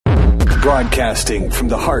Broadcasting from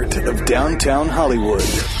the heart of downtown Hollywood.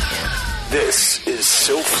 This is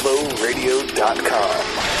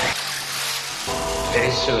SoFloRadio.com.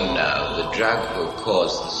 Very soon now, the drug will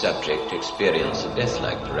cause the subject to experience a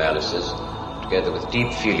death-like paralysis, together with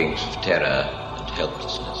deep feelings of terror and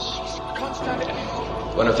helplessness.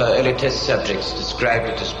 One of our early test subjects described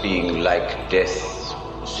it as being like death,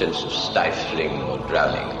 a sense of stifling or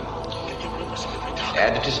drowning.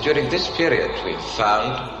 And it is during this period we've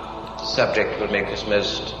found the subject will make his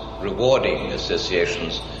most rewarding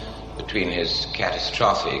associations between his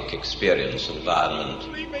catastrophic experience environment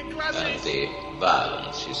and the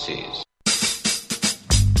violence he sees.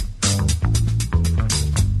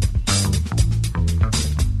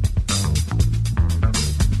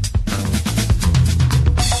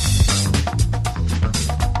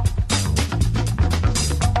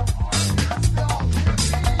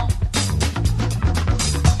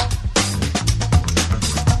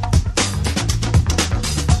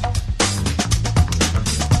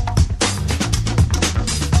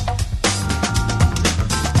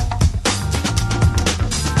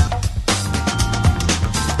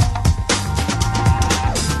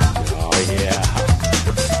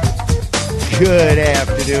 Good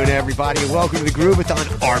afternoon, everybody, and welcome to the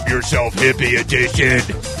Groovathon Arm Yourself Hippie Edition.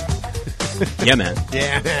 Yeah, man.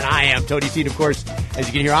 Yeah, man, I am TonyC, and of course, as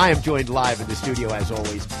you can hear, I am joined live in the studio, as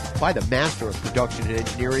always, by the master of production and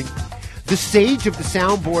engineering, the sage of the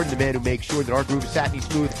soundboard, and the man who makes sure that our groove is satiny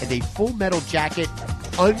smooth, and a full metal jacket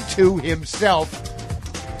unto himself.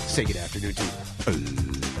 Say good afternoon to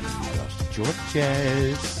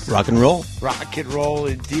Georges. Rock and roll. Rock and roll,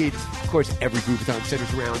 indeed. Of course, every Groovathon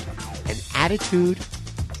centers around an attitude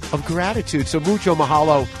of gratitude. So mucho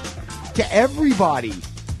mahalo to everybody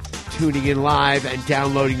tuning in live and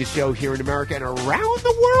downloading the show here in America and around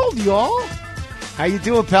the world, y'all. How you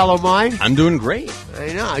doing, pal o' mine? I'm doing great.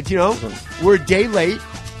 I know. You know, we're a day late.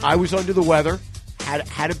 I was under the weather.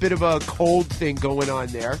 Had a bit of a cold thing going on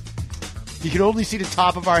there. You can only see the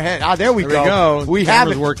top of our head. There we go. We have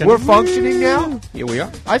it. Working. We're functioning now? Yeah, we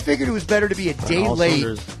are. I figured it was better to be a day late.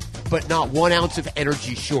 Cylinders. But not 1 ounce of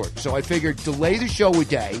energy short. So I figured delay the show a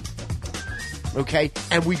day, okay,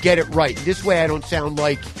 and we get it right. This way I don't sound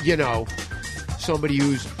like, you know, somebody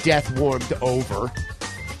who's death warmed over.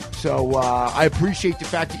 So I appreciate the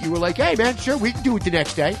fact that you were like, hey, man, sure, we can do it the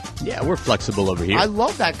next day. Yeah, we're flexible over here. I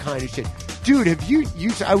love that kind of shit. Dude, have you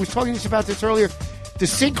I was talking about this earlier, the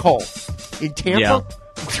sinkhole in Tampa. Yeah.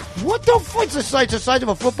 What the fuck? It's the size of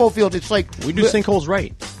a football field. It's like We do sinkholes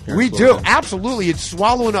right. We do, absolutely. It's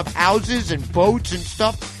swallowing up houses and boats and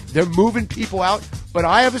stuff. They're moving people out. But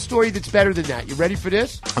I have a story that's better than that. You ready for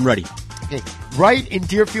this? I'm ready. Okay. Right in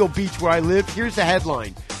Deerfield Beach where I live, here's the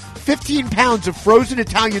headline. 15 pounds of frozen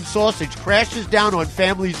Italian sausage crashes down on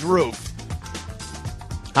family's roof.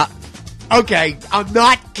 Okay, I'm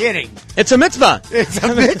not kidding. It's a mitzvah. It's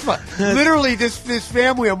a mitzvah. Literally, this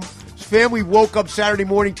family woke up Saturday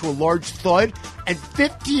morning to a large thud, and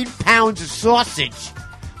 15 pounds of sausage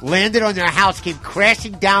landed on their house, came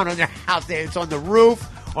crashing down on their house. It's on the roof,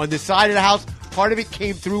 on the side of the house. Part of it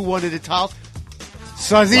came through one of the tiles.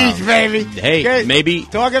 Sausage, Wow. baby. Hey, Okay. maybe.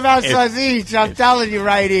 Talk about sausage. I'm telling you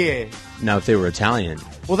right here. Now, if they were Italian.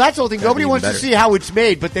 Well, that's the whole thing. That'd Nobody be wants even to better. see how it's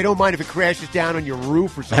made, but they don't mind if it crashes down on your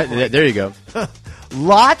roof or something. There you go.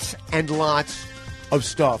 Lots and lots of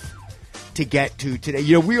stuff to get to today.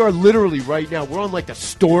 You know, we are literally right now, we're on like the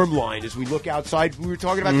storm line as we look outside. We were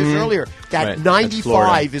talking about this earlier. That Right. That's 95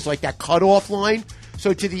 Florida. is like that cutoff line.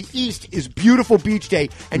 So to the east is beautiful beach day,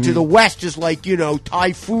 and to the west is like, you know,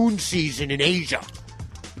 typhoon season in Asia.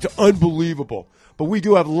 It's unbelievable. But we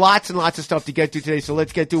do have lots and lots of stuff to get to today, so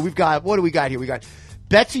let's get to it. We've got, what do we got here? We got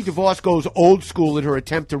Betsy DeVos goes old school in her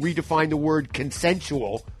attempt to redefine the word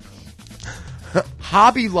consensual.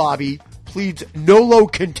 Hobby Lobby pleads nolo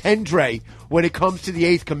contendere when it comes to the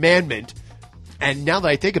 8th commandment. And now that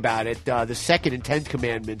I think about it, the 2nd and 10th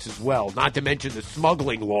commandments as well, not to mention the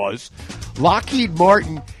smuggling laws. Lockheed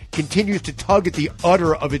Martin continues to tug at the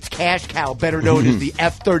udder of its cash cow, better known as the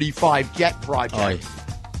F-35 jet project.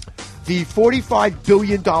 The $45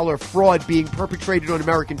 billion fraud being perpetrated on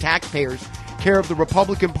American taxpayers, care of the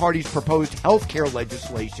Republican Party's proposed health care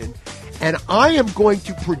legislation. And I am going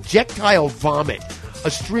to projectile vomit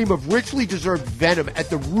a stream of richly deserved venom at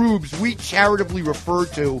the rubes we charitably refer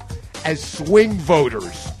to as swing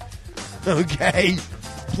voters. Okay?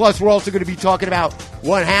 Plus, we're also going to be talking about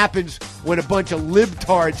what happens when a bunch of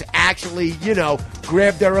libtards actually, you know,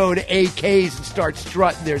 grab their own AKs and start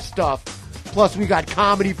strutting their stuff. Plus, we got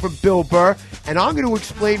comedy from Bill Burr. And I'm going to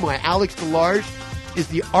explain why Alex DeLarge is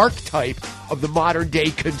the archetype of the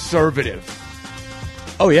modern-day conservative.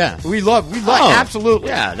 Oh, yeah. We love, absolutely.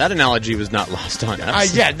 Yeah, that analogy was not lost on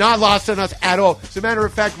us. Yeah, not lost on us at all. As a matter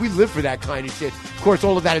of fact, we live for that kind of shit. Of course,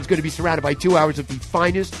 all of that is going to be surrounded by 2 hours of the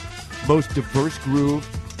finest, most diverse groove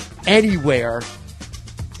anywhere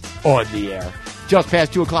on the air. Just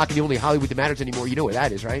past 2 o'clock, and the only Hollywood that matters anymore. You know where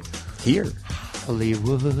that is, right? Here.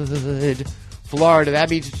 Hollywood, Florida.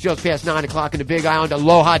 That means it's just past 9 o'clock in the Big Island.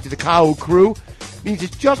 Aloha to the Kau crew. Means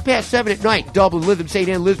it's just past 7 at night. Dublin, Lytham, St.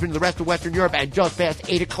 Anne, Lisbon, and the rest of Western Europe. And just past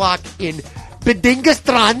 8 o'clock in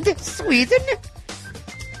Bedingestrand, Sweden.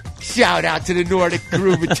 Shout out to the Nordic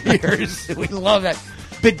Grooveteers. We love that.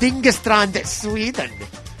 Bedingestrand, Sweden.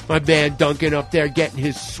 My man Duncan up there getting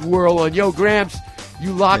his swirl on. Yo, Gramps,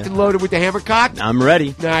 you locked and loaded with the hammercock? I'm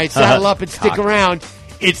ready. All right, saddle up and stick around.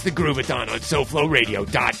 It's the Groovathon on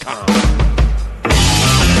SoFloRadio.com.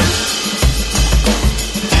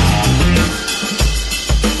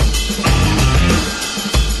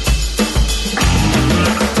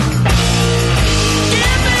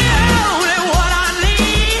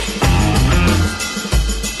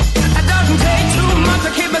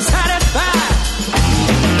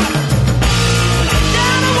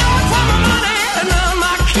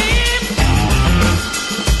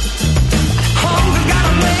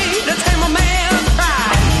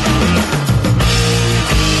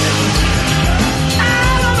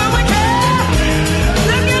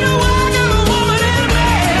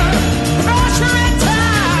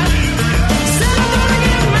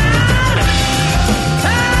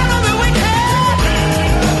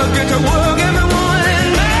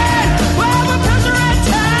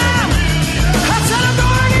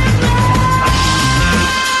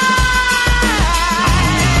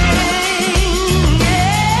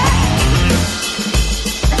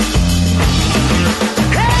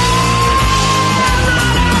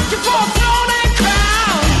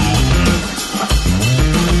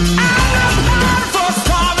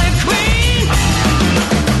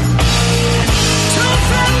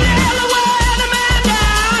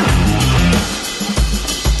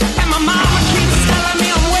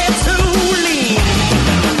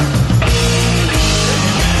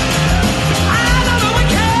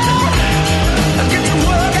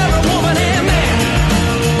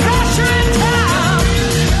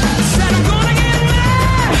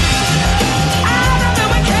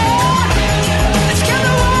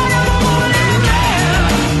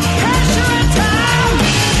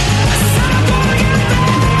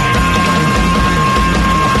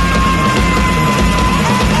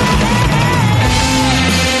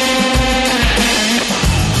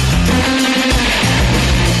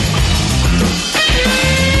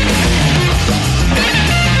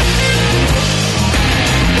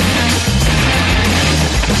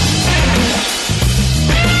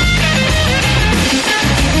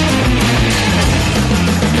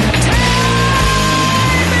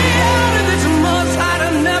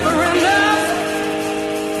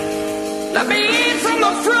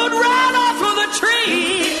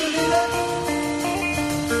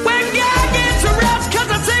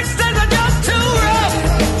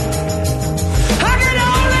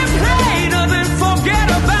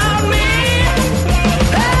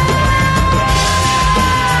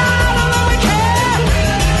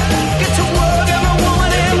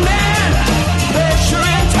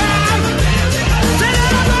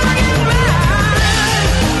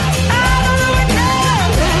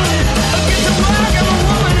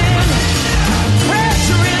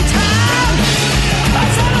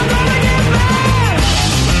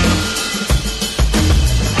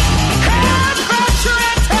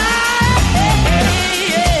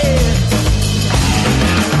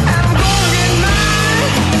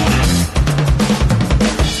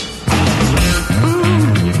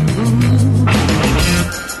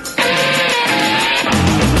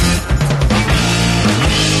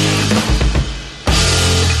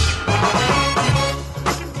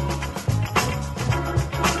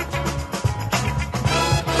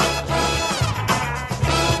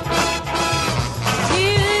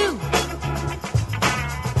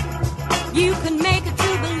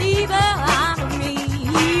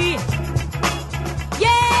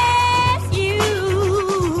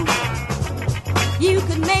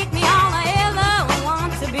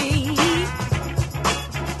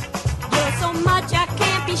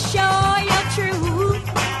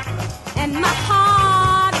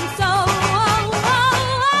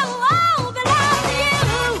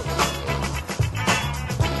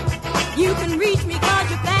 You can reach me 'cause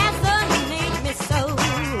you're fascinating me so.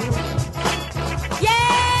 Yeah.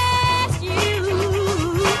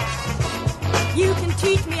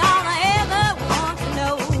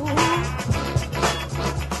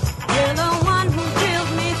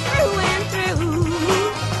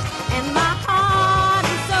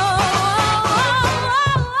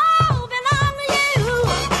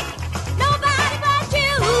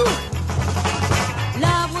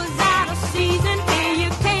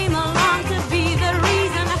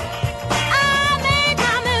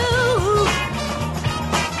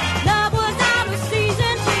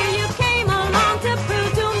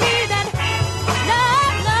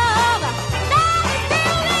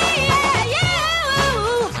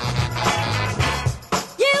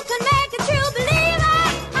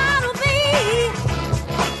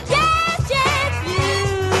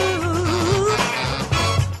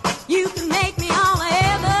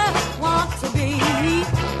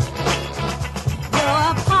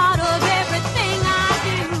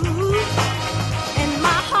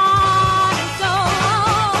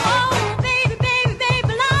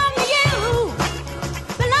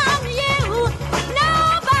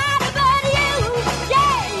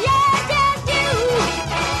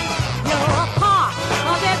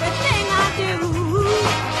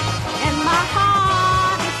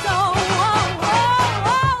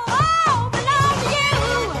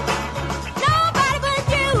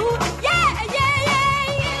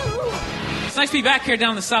 to be back here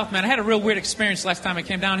down in the South, man. I had a real weird experience last time I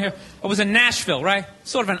came down here. I was in Nashville, right?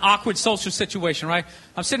 Sort of an awkward social situation, right?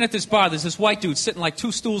 I'm sitting at this bar. There's this white dude sitting like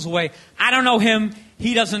 2 stools away. I don't know him.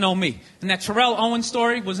 He doesn't know me. And that Terrell Owens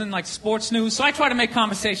story was in like sports news. So I try to make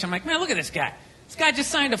conversation. I'm like, man, look at this guy. This guy just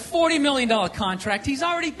signed a $40 million contract. He's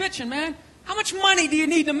already bitching, man. How much money do you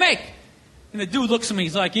need to make? And the dude looks at me.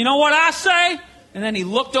 He's like, you know what I say? And then he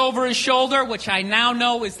looked over his shoulder, which I now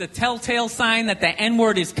know is the telltale sign that the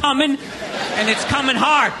N-word is coming, and it's coming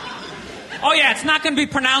hard. Oh, yeah, it's not going to be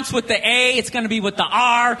pronounced with the A. It's going to be with the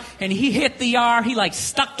R. And he hit the R. He, like,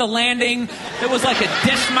 stuck the landing. There was, like, a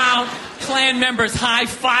dismount. Klan members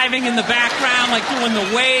high-fiving in the background, like doing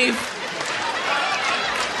the wave.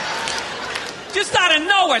 Just out of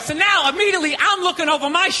nowhere. So now, immediately, I'm looking over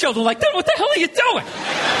my shoulder like, dude, what the hell are you doing?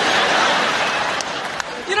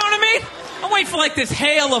 You know what I mean? I'm waiting for like this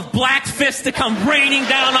hail of black fists to come raining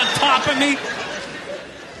down on top of me.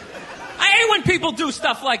 I hate when people do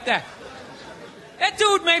stuff like that. That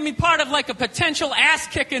dude made me part of like a potential ass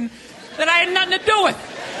kicking that I had nothing to do with.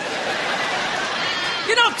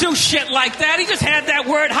 You don't do shit like that. He just had that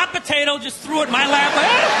word, hot potato, just threw it in my lap. Like,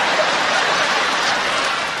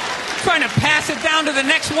 trying to pass it down to the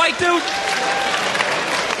next white dude.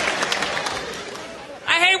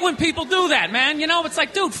 I hate when people do that, man. You know, it's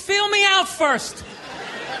like, dude, feel me out first.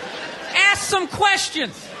 Ask some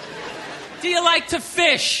questions. Do you like to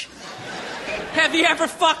fish? Have you ever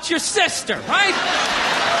fucked your sister, right?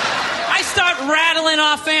 I start rattling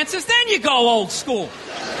off answers, then you go old school.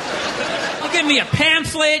 You give me a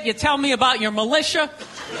pamphlet, you tell me about your militia.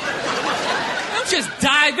 Don't just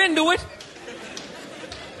dive into it.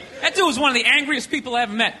 That dude was one of the angriest people I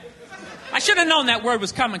ever met. I should have known that word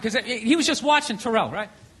was coming, because he was just watching Terrell, right?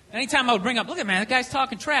 Anytime I would bring up, look at man, that guy's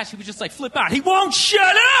talking trash, he would just like flip out. He won't shut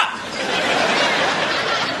up!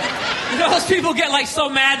 You know, those people get like so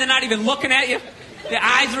mad they're not even looking at you. Their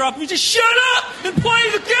eyes are up. You just shut up and play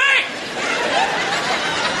the game!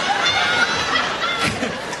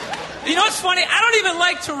 You know what's funny? I don't even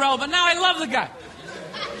like Terrell, but now I love the guy.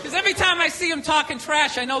 Because every time I see him talking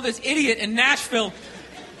trash, I know this idiot in Nashville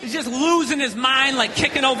is just losing his mind, like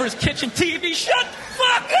kicking over his kitchen TV. Shut the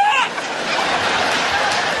fuck up!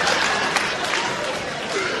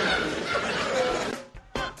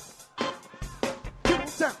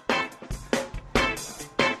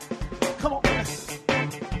 Come on.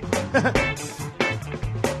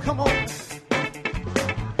 Come on.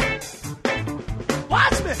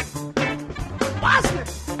 Watch me. Watch me.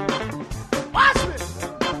 Watch me.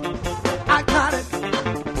 I got it.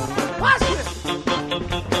 Watch me.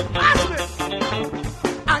 Watch me.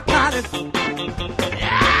 I got it.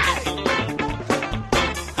 Yeah.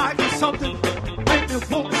 I got something. Make me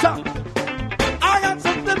want something. I got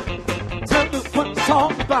something. Tell me what it's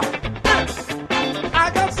all about. I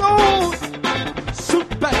got soul.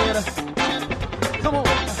 Super bad. Come on.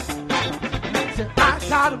 Say, I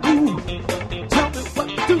gotta move. Tell me what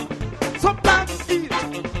to do. Sometimes it's easy.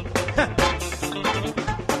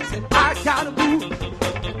 Say, I gotta move.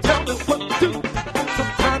 Tell me what to do.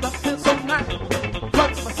 Sometimes I feel so nice.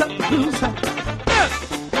 Clutch myself to lose.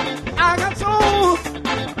 I got soul.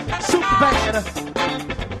 Super bad.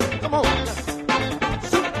 Come on.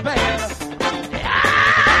 Super bad.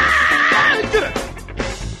 Yeah! Get it.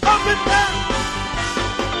 Up and down.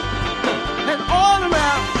 And all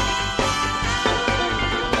around.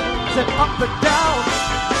 Said up and down.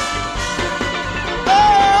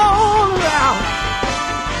 All around.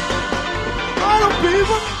 All the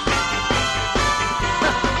people.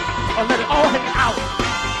 Or let it all hang out.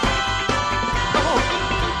 Come on.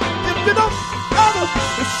 If you don't know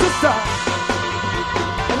the sister,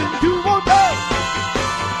 and then you won't know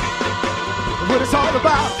what it's all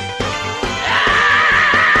about.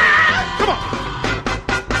 Come on.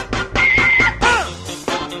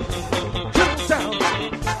 Get on down.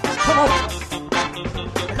 Come on.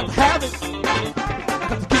 I got to have it. I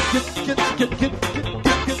got to get.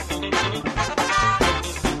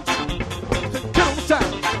 Get on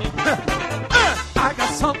down. I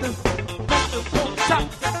got something.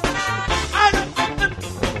 I got something.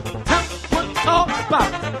 Tell me what it's all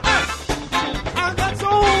about. I got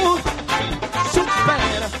soul. So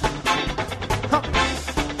bad.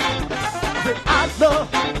 I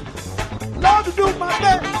love to do my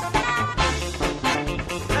best,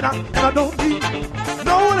 and I don't need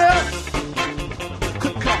no one else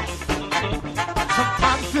could come.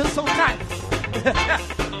 Sometimes it feels so nice.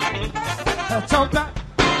 Sometimes,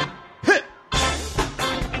 hit,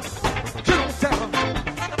 get on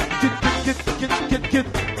down, get.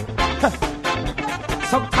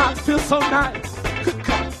 Sometimes it feels so nice. Could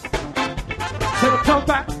come. Say, come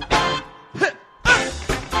back. Hit,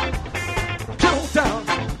 get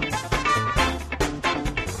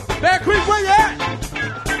where you at?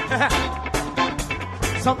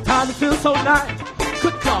 Sometimes it feels so nice.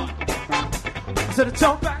 Good God. I said,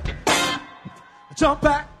 jump back. Jump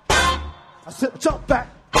back. I said, jump back.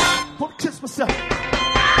 Want to kiss myself.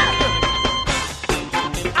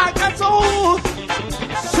 I got so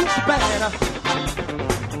super bad.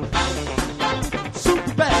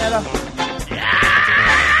 Super bad.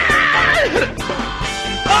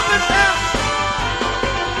 Up and down.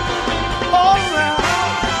 All around.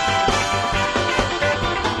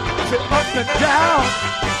 I said, up and down.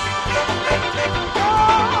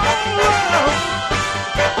 All around.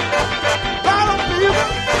 I don't feel it.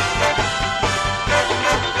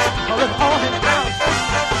 All in all in out.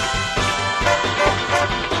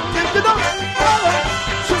 If you don't know it,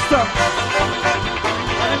 sister,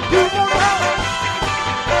 and you won't know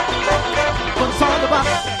what it's all about.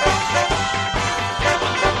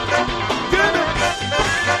 Give it,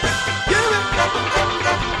 give it,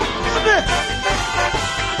 give it, give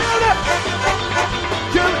it,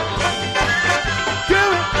 give it,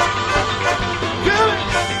 give it, give it.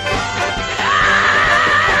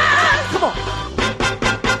 Come on.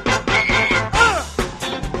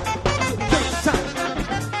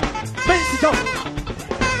 Fancy dog.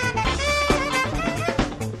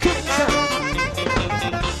 Kick it down.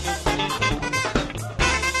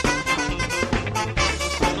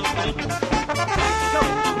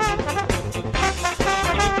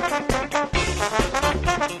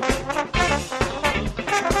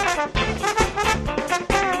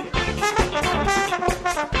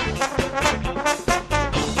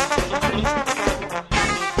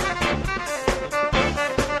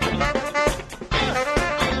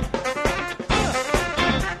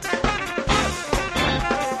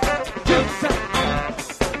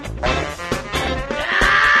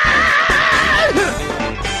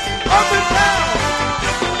 Up and down,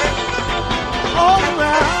 all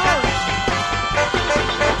around,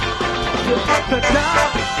 up and down,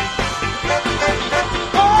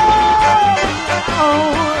 all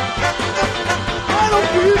around. I don't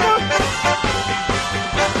feel it.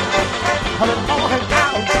 I let all hang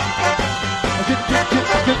out. Get.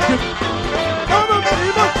 I don't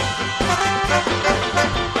feel it.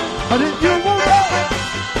 I didn't you won't know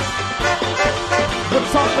what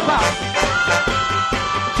it's all about.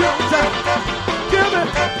 Jump down. Give it.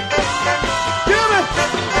 Give it.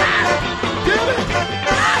 Give it.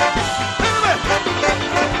 Give it.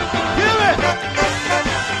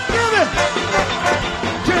 Give it.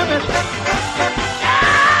 Give it.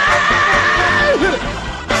 Give it.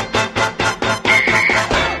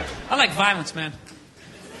 I like violence, man.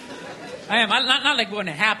 I am. Not like when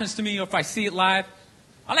it happens to me or if I see it live.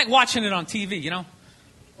 I like watching it on TV, you know?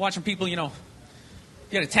 Watching people, you know,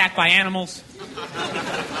 get attacked by animals.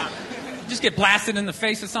 Just get blasted in the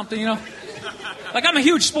face or something, you know? Like, I'm a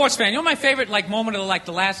huge sports fan. You know my favorite, like, moment of, like,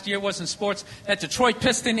 the last year was in sports? That Detroit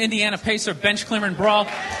Piston, Indiana Pacer bench clearing brawl.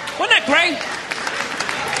 Wasn't that great?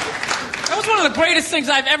 That was one of the greatest things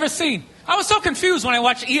I've ever seen. I was so confused when I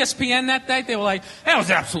watched ESPN that day. They were like, that was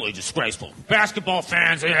absolutely disgraceful. Basketball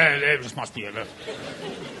fans, they just must be...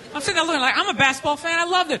 I'm sitting there looking like, I'm a basketball fan. I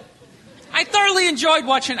loved it. I thoroughly enjoyed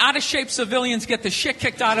watching out-of-shape civilians get the shit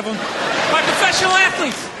kicked out of them by professional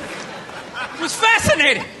athletes. It was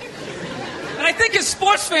fascinating. And I think as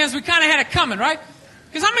sports fans, we kind of had it coming, right?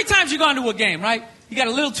 Because how many times you gone to a game, right? You got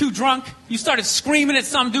a little too drunk. You started screaming at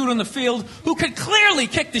some dude on the field who could clearly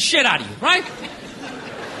kick the shit out of you, right?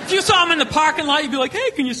 If you saw him in the parking lot, you'd be like,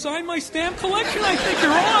 hey, can you sign my stamp collection? I think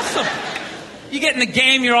you're awesome. You get in the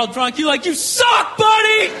game, you're all drunk. You're like, you suck,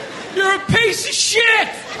 buddy! You're a piece of shit!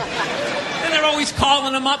 And they're always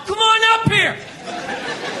calling him up. Come on up here!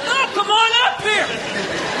 No, come on up here!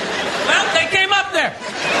 Well, they came up there.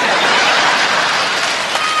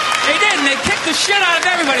 They did, and they kicked the shit out of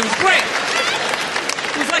everybody. It was great.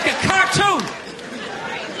 It was like a cartoon.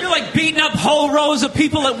 You're like beating up whole rows of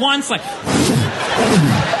people at once, like...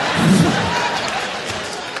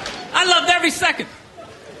 I loved every second.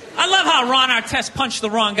 I love how Ron Artest punched the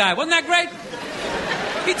wrong guy. Wasn't that great?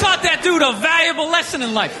 He taught that dude a valuable lesson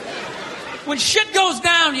in life. When shit goes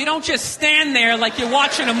down, you don't just stand there like you're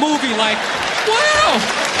watching a movie like, wow,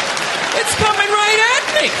 it's coming right at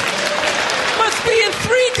me. Must be in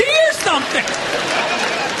 3D or something.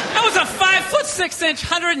 That was a 5'6",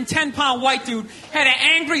 110-pound white dude, had an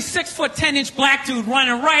angry 6'10" black dude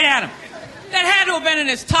running right at him. That had to have been in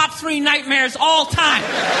his top 3 nightmares all time.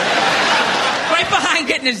 Right behind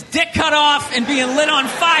getting his dick cut off and being lit on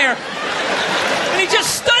fire. And he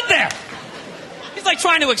just stood there. He's like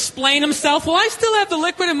trying to explain himself. Well, I still have the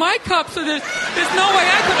liquid in my cup, so there's no way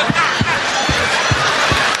I could have...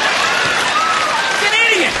 He's an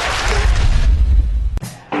idiot.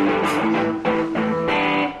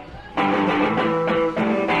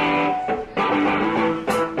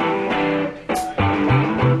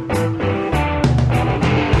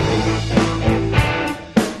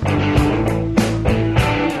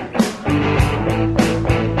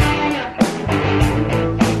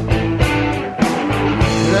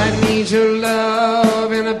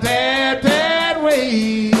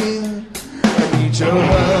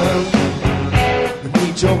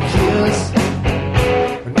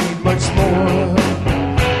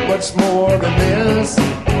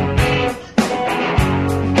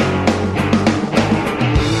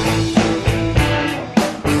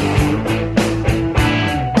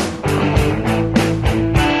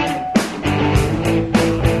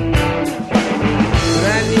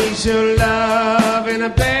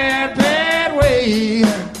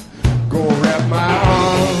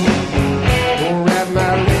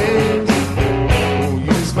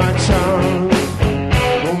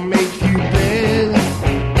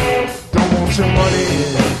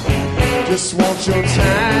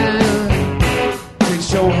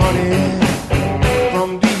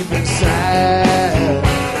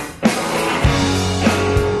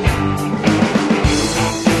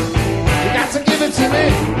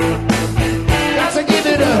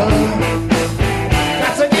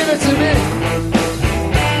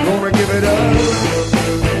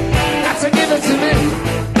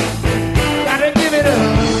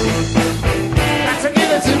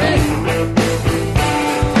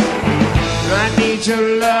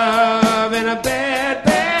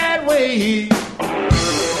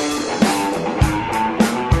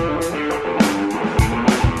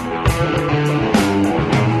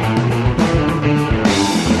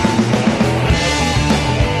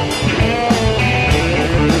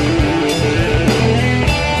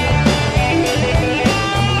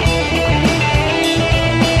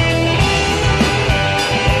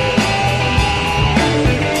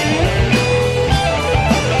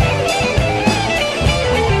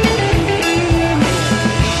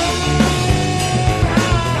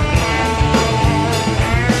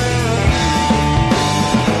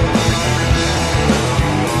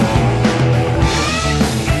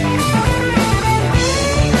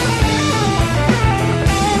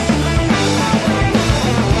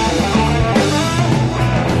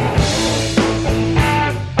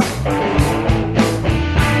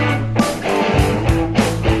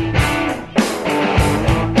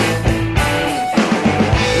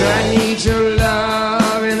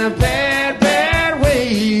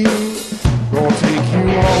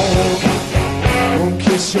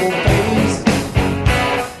 your face.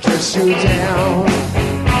 Kiss you down.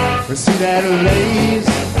 See that lace.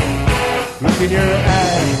 Look in your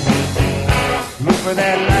eyes. Look for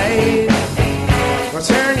that light. I'll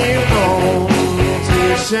turn you on till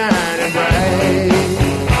you're shining bright.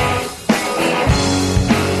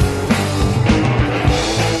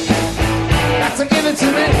 Got to give it to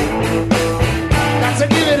me. Got to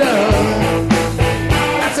give it up.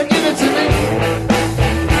 Got to give it to me.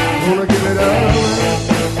 Wanna give it up.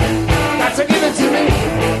 Got to give it to me.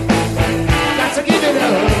 Got to give it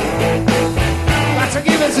up. Got to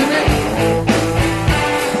give it to me.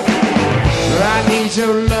 I need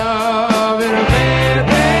your love in a bad,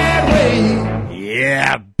 bad way.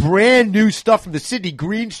 Yeah, brand new stuff from the Sydney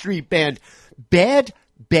Greenstreet Band. Bad,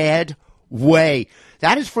 Bad Way.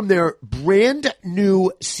 That is from their brand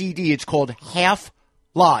new CD. It's called Half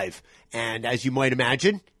Live. And as you might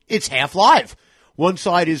imagine, it's half live. One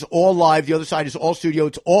side is all live. The other side is all studio.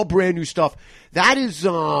 It's all brand new stuff. That is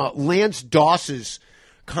Lance Doss's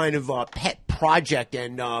kind of pet project.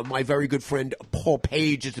 And my very good friend Paul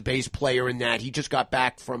Page is the bass player in that. He just got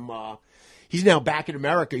back from he's now back in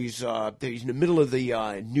America. He's in the middle of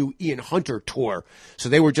the new Ian Hunter tour. So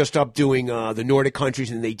they were just up doing the Nordic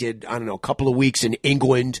countries, and they did, I don't know, a couple of weeks in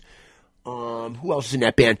England. Who else is in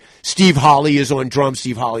that band? Steve Holley is on drums.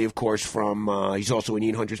 Steve Holley, of course, from he's also in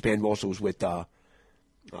Ian Hunter's band. Also was with Paul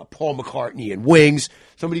McCartney and Wings.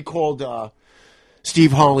 Somebody called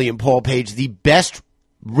Steve Holley and Paul Page the best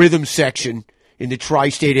rhythm section in the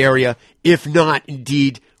tri-state area, if not,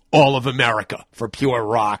 indeed, all of America for pure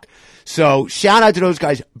rock. So shout out to those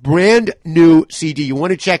guys. Brand new CD. You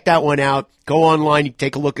want to check that one out, go online, you can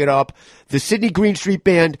take a look it up. The Sydney Greenstreet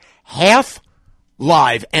Band, Half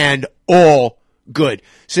Live, and all good.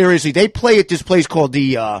 Seriously, they play at this place called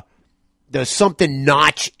the something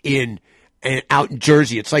Notch Inn out in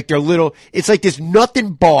Jersey. It's like it's like this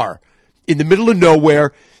nothing bar in the middle of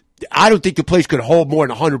nowhere. I don't think the place could hold more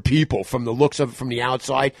than 100 people from the looks of it from the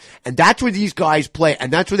outside. And that's where these guys play,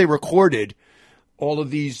 and that's where they recorded all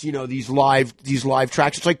of these, these live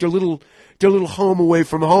tracks. It's like their little home away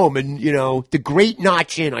from home. And, the Great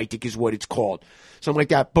Notch Inn, I think is what it's called. Something like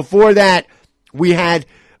that. Before that, we had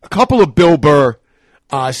a couple of Bill Burr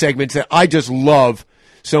segments that I just love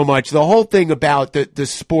so much. The whole thing about the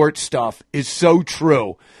sports stuff is so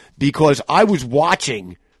true, because I was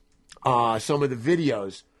watching some of the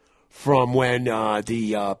videos from when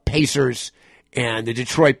the Pacers and the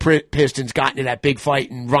Detroit Pistons got into that big fight,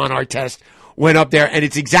 and Ron Artest went up there, and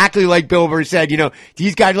it's exactly like Bill Burr said.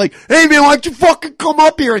 These guys are like, "Hey man, why don't you fucking come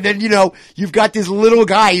up here?" And then you've got this little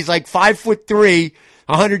guy. He's like 5'3",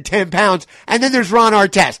 110 pounds, and then there's Ron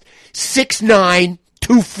Artest, 6'9",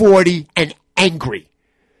 240, and angry,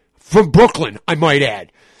 from Brooklyn, I might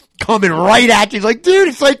add, coming right at you. He's like, dude,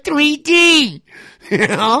 it's like 3D.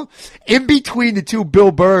 In between the two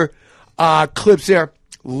Bill Burr clips there,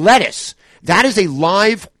 Lettuce. That is a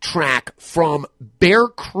live track from Bear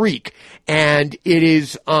Creek, and it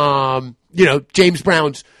is, James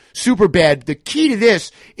Brown's Superbad. The key to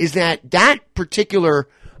this is that particular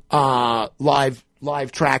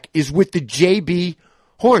live track is with the JB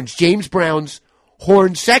horns, James Brown's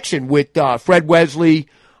horn section, with Fred Wesley,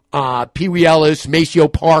 Pee Wee Ellis, Maceo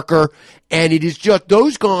Parker, and it is just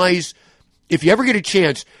those guys. If you ever get a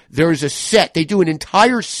chance, there's a set. They do an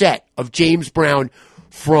entire set of James Brown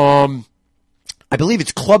from, I believe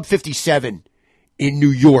it's Club 57 in New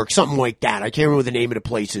York, something like that. I can't remember the name of the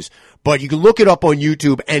places, but you can look it up on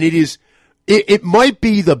YouTube, and it might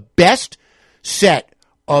be the best set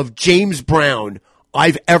of James Brown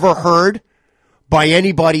I've ever heard by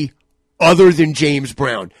anybody other than James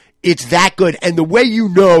Brown. It's that good, and the way you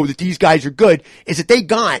know that these guys are good is that they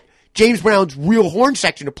got James Brown's real horn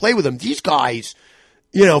section to play with them. These guys,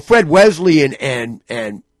 Fred Wesley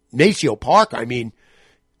and Maceo Park, I mean,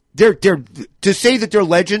 they're to say that they're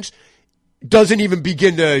legends doesn't even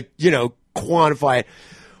begin to, quantify it.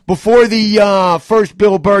 Before the first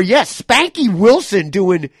Bill Burr, yes, Spanky Wilson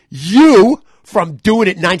doing You from Doing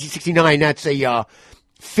It in 1969. That's a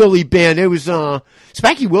Philly band. It was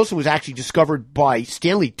Spanky Wilson was actually discovered by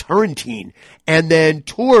Stanley Turrentine and then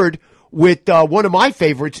toured with one of my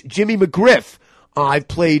favorites, Jimmy McGriff. I've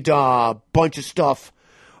played a bunch of stuff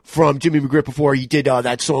from Jimmy McGriff before. He did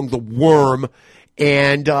that song, The Worm.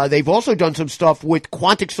 And they've also done some stuff with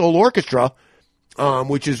Quantic Soul Orchestra,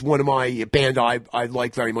 which is one of my band I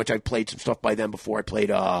like very much. I've played some stuff by them before. I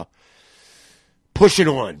played Pushing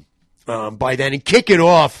On by then. And kicking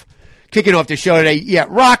off the show today, yeah,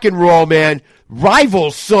 rock and roll, man.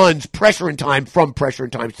 Rival Sons, Pressure in Time, from Pressure in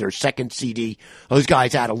Time. It's their second CD. Those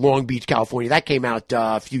guys out of Long Beach, California. That came out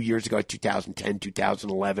a few years ago, 2010,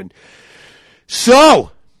 2011.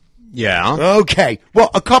 So, Yeah. Okay. Well,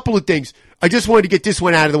 a couple of things. I just wanted to get this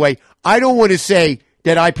one out of the way. I don't want to say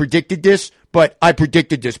that I predicted this, but I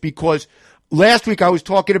predicted this because last week I was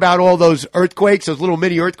talking about all those earthquakes, those little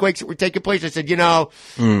mini earthquakes that were taking place. I said,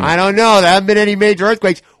 I don't know. There haven't been any major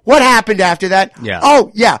earthquakes. What happened after that? Yeah.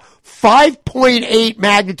 Oh, yeah. 5.8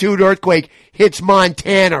 magnitude earthquake hits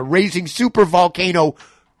Montana, raising supervolcano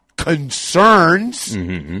concerns.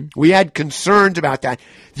 Mm-hmm. We had concerns about that.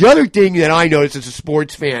 The other thing that I noticed as a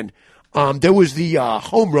sports fan, there was the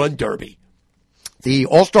home run derby, the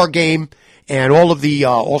All-Star game, and all of the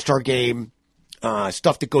All-Star game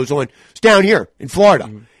stuff that goes on. It's down here in Florida.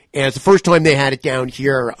 Mm-hmm. And it's the first time they had it down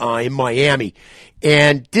here in Miami.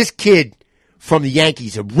 And this kid from the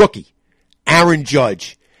Yankees, a rookie, Aaron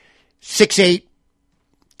Judge, 6'8",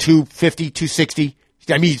 250, 260.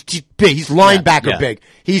 I mean, he's big. He's linebacker big.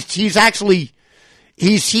 He's actually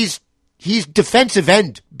defensive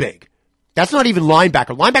end big. That's not even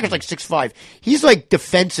linebacker. Linebacker's like 6'5". He's like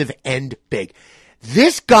defensive end big.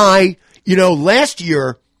 This guy, last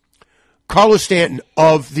year, Carlos Stanton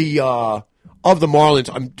of the Marlins,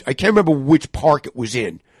 I can't remember which park it was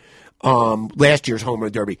in, last year's home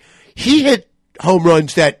run derby. He hit home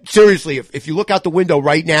runs that, seriously, if you look out the window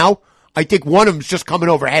right now, I think one of them's just coming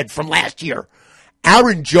overhead from last year.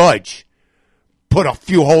 Aaron Judge put a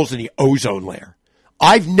few holes in the ozone layer.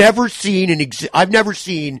 I've never seen an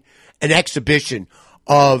exhibition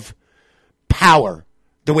of power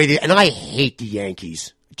the way and I hate the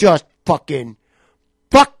Yankees. Just fucking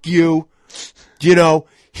fuck you.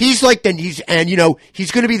 He's like he's going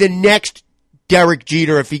to be the next Derek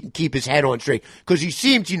Jeter if he can keep his head on straight. Because you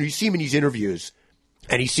see him in these interviews,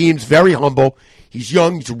 and he seems very humble. He's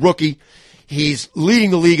young. He's a rookie. He's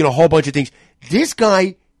leading the league in a whole bunch of things. This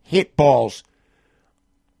guy hit balls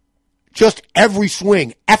just every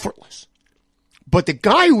swing, effortless. But the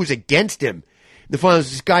guy who was against him in the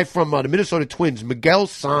finals, this guy from the Minnesota Twins, Miguel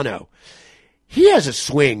Sano, he has a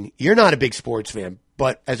swing. You're not a big sports fan,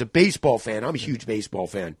 but as a baseball fan, I'm a huge baseball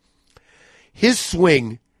fan. His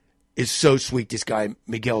swing is so sweet, this guy,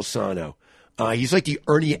 Miguel Sano. He's like the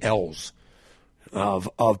Ernie Els of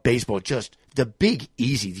baseball. Just the big,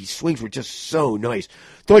 easy. These swings were just so nice.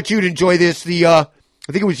 Thought you'd enjoy this. I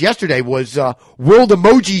think it was yesterday, was World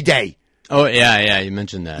Emoji Day. Oh, yeah, you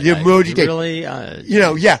mentioned that. The Emoji Day. Really?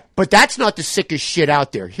 Yeah, but that's not the sickest shit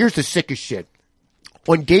out there. Here's the sickest shit.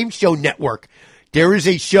 On Game Show Network, there is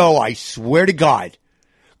a show, I swear to God,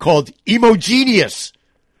 called Emogenius.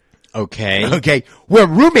 Okay. Where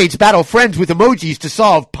roommates battle friends with emojis to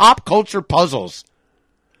solve pop culture puzzles.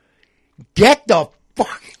 Get the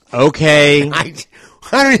fuck. Okay. I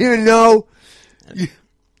don't even know.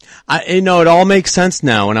 It all makes sense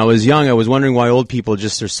now. When I was young, I was wondering why old people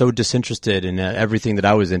just are so disinterested in everything that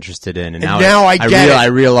I was interested in. And now I get it. I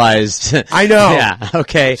realized. I know. Yeah.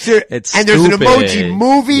 Okay. It's and stupid. There's an emoji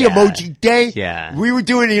movie, Emoji Day. Yeah. We were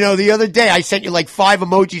doing, the other day, I sent you like 5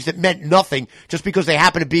 emojis that meant nothing just because they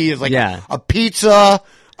happen to be like a pizza,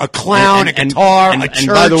 a clown, a guitar, a church. And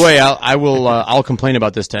by the way, I'll complain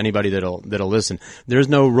about this to anybody that'll listen. There's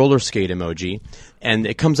no roller skate emoji. And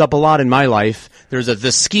it comes up a lot in my life. There's the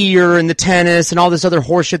skier and the tennis and all this other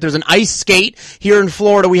horseshit. There's an ice skate. Here in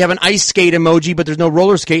Florida, we have an ice skate emoji, but there's no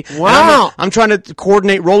roller skate. Wow. I'm trying to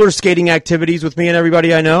coordinate roller skating activities with me and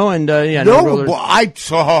everybody I know. And there's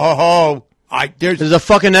a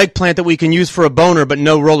fucking eggplant that we can use for a boner, but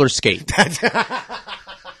no roller skate.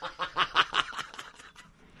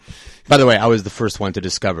 By the way, I was the first one to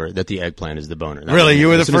discover that the eggplant is the boner. Really? You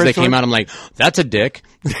were the first one? As soon as they came out, I'm like, that's a dick.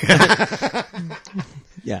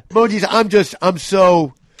 Yeah. Emojis,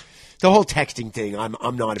 the whole texting thing, I'm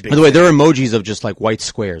not a big By the way, there are emojis of just like white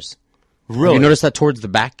squares. Really? Have you noticed that towards the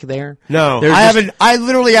back there? No. I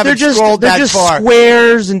literally haven't scrolled that far. They're just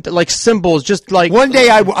squares and like symbols, just like. One day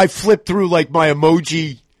I flipped through like my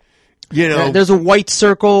emoji. There's a white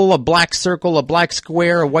circle, a black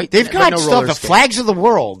square, a white. They've got no stuff. The flags of the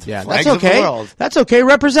world. Yeah, flags that's okay. Of the world. That's okay.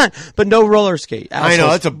 Represent, but no roller skate. I know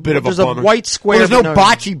that's a bit of a bummer. There's a white square. Well, there's no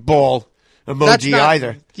bocce ball emoji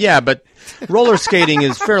either. Yeah, but roller skating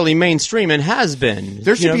is fairly mainstream and has been.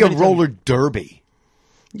 There should be a roller derby.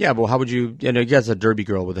 Yeah, well, how would you? You guess a derby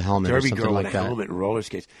girl with a helmet. Derby or girl like with that. a helmet and roller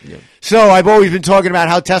skates. Yeah. So I've always been talking about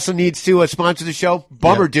how Tesla needs to sponsor the show.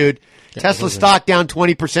 Bummer, dude. Yeah, Tesla stock down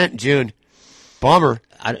 20% in June. Bummer.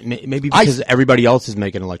 Maybe because everybody else is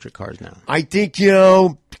making electric cars now. I think,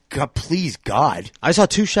 God, please, God. I saw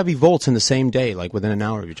 2 Chevy Volts in the same day, like within an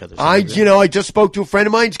hour of each other. I just spoke to a friend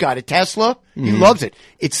of mine. He's got a Tesla. Mm-hmm. He loves it.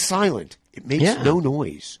 It's silent. It makes no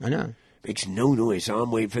noise. I know. Makes no noise. So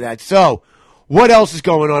I'm waiting for that. So, what else is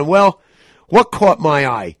going on? Well, what caught my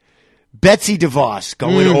eye? Betsy DeVos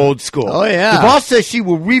going old school. Oh, yeah. DeVos says she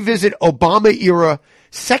will revisit Obama-era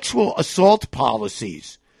sexual assault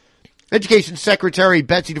policies. Education Secretary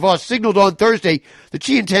Betsy DeVos signaled on Thursday that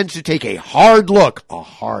she intends to take a hard look.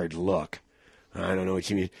 I don't know what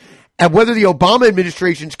she means. At whether the Obama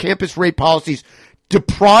administration's campus rape policies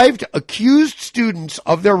deprived accused students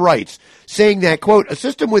of their rights, saying that, quote, a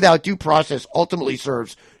system without due process ultimately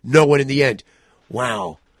serves no one in the end.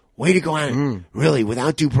 Wow. Way to go at it. Really,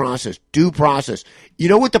 without due process. Due process. You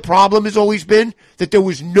know what the problem has always been? That there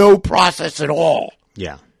was no process at all.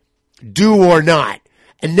 Yeah. Due or not.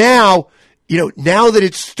 And now, now that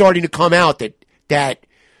it's starting to come out that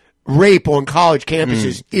rape on college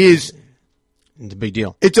campuses is... It's a big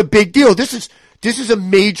deal. It's a big deal. This is a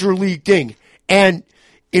major league thing. And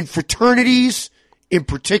in fraternities, in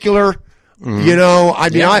particular,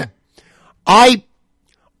 I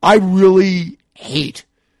really hate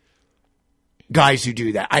guys who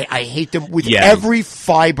do that. I hate them with every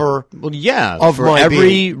fiber of for my every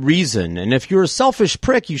being. reason. And if you're a selfish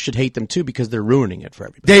prick, you should hate them too because they're ruining it for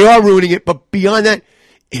everybody. They are ruining it, but beyond that,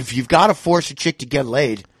 if you've got to force a chick to get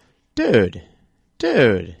laid, Dude.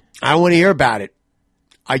 I don't want to hear about it.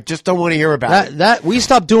 I just don't want to hear about it. That we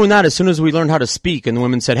stopped doing that as soon as we learned how to speak, and the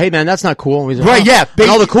women said, "Hey, man, that's not cool." And we said, Right, yeah. And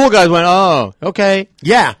all the cool guys went, "Oh, okay."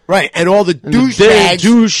 Yeah, right. And all the And the douchebags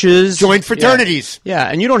douches joined fraternities. Yeah,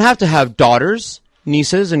 and you don't have to have daughters,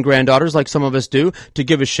 nieces, and granddaughters like some of us do to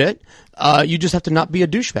give a shit. You just have to not be a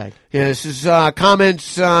douchebag. Yeah, this is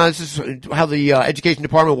comments. This is how the education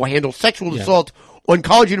department will handle sexual assault on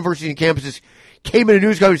college, universities, and campuses. Came in a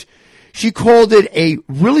news coverage. She called it a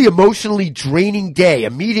really emotionally draining day, a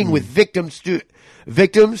meeting with victims,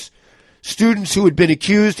 students who had been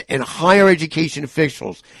accused, and higher education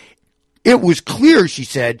officials. It was clear, she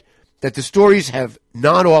said, that the stories have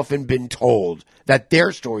not often been told, that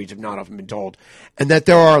their stories have not often been told, and that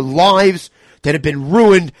there are lives that have been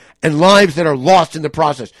ruined and lives that are lost in the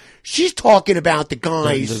process. She's talking about the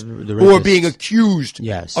guys the who are rapists. being accused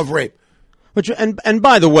Yes. of rape. Which and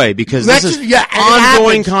by the way, because That's this is just- it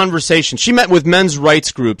ongoing happens. conversation. She met with men's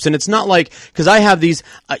rights groups, and it's not like because I have these,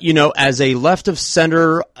 as a left of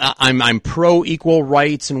center, I'm pro equal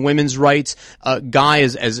rights and women's rights guy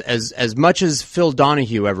as much as Phil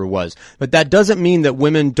Donahue ever was. But that doesn't mean that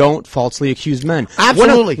women don't falsely accuse men.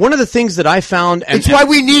 Absolutely. One of the things that I found, and It's why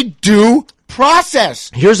we need due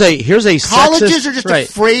process. here's a Colleges sexist, are just right.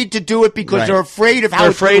 afraid to do it because Right. they're afraid of how They're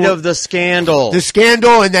it's afraid gonna of the scandal. the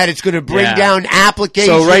scandal and that it's going to bring Yeah. down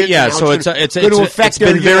applications. So right, yeah. and how So it's going to gonna affect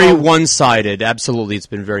been their, very one-sided. Absolutely, it's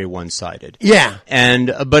been very one-sided. Yeah.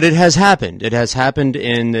 But it has happened. It has happened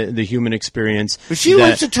in the human experience. But she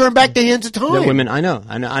wants to turn back the hands of time. that women. I know.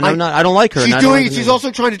 I don't like her. She's and I don't doing. like- She's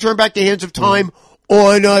also trying to turn back the hands of time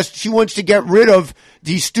on us. She wants to get rid of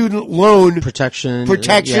the student loan protections,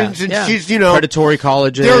 and she's predatory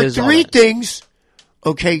colleges. There are all three that. things,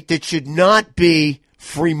 okay, that should not be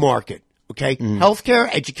free market. Okay, healthcare,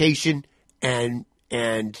 education, and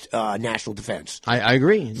national defense. I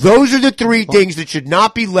agree. Those are the three things that should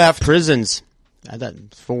not be left. Prisons.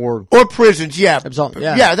 Or prisons, yeah.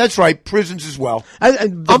 Yeah. Yeah, that's right. Prisons as well. The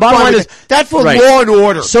I'm bottom fine line with is that. That's for right. law and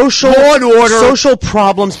order. Law and order. Social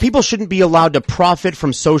problems. People shouldn't be allowed to profit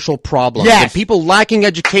from social problems. Yes. And people lacking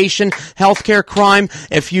education, healthcare, crime.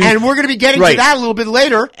 And we're going to be getting to that a little bit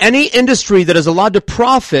later. Any industry that is allowed to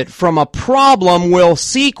profit from a problem will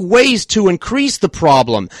seek ways to increase the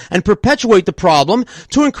problem and perpetuate the problem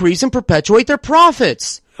to increase and perpetuate their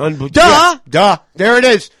profits. Duh. There it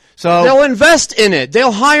is. So they'll invest in it.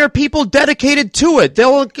 They'll hire people dedicated to it.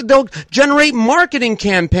 They'll generate marketing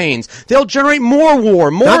campaigns. They'll generate more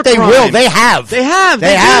war, more Not they crime. will. They have. They have. They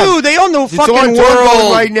They have. do. They own the It's fucking on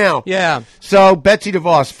world right now. Yeah. So Betsy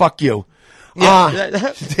DeVos, fuck you. Yeah.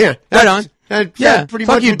 Yeah. Right on. Yeah, pretty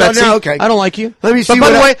Fuck much you, we're done Betsy. now. Okay. I don't like you. Let me see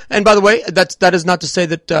But what by the way, that is not to say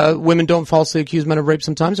that women don't falsely accuse men of rape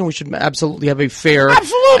sometimes, and we should absolutely have a fair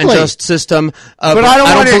and just system. But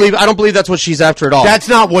I don't believe that's what she's after at all. That's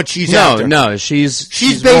not what she's after. No, she's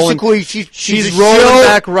basically she's a rolling shill.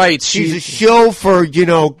 back rights. She's a shill for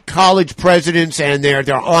college presidents and their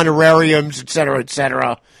honorariums, et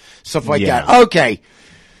cetera, stuff like that. Okay.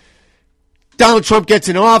 Donald Trump gets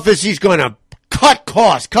in office. He's going to cut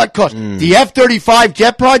costs. The F-35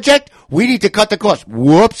 jet project, we need to cut the cost.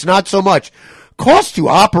 Whoops, not so much. Cost to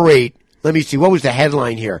operate, let me see, what was the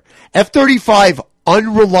headline here? F-35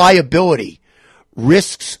 unreliability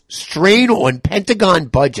risks strain on Pentagon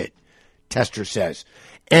budget, Tester says.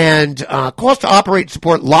 And cost to operate and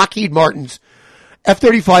support Lockheed Martin's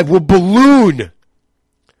F-35 will balloon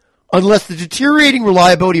unless the deteriorating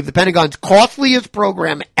reliability of the Pentagon's costliest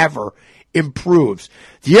program ever improves.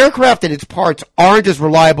 The aircraft and its parts aren't as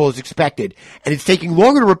reliable as expected, and it's taking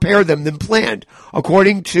longer to repair them than planned,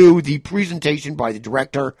 according to the presentation by the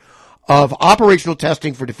Director of Operational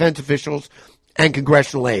Testing for Defense Officials and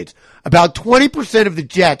Congressional Aides. About 20% of the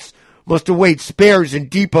jets must await spares in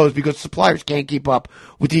depots because suppliers can't keep up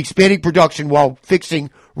with the expanding production while fixing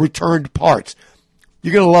returned parts.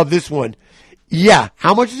 You're going to love this one. Yeah,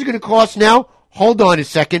 how much is it going to cost now? Hold on a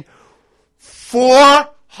second.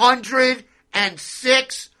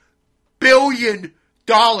 $406 billion.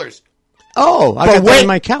 Oh, I got that on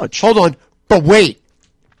my couch. Hold on. But wait.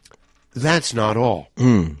 That's not all.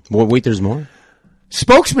 Well, wait, there's more?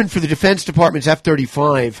 Spokesman for the Defense Department's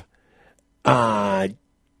F-35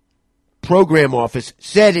 program office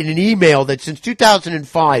said in an email that since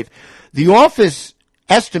 2005, the office's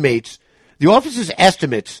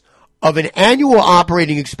estimates of an annual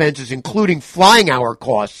operating expenses, including flying hour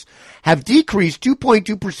costs, have decreased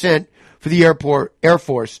 2.2% for the Air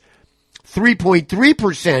Force,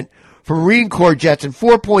 3.3% for Marine Corps jets, and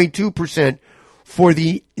 4.2% for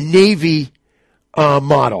the Navy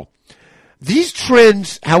model. These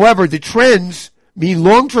trends, however, the trends mean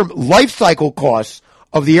long-term life cycle costs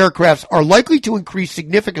of the aircrafts are likely to increase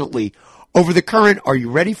significantly over the current, are you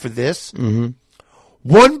ready for this?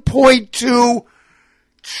 $1.2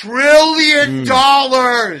 trillion.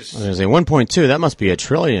 I was going to say 1.2, that must be a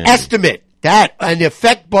trillion. Estimate that and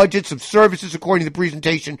affect budgets of services according to the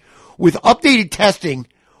presentation with updated testing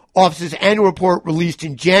office's annual report released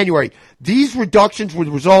in January. These reductions were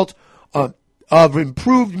the result of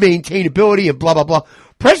improved maintainability and blah, blah, blah.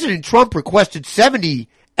 President Trump requested 70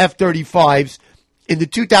 F-35s in the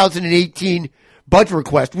 2018 budget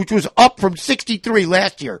request, which was up from 63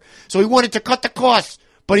 last year. So he wanted to cut the costs,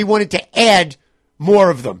 but he wanted to add more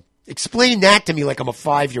of them. Explain that to me like I'm a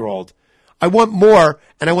 5-year-old. I want more,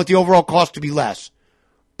 and I want the overall cost to be less.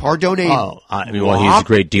 Pardonne. Oh, I mean, well, he's a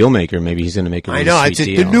great deal maker. Maybe he's going to make a really it's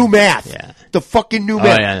sweet deal. The new math. Yeah. The fucking new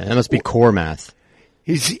math. Oh, yeah, that must be core math.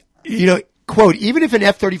 He's, quote, even if an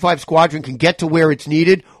F-35 squadron can get to where it's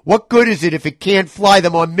needed, what good is it if it can't fly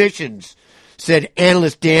them on missions? Said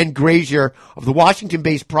analyst Dan Grazier of the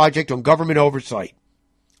Washington-based Project on Government Oversight.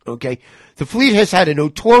 Okay? The fleet has had a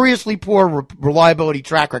notoriously poor reliability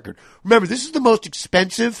track record. Remember, this is the most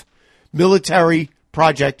expensive military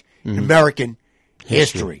project in American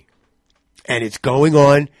history. And it's going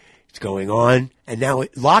on. And now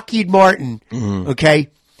Lockheed Martin, okay,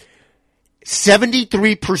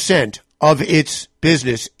 73% of its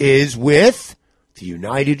business is with the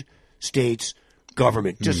United States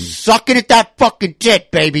government. Just sucking at that fucking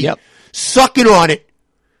tit, baby. Yep. Sucking on it.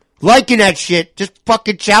 Liking that shit. Just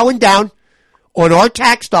fucking chowing down on our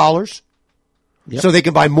tax dollars so they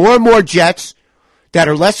can buy more and more jets that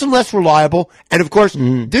are less and less reliable. And, of course,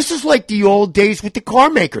 this is like the old days with the car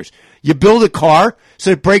makers. You build a car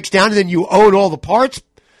so it breaks down, and then you own all the parts,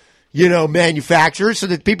 manufacturers, so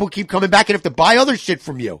that people keep coming back and have to buy other shit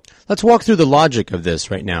from you. Let's walk through the logic of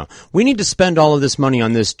this right now. We need to spend all of this money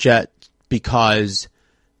on this jet because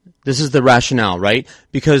this is the rationale, right?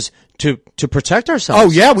 Because to protect ourselves. Oh,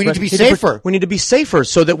 yeah, we need to be safer. We need to be safer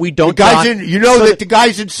so that we don't the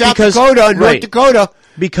guys in South Dakota and North Dakota,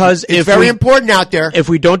 because it's very important out there. If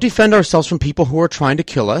we don't defend ourselves from people who are trying to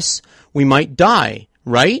kill us, we might die.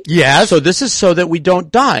 Right? Yes. So this is so that we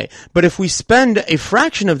don't die. But if we spend a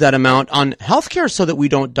fraction of that amount on healthcare so that we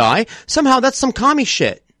don't die, somehow that's some commie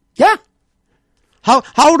shit. Yeah. How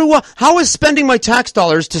is spending my tax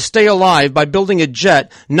dollars to stay alive by building a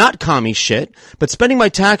jet not commie shit, but spending my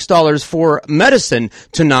tax dollars for medicine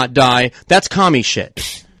to not die, that's commie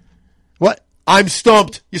shit? What? I'm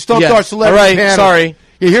stumped. You stumped our celebrity All right, panel. sorry.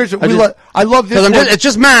 Yeah, I love this one. It's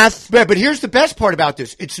just math. But here's the best part about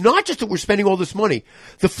this. It's not just that we're spending all this money.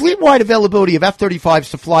 The fleet-wide availability of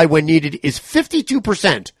F-35s to fly when needed is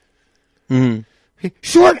 52%.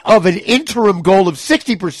 Short of an interim goal of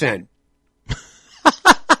 60%.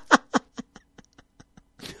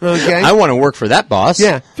 Okay. I want to work for that, boss.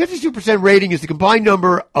 Yeah. 52% rating is the combined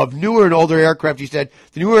number of newer and older aircraft, he said.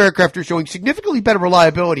 The newer aircraft are showing significantly better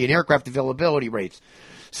reliability and aircraft availability rates.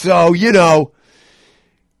 So,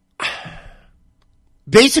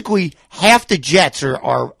 basically half the jets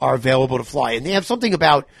are available to fly. And they have something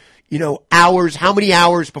about, hours, how many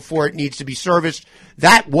hours before it needs to be serviced.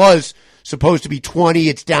 That was supposed to be 20.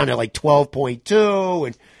 It's down to like 12.2.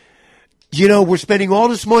 And, we're spending all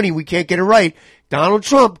this money. We can't get it right. Donald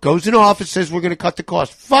Trump goes in office, says we're going to cut the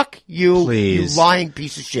cost. Fuck you, Please. you lying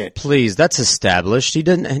piece of shit. Please, that's established. He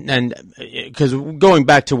didn't, and because going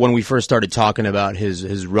back to when we first started talking about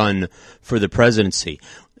his run for the presidency,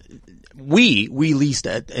 we least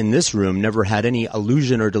in this room never had any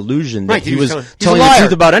illusion or delusion that Right, he was he's telling a the liar.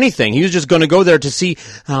 truth about anything. He was just going to go there to see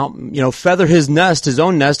how, feather his nest, his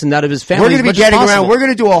own nest, and that of his family. We're going to be as much as getting possible. around. We're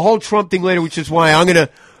going to do a whole Trump thing later, which is why I'm going to.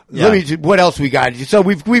 Yeah. What else we got? So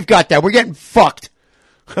we've got that. We're getting fucked.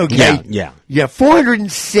 Okay. Yeah.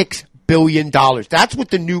 $406 billion. That's what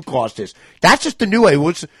the new cost is. That's just the new way. It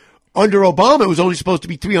was under Obama. It was only supposed to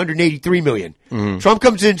be $383 million. Mm-hmm. Trump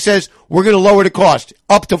comes in and says we're going to lower the cost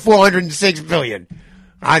up to $406 billion.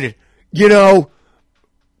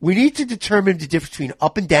 We need to determine the difference between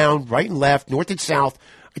up and down, right and left, north and south.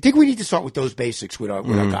 I think we need to start with those basics with our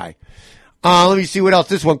guy. Let me see what else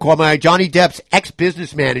this one caught my eye. Johnny Depp's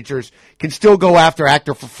ex-business managers can still go after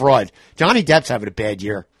actor for fraud. Johnny Depp's having a bad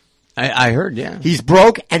year. I heard, yeah. He's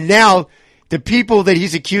broke, and now the people that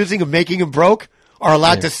he's accusing of making him broke are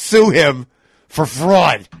allowed to sue him for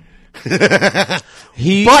fraud. But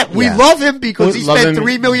we love him because he spent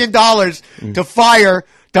 $3 million to fire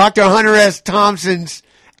Dr. Hunter S. Thompson's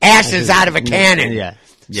ashes out of a cannon. Yeah.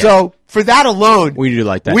 So for that alone, We do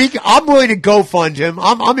like that. I'm willing to go fund him.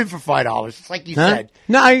 I'm in for $5. It's like you said.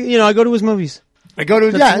 No, I go to his movies. I go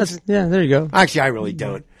to There you go. Actually, I really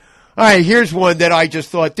don't. All right, here's one that I just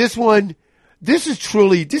thought. This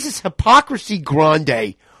is hypocrisy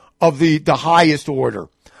grande of the highest order.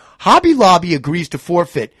 Hobby Lobby agrees to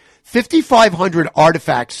forfeit 5,500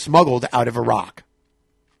 artifacts smuggled out of Iraq.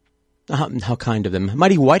 How kind of them.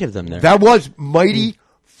 Mighty white of them there. That was mighty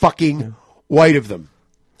fucking white of them.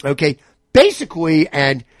 Okay, basically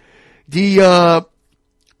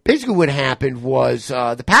what happened was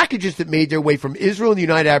the packages that made their way from Israel and the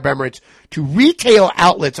United Arab Emirates to retail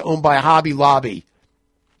outlets owned by Hobby Lobby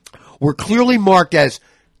were clearly marked as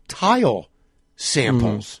tile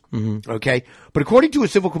samples. Okay, but according to a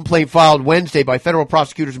civil complaint filed Wednesday by federal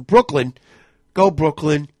prosecutors in Brooklyn, go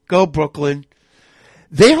Brooklyn,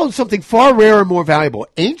 they held something far rarer and more valuable: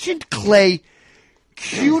 ancient clay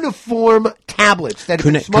cuneiform tablets that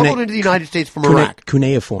have been smuggled into the United States from Iraq.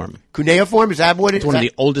 Cuneiform. Cuneiform, is that what it is? It's one of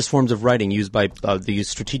the oldest forms of writing used by the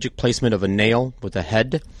strategic placement of a nail with a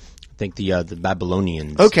head. I think the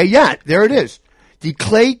Babylonians. Okay, yeah, there it is. The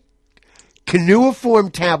clay cuneiform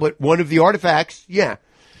tablet, one of the artifacts, yeah.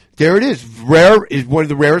 There it is. Rare is one of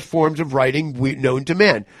the rarest forms of writing known to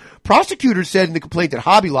man. Prosecutors said in the complaint that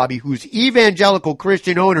Hobby Lobby, whose evangelical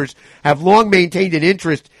Christian owners have long maintained an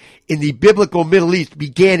interest in the biblical Middle East,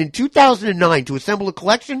 began in 2009 to assemble a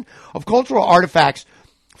collection of cultural artifacts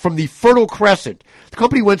from the Fertile Crescent. The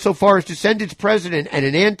company went so far as to send its president and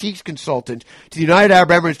an antiques consultant to the United Arab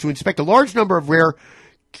Emirates to inspect a large number of rare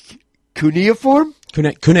cuneiform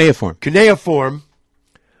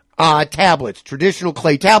tablets, traditional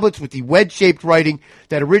clay tablets with the wedge-shaped writing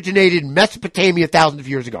that originated in Mesopotamia thousands of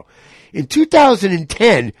years ago. In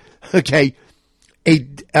 2010,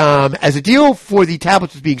 as a deal for the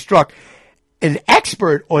tablets was being struck, an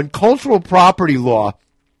expert on cultural property law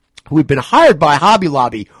who had been hired by Hobby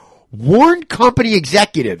Lobby warned company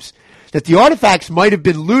executives that the artifacts might have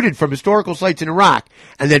been looted from historical sites in Iraq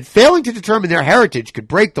and that failing to determine their heritage could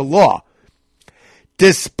break the law.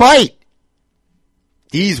 Despite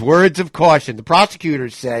these words of caution, the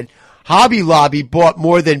prosecutors said Hobby Lobby bought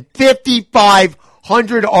more than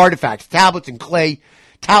 5,500 artifacts, tablets and clay,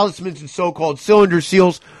 talismans and so-called cylinder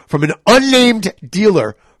seals from an unnamed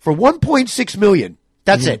dealer for $1.6 million.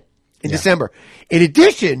 That's it. In December. In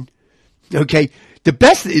addition,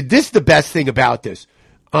 this is the best thing about this.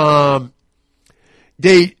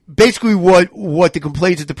 They basically what the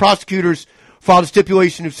complaint is, the prosecutors filed a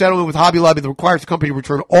stipulation of settlement with Hobby Lobby that requires the company to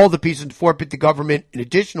return all the pieces and forfeit the government an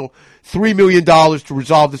additional $3 million to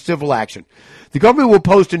resolve the civil action. The government will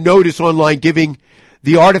post a notice online giving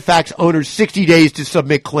the artifacts owners 60 days to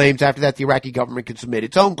submit claims. After that, the Iraqi government can submit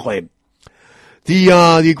its own claim. The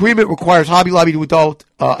agreement requires Hobby Lobby to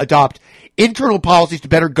adopt internal policies to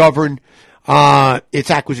better govern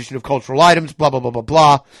its acquisition of cultural items, blah, blah, blah, blah,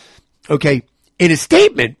 blah. Okay. In a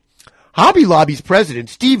statement, Hobby Lobby's president,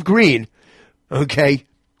 Steve Green,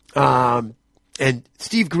 and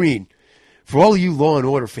Steve Green, for all of you Law and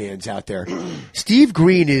Order fans out there, Steve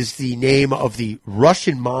Green is the name of the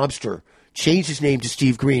Russian mobster. Changed his name to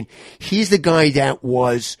Steve Green. He's the guy that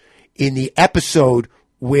was in the episode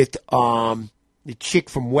with the chick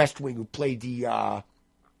from West Wing who played the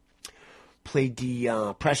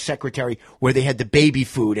press secretary, where they had the baby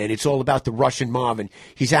food, and it's all about the Russian mob, and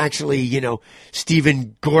he's actually,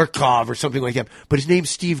 Steven Gorkov or something like that, but his name's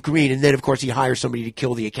Steve Green, and then, of course, he hires somebody to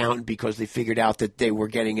kill the accountant because they figured out that they were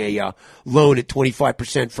getting a loan at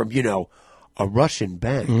 25% from, a Russian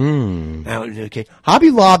bank. Okay.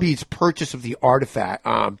 Hobby Lobby's purchase of the artifact.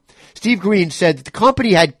 Steve Green said that the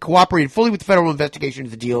company had cooperated fully with the federal investigation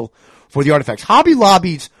of the deal for the artifacts. Hobby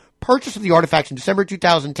Lobby's purchase of the artifacts in December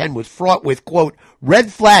 2010 was fraught with, quote,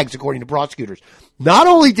 red flags, according to prosecutors. Not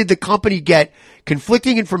only did the company get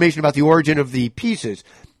conflicting information about the origin of the pieces,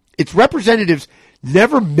 its representatives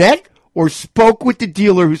never met or spoke with the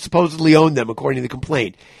dealer who supposedly owned them, according to the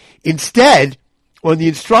complaint. Instead, on the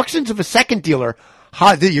instructions of a second dealer,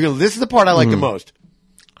 this is the part I like the most.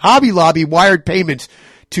 Hobby Lobby wired payments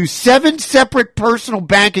to 7 separate personal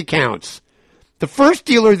bank accounts. The first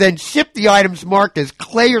dealer then shipped the items marked as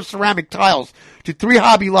clay or ceramic tiles to 3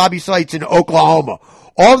 Hobby Lobby sites in Oklahoma.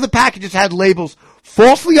 All of the packages had labels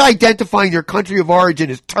falsely identifying their country of origin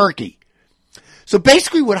as Turkey. So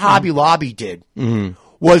basically what Hobby Lobby did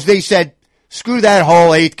was they said, screw that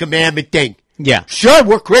whole 8th commandment thing. Yeah. Sure,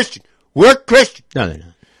 we're Christian. We're Christian. No, they're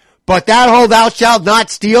not. But that whole thou shalt not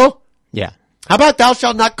steal? Yeah. How about thou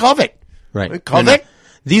shalt not covet? Right. Covet? No.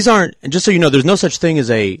 These aren't, just so you know, there's no such thing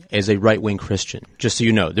as a right-wing Christian. Just so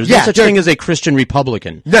you know. There's no such thing as a Christian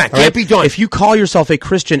Republican. No, it can't be done. If you call yourself a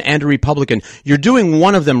Christian and a Republican, you're doing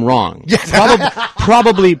one of them wrong. Yes.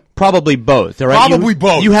 Probably both. All right? Probably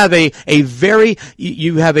both. You have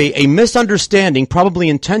you have a misunderstanding, probably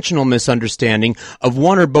intentional misunderstanding of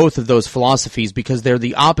one or both of those philosophies because they're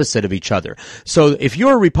the opposite of each other. So if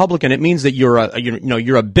you're a Republican, it means that you're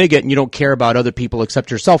a bigot and you don't care about other people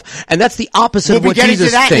except yourself, and that's the opposite of what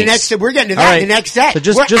Jesus thinks. We're getting to that in the next set. So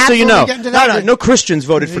just so you know, no Christians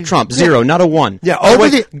voted for Trump. 0, not a 1.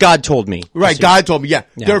 Yeah, God told me. Right, God told me. Yeah,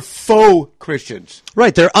 they're faux Christians.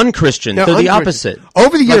 Right, they're unchristian. They're the opposite.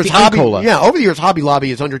 Over the years, like Hobby Lobby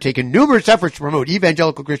has undertaken numerous efforts to promote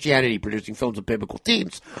evangelical Christianity, producing films of biblical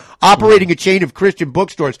themes, operating a chain of Christian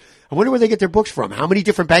bookstores. I wonder where they get their books from. How many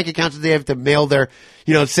different bank accounts do they have to mail their,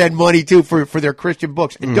 send money to for their Christian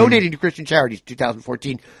books and donating to Christian charities?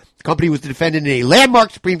 2014, the company was the defendant in a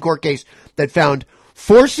landmark Supreme Court case that found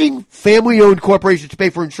forcing family-owned corporations to pay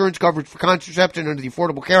for insurance coverage for contraception under the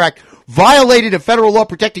Affordable Care Act violated a federal law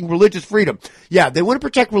protecting religious freedom. Yeah, they want to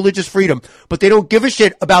protect religious freedom, but they don't give a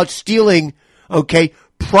shit about stealing,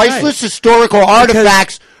 priceless historical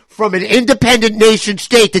artifacts from an independent nation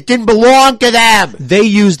state that didn't belong to them. They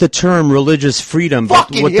use the term religious freedom,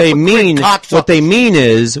 but what they mean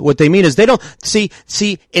is they don't see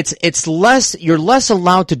it's less, you're less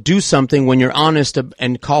allowed to do something when you're honest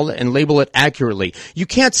and call it and label it accurately. You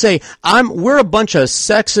can't say we're a bunch of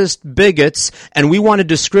sexist bigots and we want to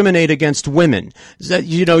discriminate against women.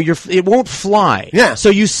 It won't fly. Yeah. So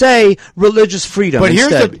you say religious freedom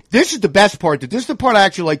instead. This is the best part. This is the part I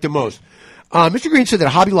actually like the most. Mr. Green said that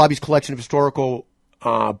Hobby Lobby's collection of historical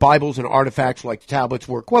Bibles and artifacts like the tablets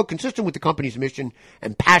were, quote, consistent with the company's mission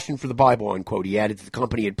and passion for the Bible, unquote. He added that the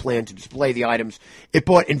company had planned to display the items it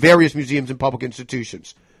bought in various museums and public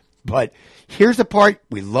institutions. But here's the part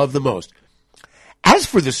we love the most. As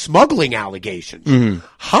for the smuggling allegations,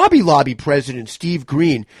 Hobby Lobby president Steve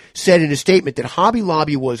Green said in a statement that Hobby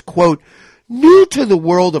Lobby was, quote, new to the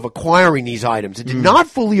world of acquiring these items and did not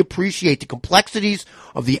fully appreciate the complexities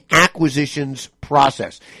of the acquisitions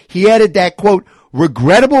process. He added that, quote,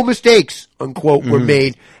 regrettable mistakes, unquote, were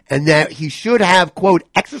made and that he should have, quote,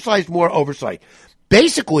 exercised more oversight.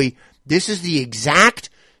 Basically, this is the exact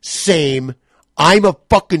same I'm a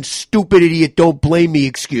fucking stupid idiot, don't blame me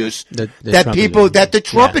excuse that the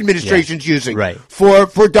Trump administration's using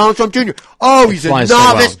for Donald Trump Jr. Oh, he's a novice.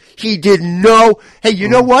 So well. He didn't know. Hey, you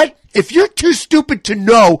know what? If you're too stupid to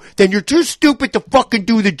know, then you're too stupid to fucking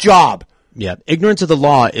do the job. Yeah. Ignorance of the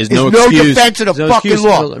law is no excuse. No defense of the fucking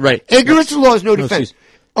law. Right. Ignorance of the law is no defense.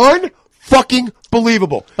 Unfucking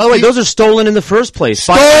believable. By the way, those are stolen in the first place.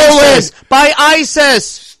 Stolen! By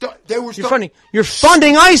ISIS! You're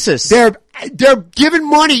funding ISIS! They're giving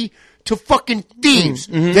money to fucking thieves.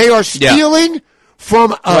 They are stealing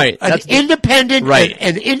from an independent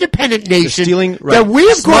nation that we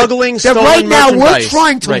have smuggling, that right now we're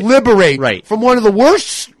trying to liberate from one of the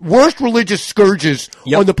worst religious scourges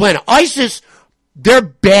on the planet. ISIS, they're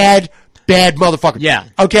bad motherfuckers. Yeah.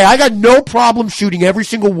 Okay, I got no problem shooting every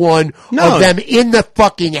single one of them in the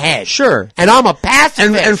fucking head. Sure. And I'm a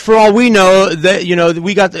pacifist. And for all we know,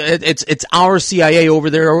 we got it's our CIA over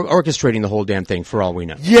there orchestrating the whole damn thing. For all we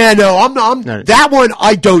know. Yeah, no, I'm not. That one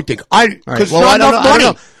I don't think. Because not enough money.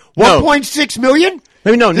 1.6 million.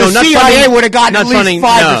 Maybe no, the CIA would have gotten at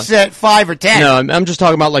least 5 or 10. No, I'm just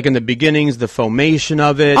talking about like in the beginnings, the formation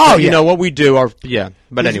of it. Oh, you know what we do.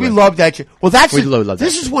 But anyway, we love that shit. Well, love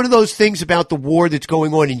this is one of those things about the war that's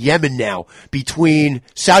going on in Yemen now between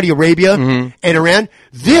Saudi Arabia and Iran.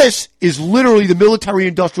 This is literally the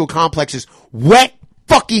military-industrial complex's wet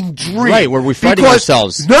fucking dream. Right, where we're fighting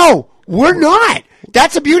ourselves. No, we're not.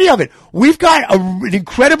 That's the beauty of it. We've got an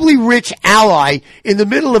incredibly rich ally in the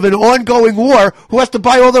middle of an ongoing war who has to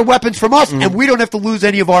buy all their weapons from us, and we don't have to lose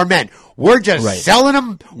any of our men. We're just selling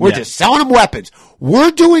them. We're just selling them weapons.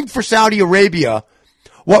 We're doing for Saudi Arabia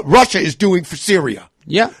what Russia is doing for Syria.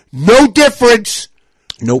 Yeah. No difference.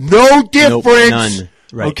 Nope. No difference. Nope, none.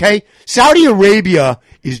 Right. Okay? Saudi Arabia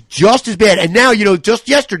is just as bad. And now, just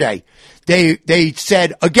yesterday, they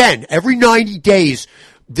said, again, every 90 days,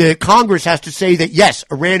 the Congress has to say that, yes,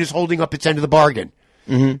 Iran is holding up its end of the bargain.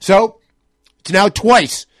 Mm-hmm. So, it's now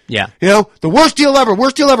twice. Yeah. The worst deal ever,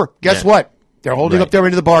 Guess what? They're holding up their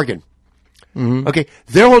end of the bargain. Mm-hmm. Okay?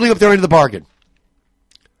 They're holding up their end of the bargain.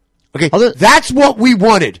 Okay? That's what we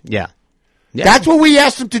wanted. Yeah. That's what we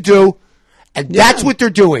asked them to do, and that's what they're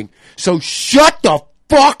doing. So shut the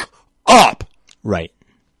fuck up. Right.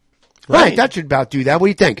 Right. That should about do that. What do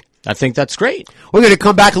you think? I think that's great. We're going to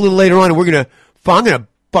come back a little later on, and I'm going to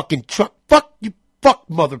fucking Trump. Fuck you.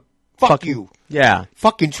 Fuck you. Yeah.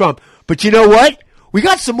 Fucking Trump. But you know what? We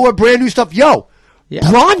got some more brand new stuff.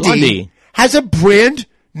 Blondie has a brand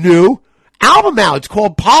new album out. It's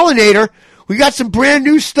called Pollinator. We got some brand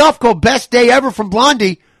new stuff called Best Day Ever from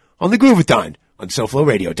Blondie on the Groovathon on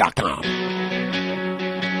SoFloRadio.com.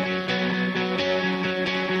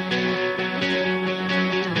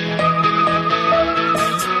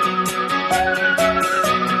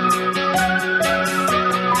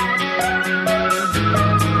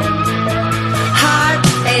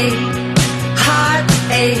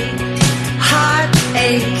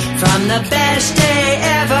 Heartache from the best day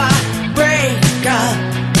ever. Break up,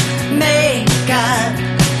 make up,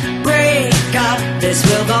 break up. This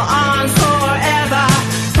will go on forever.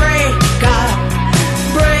 Break up,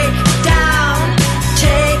 break down,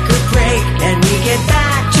 take a break, and we get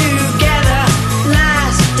back together.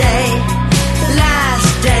 Last day,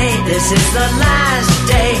 this is the last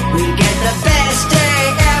day. We get the best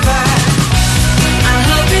day ever. I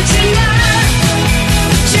hope it's enough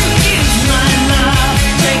to give my love.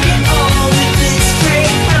 Take it all with this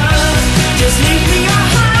great love. Just leave me your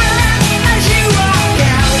heart as you walk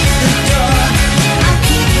out the door. I'll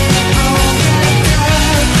keep it all wrapped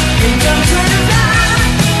up. And don't turn around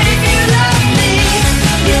if you love me.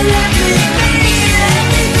 You let me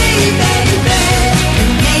be, baby.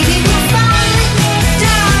 And maybe we'll find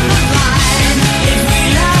down the line if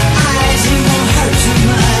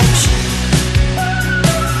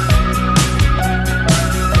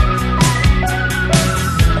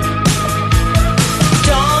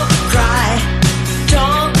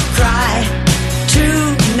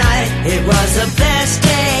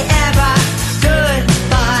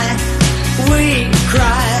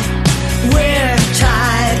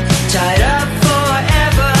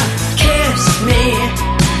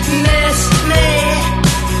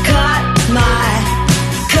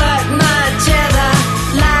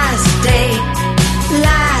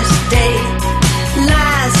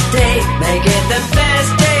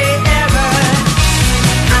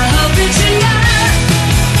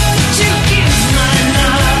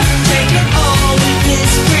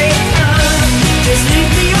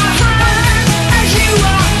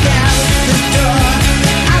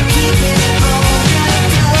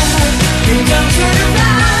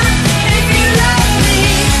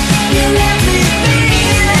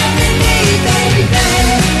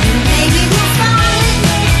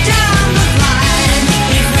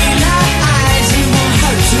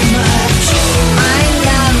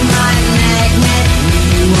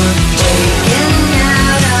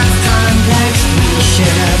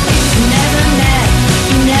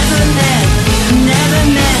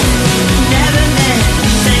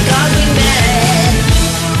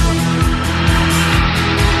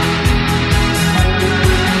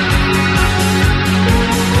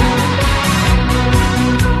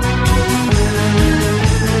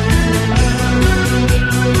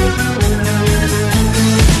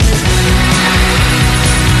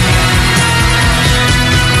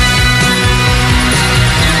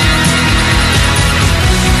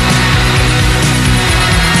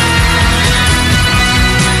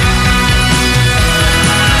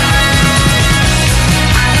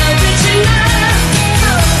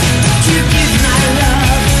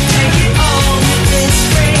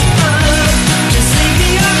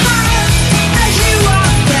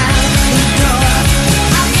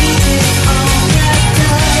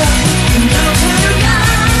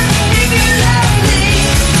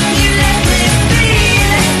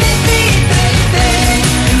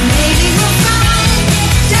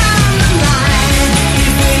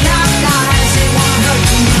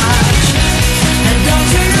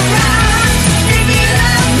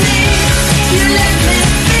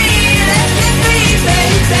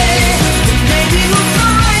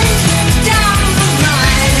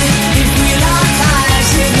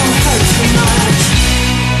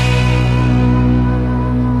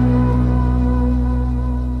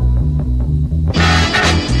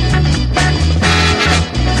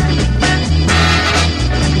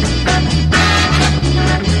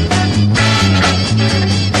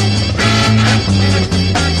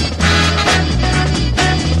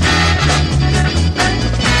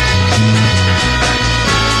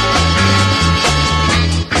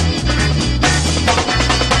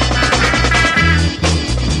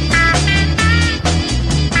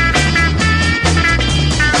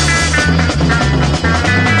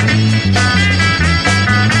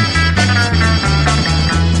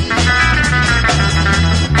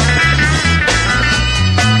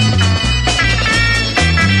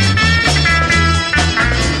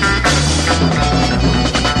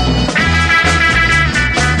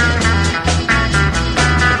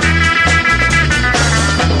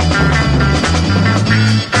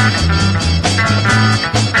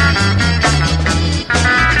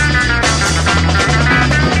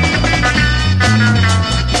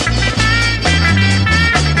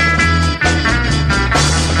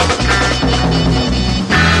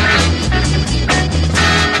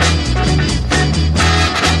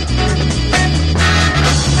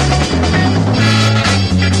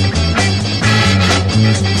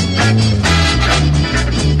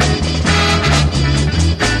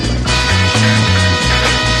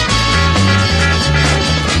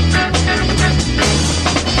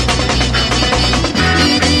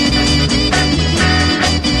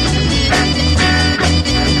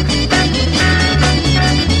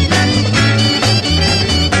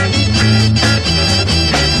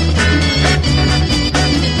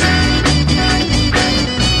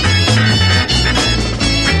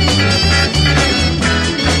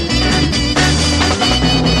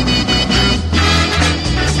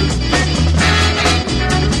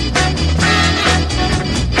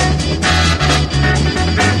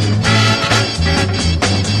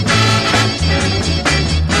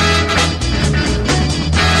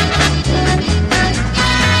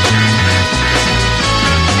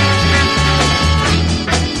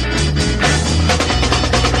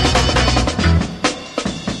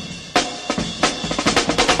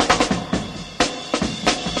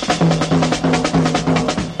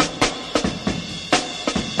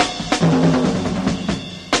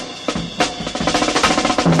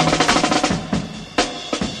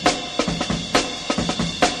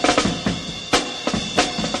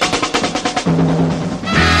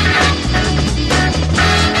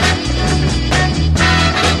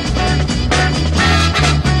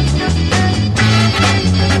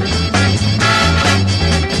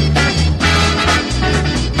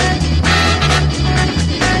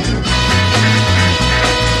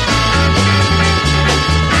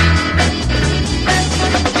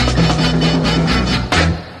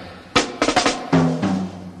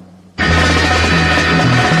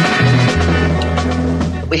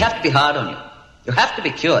We have to be hard on you. You have to be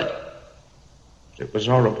cured. It was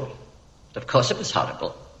horrible. Of course it was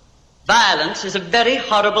horrible. Violence is a very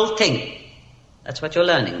horrible thing. That's what you're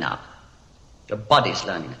learning now. Your body's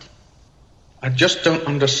learning it. I just don't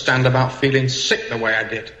understand about feeling sick the way I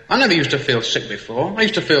did. I never used to feel sick before. I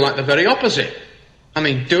used to feel like the very opposite. I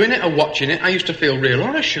mean, doing it or watching it, I used to feel real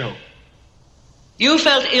horror show. You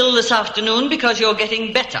felt ill this afternoon because you're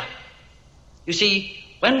getting better. You see,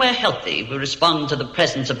 when we're healthy, we respond to the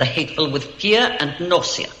presence of the hateful with fear and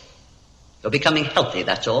nausea. You're becoming healthy,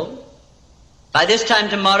 that's all. By this time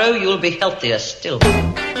tomorrow, you'll be healthier still.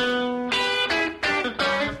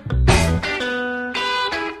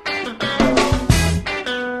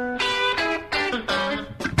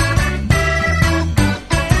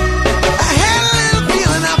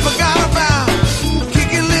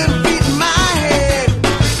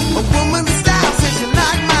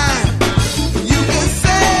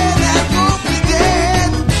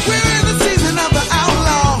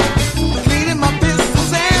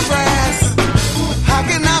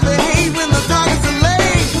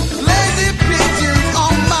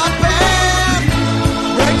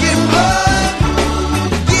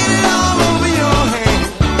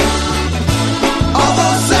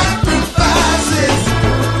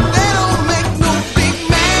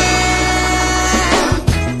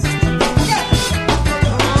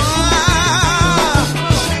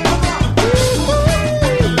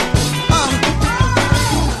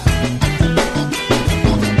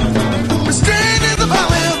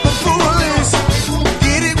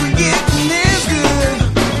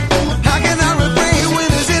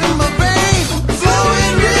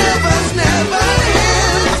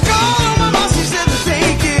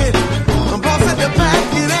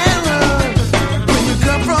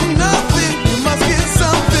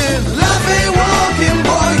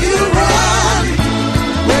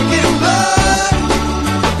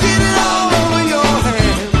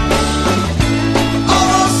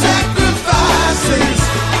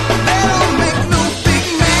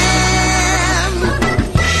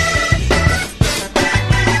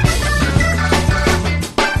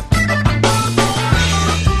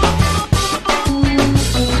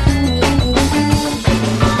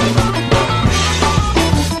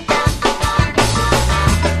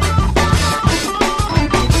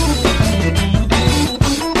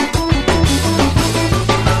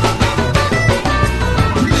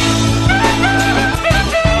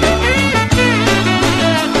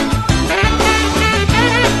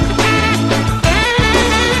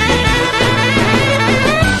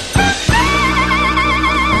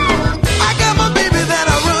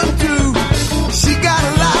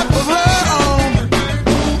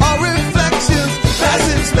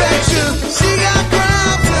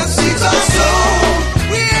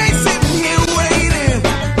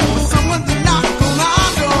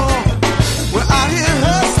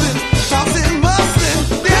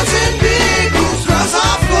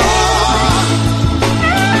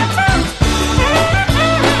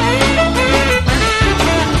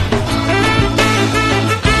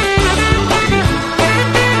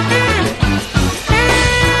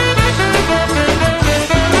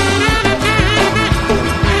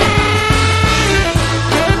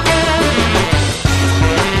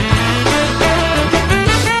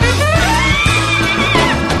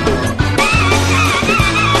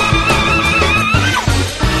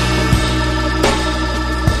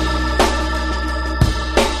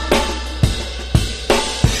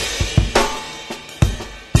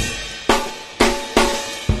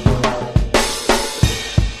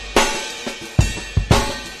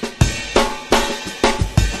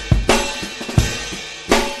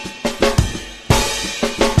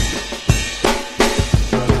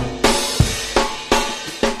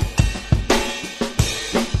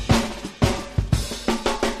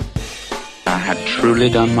 Truly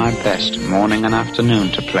done my best morning and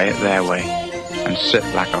afternoon to play it their way and sit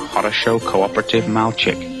like a horror show cooperative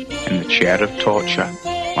malchick in the chair of torture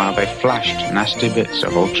while they flashed nasty bits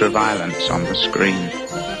of ultra-violence on the screen.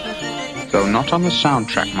 Though not on the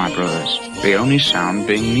soundtrack, my brothers, the only sound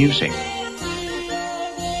being music.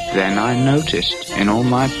 Then I noticed in all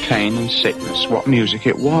my pain and sickness what music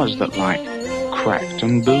it was that like cracked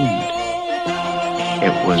and boomed.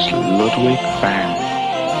 It was Ludwig van.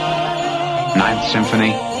 Ninth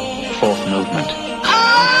Symphony, Fourth Movement.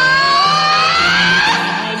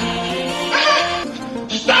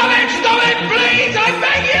 Stop it, please, I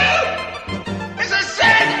beg you! It's a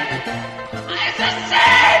sin! It's a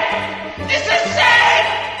sin! It's a sin!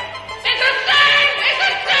 It's a sin! It's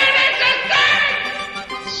a sin! It's a sin!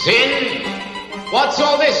 Sin? What's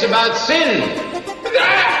all this about sin?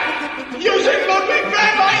 That! Using Ludwig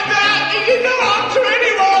van like that! He can no harm to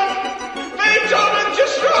anyone!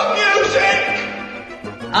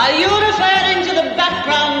 Are you referring to the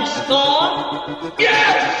background score?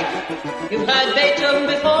 Yes! You've heard Beethoven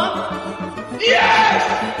before?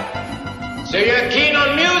 Yes! So you're keen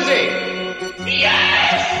on music?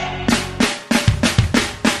 Yes!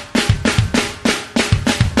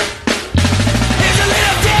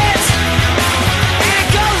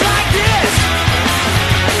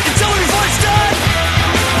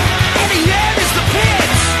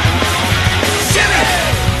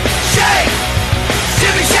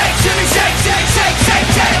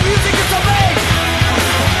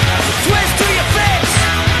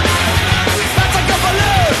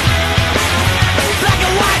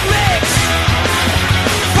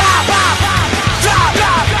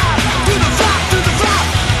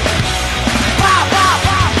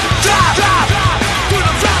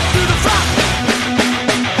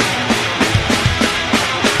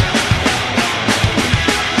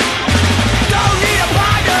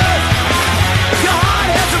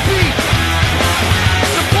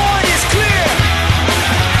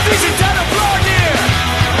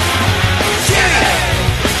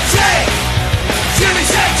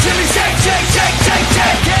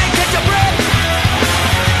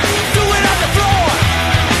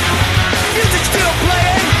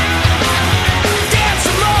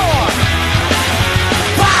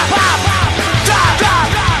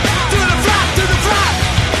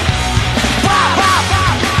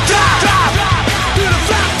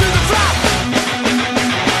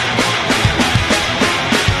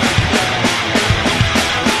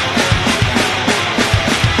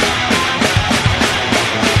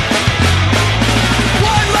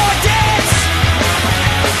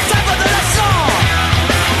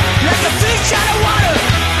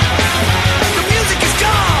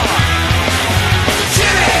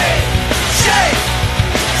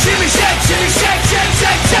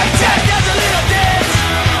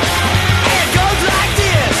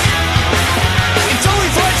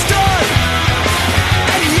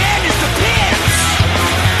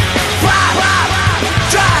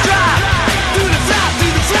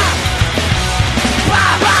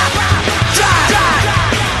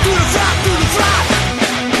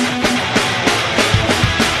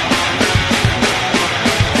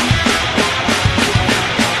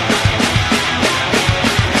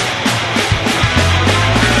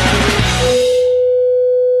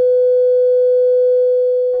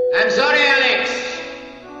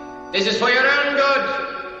 This is for your own good.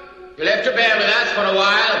 You'll have to bear with us for a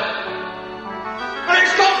while. But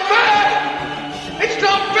it's not fair! It's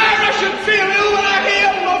not fair I should feel ill when I hear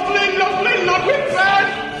lovely band!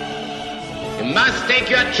 You must take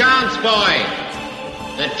your chance, boy.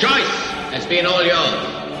 The choice has been all yours.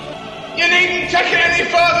 You needn't take it any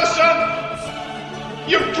further, son.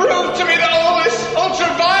 You've proved to me that all this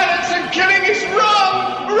ultra-violence and killing is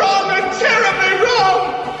wrong and terribly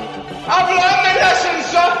wrong. I've learned my lesson,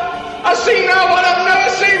 sir. I see now what I've never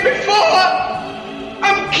seen before.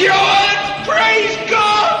 I'm cured, praise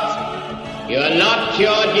God. You're not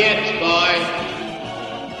cured yet, boy.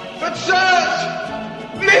 But sirs,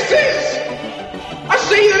 missus, I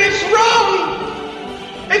see that it's wrong.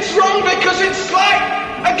 It's wrong because it's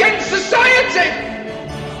slight against society.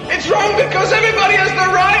 It's wrong because everybody has the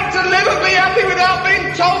right to live and be happy without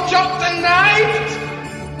being told, chopped and knifed.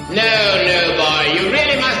 No, boy, you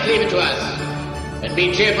really must leave it to us. And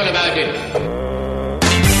be cheerful about it.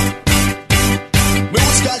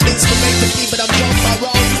 Rules got this to make the people that jump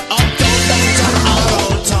around. Up, down,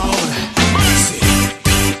 around town. Mercy.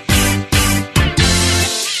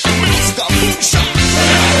 Mr. Pusha.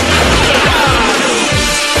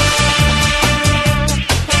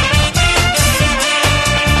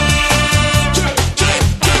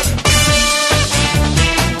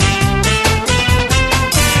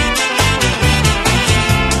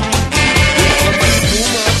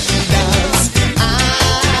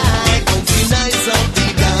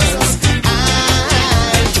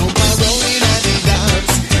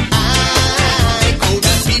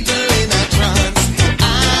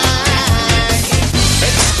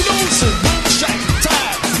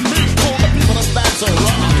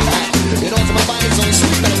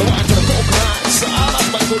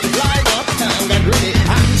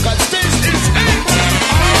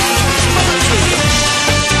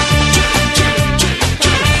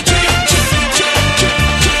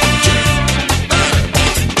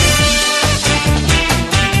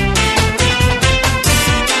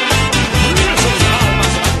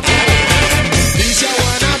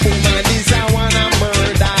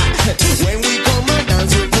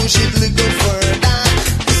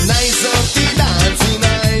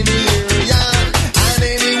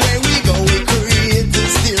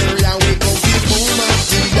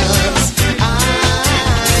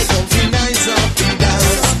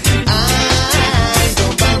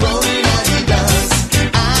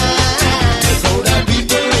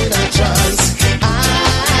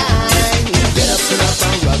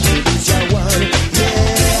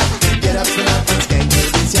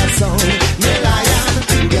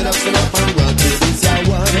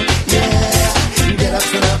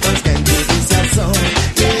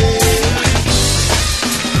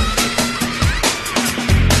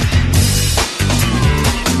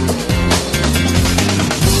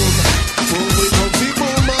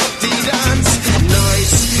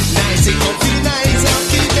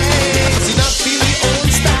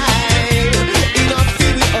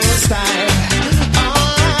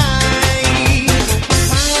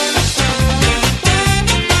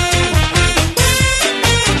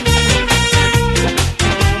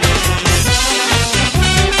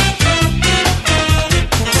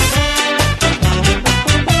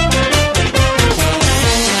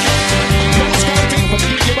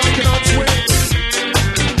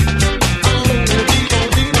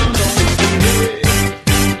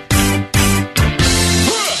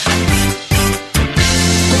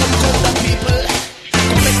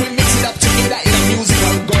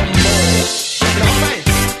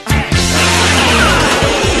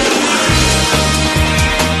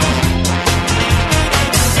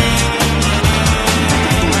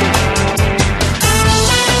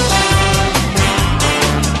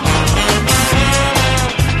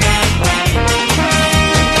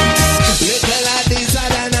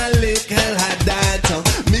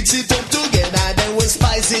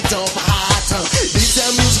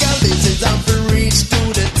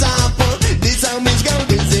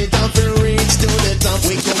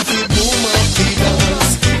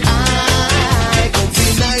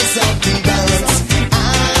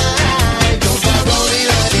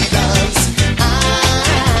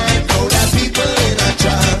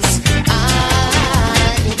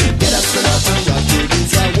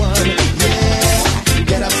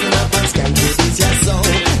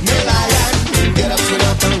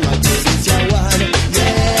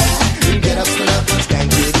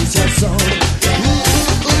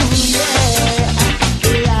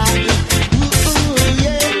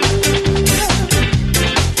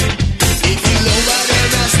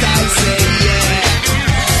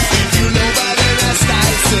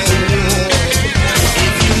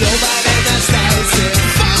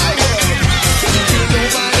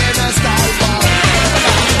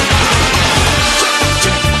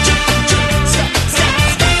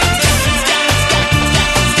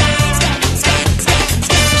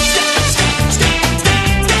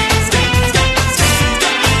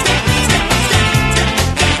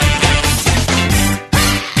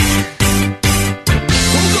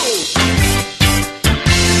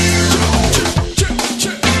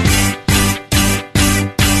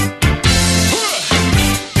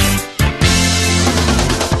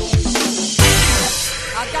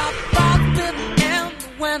 got frosted in the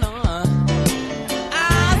winter.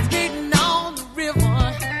 Ice skating on the river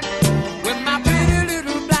with my pretty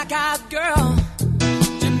little black-eyed girl.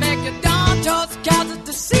 Jamaica Dawn toast cats at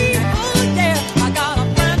the sea. Oh yeah, I got a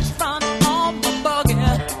French front on my buggy.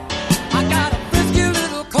 I got a frisky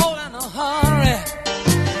little coat in a hurry,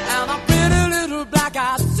 and a pretty little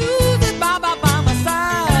black-eyed Susie by my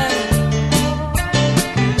side.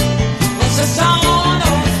 Well, she sure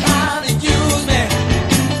knows how to use me.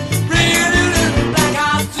 Pretty little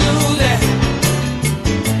black-eyed Susie,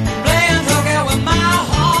 playing hooky with my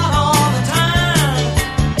heart all the time.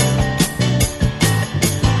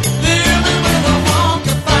 Living with a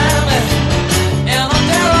funky family in a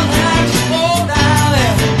derelict old alley,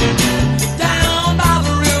 down by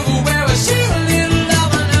the river where we share a little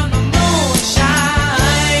loving in the moonshine.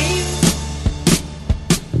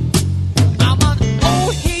 I'm an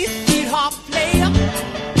old Heath sweetheart player.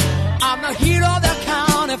 I'm the hero of the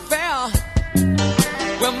county fair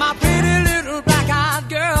with my pretty little black-eyed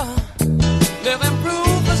girl. Living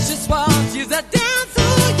proof that she's swell. She's a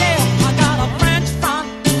dancer, yeah. I got a French front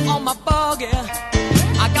on my buggy.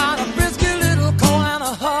 I got a frisky little coat in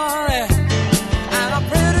a hurry, and a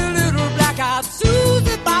pretty little black-eyed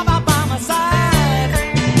Susie by my side.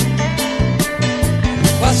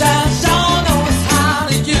 Well, she sure knows how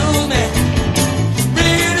to use me.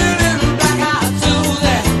 Pretty little black-eyed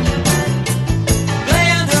Susie,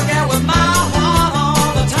 playing hooky with my heart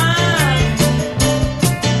all the time.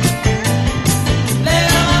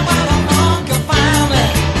 Living with a funky family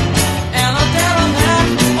in a derelict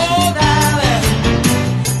old alley,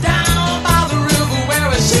 down by the river where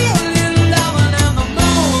we share a little loving in the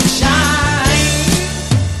moonshine.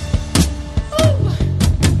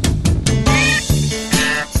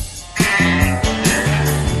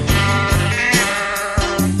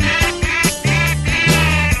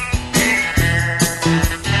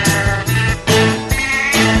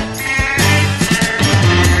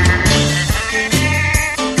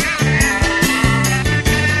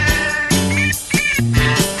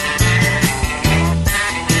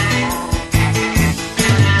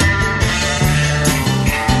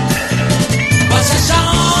 But she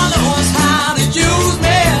sure knows how to use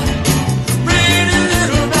me. Pretty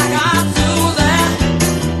little black-eyed Susie,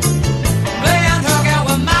 playing hooky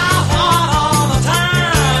with my heart all the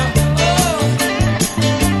time. Oh,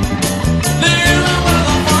 living with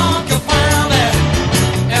a funky family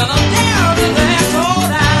in a derelict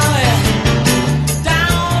old alley,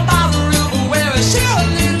 down by the river where we share a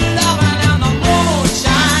little loving in the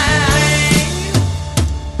moonshine.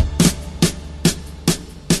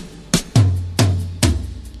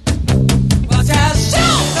 Well, she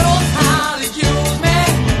sure knows how to use me.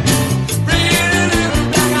 Pretty little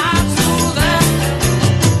black-eyed Susie,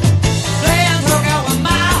 playing hooky with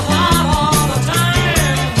my heart all the time.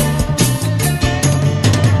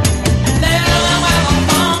 Living with a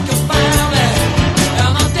funky family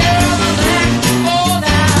in a derelict old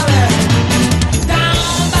alley,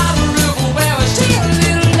 down by the river where we share a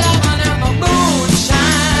little loving in the moonshine.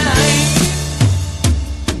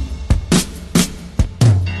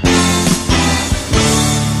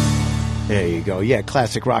 There you go. Yeah,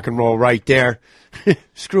 classic rock and roll right there.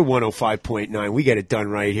 Screw 105.9. We get it done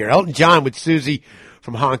right here. Elton John with Susie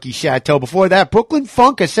from Honky Chateau. Before that, Brooklyn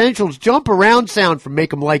Funk Essentials Jump Around Sound from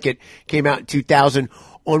Make 'Em Like It came out in 2000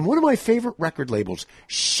 on one of my favorite record labels,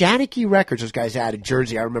 Shanachie Records. Those guys out of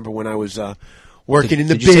Jersey. I remember when I was working in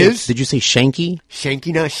the biz. Did you say Shanky?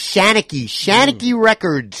 Shanky, no, Shanachie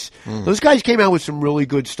Records. Those guys came out with some really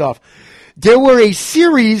good stuff. There were a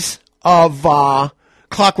series of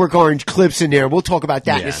Clockwork Orange clips in there. We'll talk about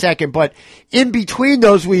that in a second. But in between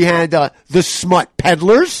those, we had the Smut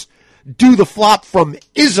Peddlers, Do the Flop from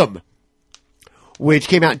Ism, which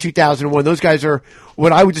came out in 2001. Those guys are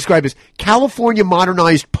what I would describe as California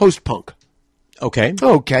modernized post-punk. Okay.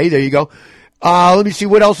 Okay, there you go. Let me see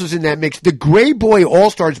what else is in that mix. The Gray Boy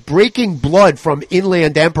All-Stars Breaking Blood from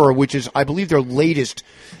Inland Emperor, which is, I believe, their latest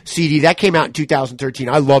CD. That came out in 2013.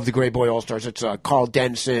 I love the Gray Boy All-Stars. It's Carl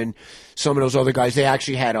Denson, some of those other guys. They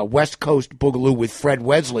actually had a West Coast Boogaloo with Fred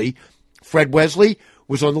Wesley. Fred Wesley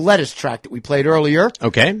was on the Lettuce track that we played earlier.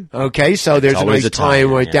 Okay. Okay, so there's a always nice a tie,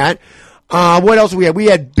 time like yeah. that. What else we had? We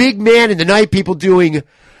had Big Man in the Night People doing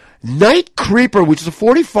Night Creeper, which is a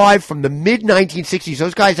 45 from the mid-1960s.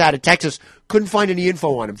 Those guys out of Texas couldn't find any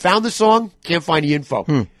info on him. Found the song, can't find the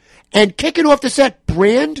info. And kicking off the set,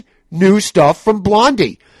 brand new stuff from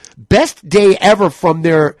Blondie. Best Day Ever from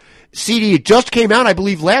their CD. It just came out, I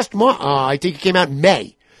believe, last month. I think it came out in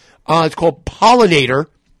May. It's called Pollinator.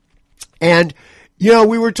 And, you know,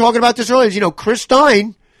 we were talking about this earlier. You know, Chris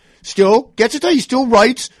Stein still gets it done. He still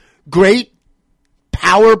writes great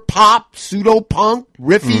power pop, pseudo punk,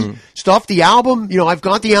 riffy stuff. The album, I've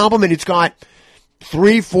got the album and it's got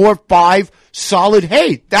 3, 4, 5 solid,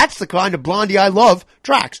 hey, that's the kind of Blondie I love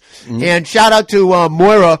tracks. And shout out to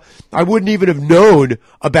Moira. I wouldn't even have known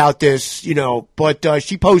about this, but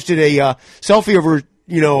she posted a selfie of her,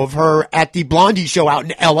 of her at the Blondie show out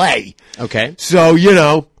in L.A. Okay. So,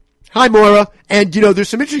 hi, Moira. And, there's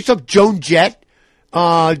some interesting stuff. Joan Jett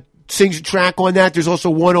sings a track on that. There's also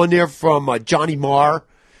one on there from Johnny Marr,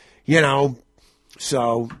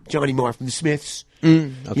 so Johnny Marr from the Smiths.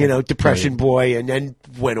 Okay. Depression Boy, and then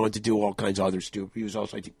went on to do all kinds of other stupid. He was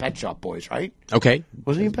also, I think, Pet Shop Boys, right? Okay.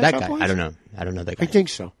 Wasn't he in Pet that Shop guy? Boys? I don't know that guy. I think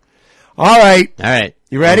so. All right.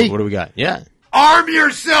 You ready? What do we got? Yeah. Arm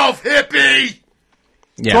yourself, hippie!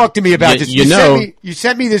 Yeah. Talk to me about this. You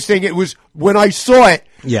sent me this thing. It was, when I saw it,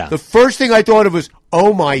 the first thing I thought of was,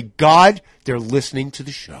 oh my God, they're listening to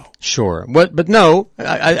the show. Sure. But no,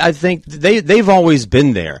 I think they've always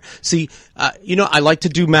been there. See, I like to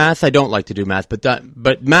do math. I don't like to do math,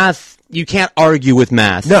 but math, you can't argue with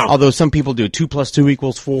math. No. Although some people do. 2 + 2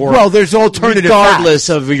 = 4. Well, there's alternative regardless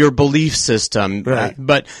of your belief system. Right.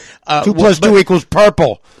 But 2 + 2 =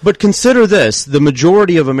 purple. But consider this: the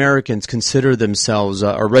majority of Americans consider themselves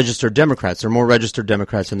are registered Democrats. There are more registered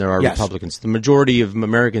Democrats than there are Republicans. The majority of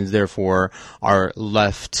Americans, therefore, are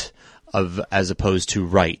left as opposed to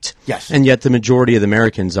right. Yes. And yet the majority of the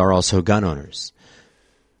Americans are also gun owners.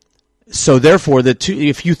 So therefore,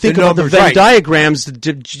 if you think about the Venn diagrams,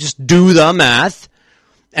 just do the math,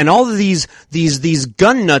 and all of these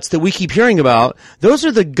gun nuts that we keep hearing about, those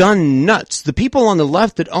are the gun nuts. The people on the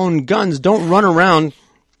left that own guns don't run around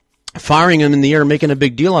firing them in the air, making a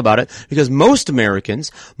big deal about it, because most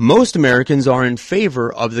Americans are in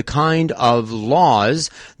favor of the kind of laws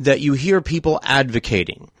that you hear people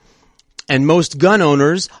advocating. And most gun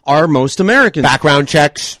owners are most Americans. Background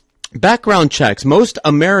checks. Most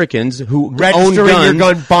Americans who registering own guns,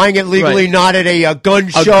 your gun, buying it legally, not at a gun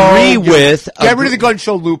show. Get rid of the gun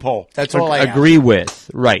show loophole. That's all I agree with.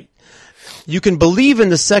 Right. You can believe in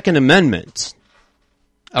the Second Amendment,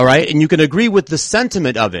 all right, and you can agree with the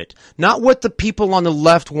sentiment of it, not what the people on the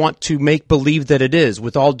left want to make believe that it is,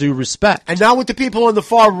 with all due respect. And not what the people on the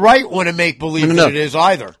far right want to make believe that it is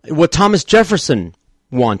either. What Thomas Jefferson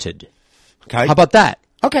wanted. Okay. How about that?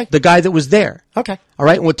 Okay. The guy that was there. Okay. All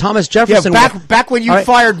right. What Thomas Jefferson. Yeah, back when you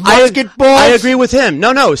fired musket balls. I agree with him.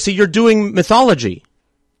 No. See, you're doing mythology.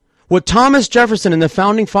 What Thomas Jefferson and the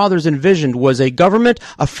Founding Fathers envisioned was a government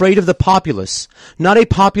afraid of the populace, not a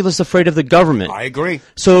populace afraid of the government. I agree.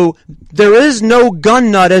 So there is no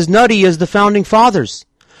gun nut as nutty as the Founding Fathers.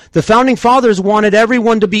 The Founding Fathers wanted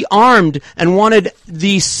everyone to be armed and wanted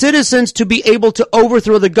the citizens to be able to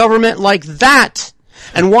overthrow the government like that,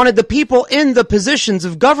 and wanted the people in the positions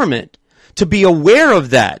of government to be aware of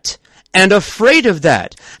that and afraid of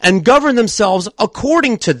that and govern themselves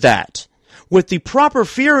according to that, with the proper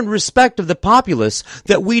fear and respect of the populace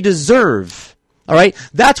that we deserve. All right?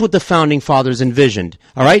 That's what the Founding Fathers envisioned.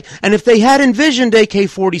 All right? And if they had envisioned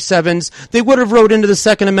AK-47s, they would have wrote into the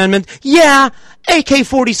Second Amendment, yeah,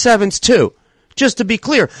 AK-47s too. Just to be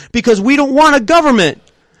clear. Because we don't want a government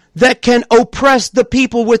that can oppress the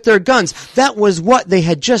people with their guns. That was what they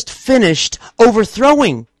had just finished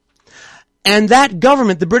overthrowing. And that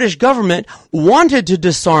government, the British government, wanted to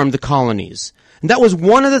disarm the colonies. And that was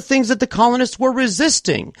one of the things that the colonists were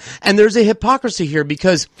resisting. And there's a hypocrisy here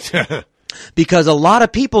because a lot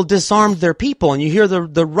of people disarmed their people, and you hear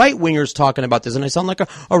the right-wingers talking about this, and I sound like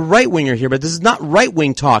a right-winger here, but this is not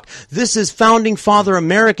right-wing talk. This is Founding Father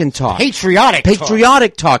American talk.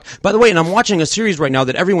 Patriotic talk. By the way, and I'm watching a series right now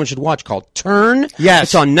that everyone should watch called Turn. Yes.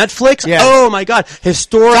 It's on Netflix. Yes. Oh, my God.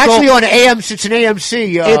 Historical. It's actually on AMC. It's an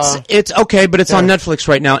AMC. It's okay, but it's on Netflix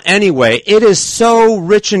right now. Anyway, it is so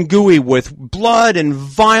rich and gooey with blood and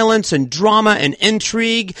violence and drama and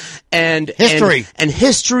intrigue and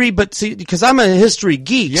history, but see, because I'm a history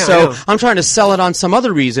geek, so I'm trying to sell it on some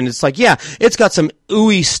other reason. It's like, yeah, it's got some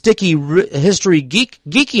ooey, sticky history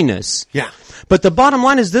geekiness. Yeah. But the bottom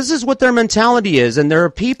line is this is what their mentality is, and there are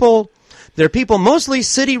people, mostly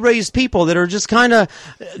city-raised people, that are just kind of,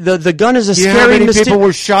 the gun is a scary... How many people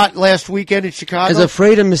were shot last weekend in Chicago? Is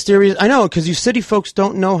afraid of mysterious... I know, because you city folks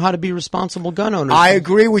don't know how to be responsible gun owners. I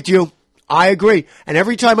agree with you. I agree. And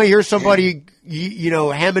every time I hear somebody,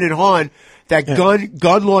 hemming and hawing that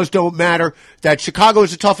gun laws don't matter, that Chicago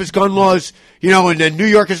is the toughest gun laws, and then New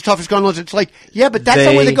York is the toughest gun laws, it's like, yeah, but that's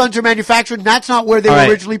not where the guns are manufactured, and that's not where they were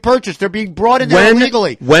originally purchased. They're being brought in there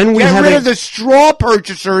illegally. Get rid of the straw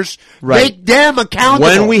purchasers, make them accountable.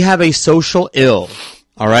 When we have a social ill,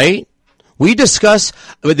 all right, we discuss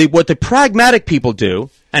what the pragmatic people do,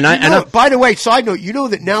 by the way, side note, you know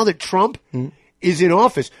that now that Trump is in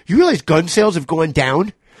office, you realize gun sales have gone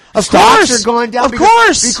down? Of Stocks course. are going down. Of because,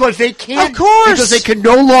 course. Because they can't. Of course. Because they can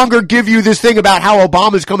no longer give you this thing about how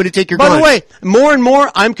Obama's coming to take your By guns. the way, more and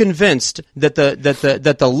more, I'm convinced that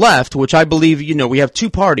the left, which I believe, we have two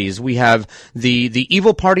parties. We have the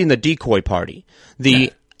evil party and the decoy party.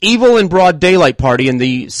 The evil in broad daylight party and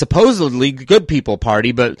the supposedly good people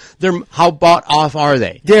party, but how bought off are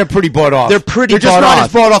they? They're pretty bought off. They're pretty just bought not off.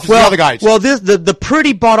 as bought off as the other guys. Well, the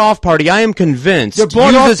pretty bought off party, I am convinced, they're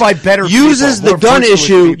bought off by better uses people, the gun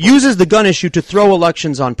issue people. uses the gun issue to throw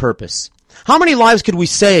elections on purpose. How many lives could we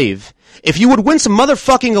save if you would win some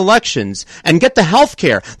motherfucking elections and get the health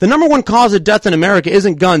care? The number one cause of death in America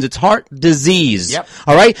isn't guns, it's heart disease. Yep.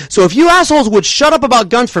 All right? So if you assholes would shut up about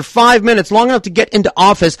guns for 5 minutes, long enough to get into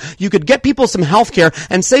office, you could get people some health care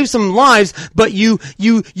and save some lives, but you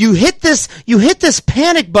hit this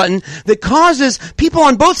panic button that causes people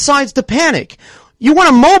on both sides to panic. You want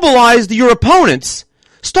to mobilize your opponents.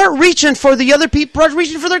 Start reaching for the other people,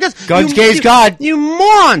 reaching for their guns. Guns, gays, God. You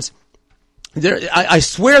morons. I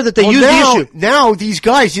swear that they use the issue. Now these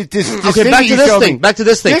guys, this Okay, thing back to you this showed thing. me- Back to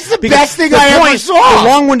this thing. This is the Because best thing the I ever point- saw. The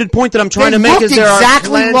long-winded point that I'm trying They to make look is there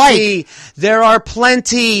exactly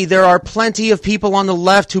are plenty of people on the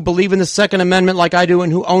left who believe in the Second Amendment like I do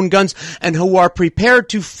and who own guns and who are prepared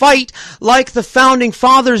to fight like the Founding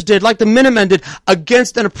Fathers did, like the Minutemen did,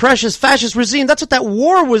 against an oppressive fascist regime. That's what that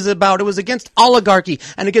war was about. It was against oligarchy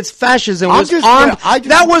and against fascism. It was armed.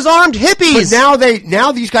 That was armed hippies. But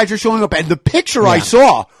now these guys are showing up, and the picture I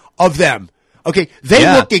saw of them. Okay, they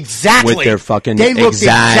looked exactly with their fucking They looked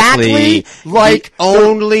exactly like the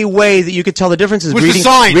only way that you could tell the difference is was reading the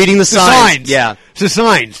signs. reading the signs. Yeah, the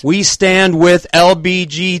signs. We stand with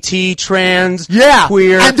LBGT, trans, Yeah,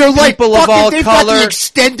 queer, and they're like people of all they've color. got the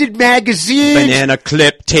extended magazine, Banana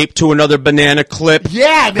clip taped to another banana clip.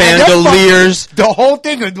 Yeah, man, bandoliers. The whole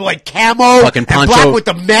thing is like camo Fucking and poncho black with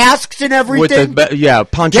the masks and everything.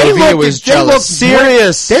 Poncho They Villa look- was they jealous. look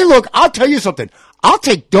Serious. They look. I'll tell you something. I'll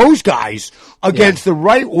take those guys against the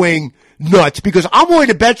right wing nuts because I'm willing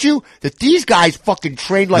to bet you that these guys fucking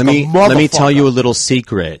trained like a motherfucker. Let me tell you a little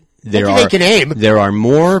secret. They can aim. There are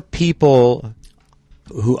more people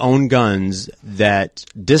who own guns that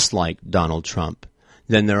dislike Donald Trump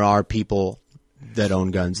than there are people that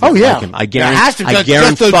own guns that like him. I guarantee. I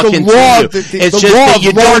guarantee fucking you. It's just that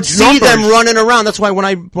you don't see them running around. That's why when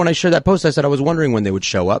I shared that post, I said I was wondering when they would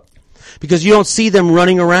show up because you don't see them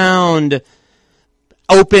running around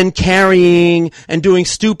open carrying and doing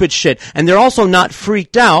stupid shit, and they're also not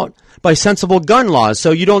freaked out by sensible gun laws.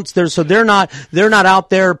 So they're not out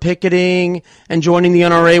there picketing and joining the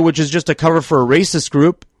NRA, which is just a cover for a racist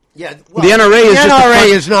group. Yeah, well, the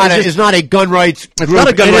NRA is not a gun rights group. It's not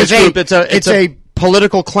a gun rights group. It's a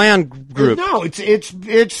political Klan group. No, it's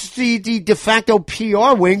the de facto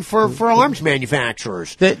PR wing for arms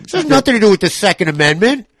manufacturers. This has nothing to do with the Second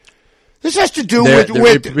Amendment. This has to do with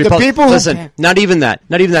the people. Listen, not even that,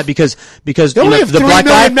 because they only have the 3 black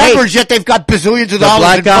million guy, members, yet they've got bazillions of the dollars.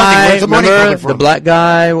 black guy, Where's the money coming remember from? the black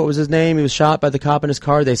guy? What was his name? He was shot by the cop in his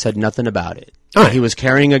car. They said nothing about it. He was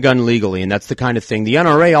carrying a gun legally, and that's the kind of thing the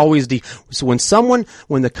NRA always. So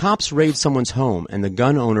when the cops raid someone's home and the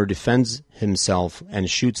gun owner defends himself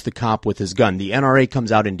and shoots the cop with his gun, the NRA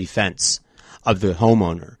comes out in defense of the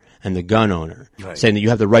homeowner and the gun owner, saying that you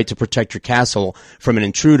have the right to protect your castle from an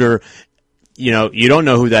intruder. You don't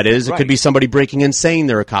know who that is. It could be somebody breaking in saying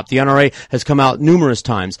they're a cop. The NRA has come out numerous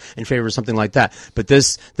times in favor of something like that. But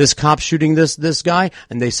this cop shooting this guy,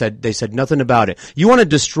 and they said nothing about it. You want to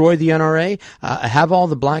destroy the NRA? Have all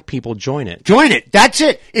the black people join it. Join it. That's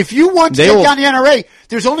it. If you want to take down the NRA,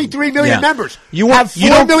 there's only 3 million members. Have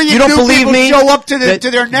 4 million new people show up to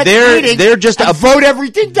their next meeting. They're just vote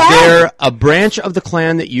everything down. They're a branch of the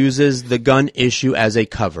Klan that uses the gun issue as a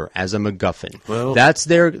cover, as a MacGuffin. Well,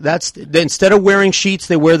 instead of wearing sheets,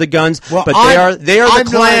 they wear the guns. Well, but they are the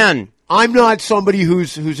Klan. I'm not somebody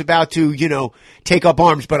who's about to take up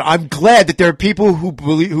arms, but I'm glad that there are people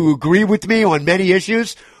who agree with me on many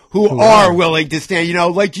issues who are willing to stand.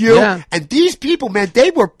 Like you and these people, man.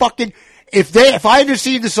 They were fucking. If I had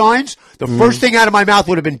seen the signs, the first thing out of my mouth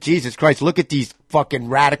would have been, Jesus Christ, look at these fucking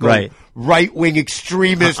radical right-wing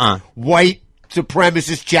extremist white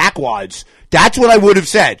supremacist jackwads. That's what I would have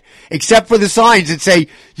said, except for the signs that say,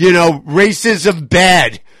 racism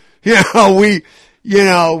bad.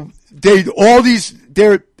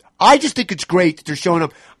 I just think it's great that they're showing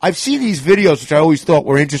up. I've seen these videos, which I always thought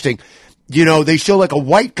were interesting. They show like a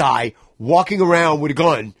white guy walking around with a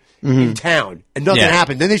gun in town, and nothing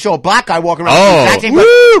happened. Then they show a black guy walking around.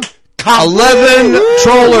 Woo! 11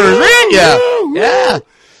 trollers. Yeah.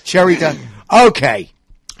 Cherry done. Okay.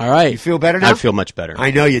 All right. You feel better now? I feel much better.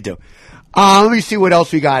 I know you do. Let me see what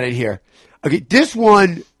else we got in here. Okay, this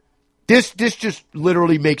one, this just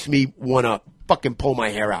literally makes me want to fucking pull my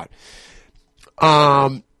hair out.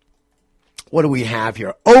 What do we have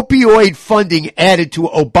here? Opioid funding added to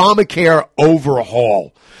Obamacare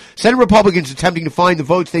overhaul. Senate Republicans attempting to find the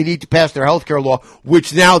votes they need to pass their health care law,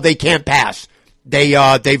 which now they can't pass.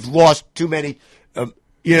 They've lost too many, for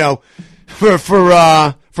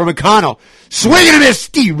McConnell. Swing and a miss,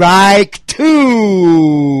 Reich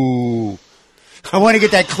 2. I want to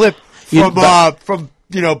get that clip from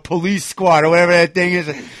Police Squad or whatever that thing is,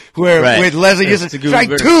 where with Leslie just strike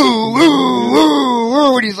 2,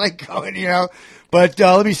 and he's like going, But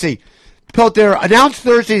let me see. Peltier announced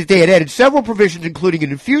Thursday that they had added several provisions, including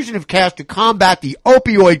an infusion of cash to combat the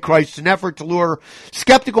opioid crisis, an effort to lure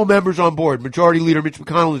skeptical members on board. Majority Leader Mitch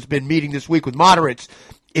McConnell has been meeting this week with moderates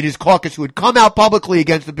in his caucus who had come out publicly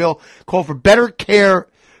against the bill, called for better care.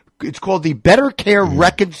 It's called the Better Care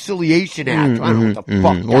Reconciliation Act. I don't know what the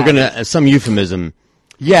fuck. We're gonna some euphemism.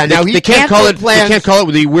 Yeah, now they can't call it. They can't call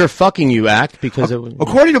it the "We're fucking you" act because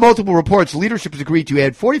according to multiple reports, leadership has agreed to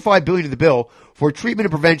add $45 billion to the bill for treatment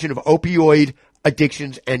and prevention of opioid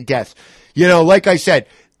addictions and deaths. Like I said,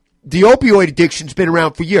 the opioid addiction's been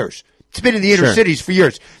around for years. It's been in the inner cities for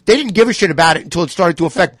years. They didn't give a shit about it until it started to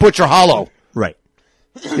affect Butcher Hollow. Right.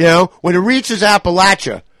 When it reaches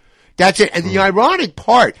Appalachia, that's it. And the ironic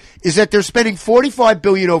part is that they're spending $45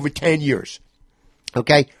 billion over 10 years.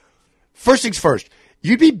 Okay? First things first.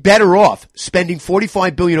 You'd be better off spending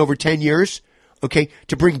 $45 billion over 10 years, okay,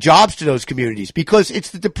 to bring jobs to those communities, because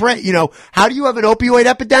it's how do you have an opioid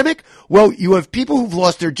epidemic? Well, you have people who've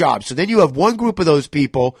lost their jobs. So then you have one group of those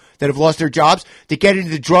people that have lost their jobs that get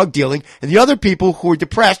into drug dealing, and the other people who are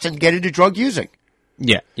depressed and get into drug using.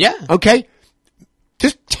 Yeah. Yeah. Okay?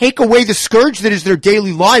 Just take away the scourge that is their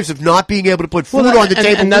daily lives of not being able to put food on the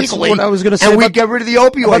table and that's legally, what I was going to say. And we get rid of the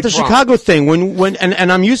opioid about the problem. Chicago thing.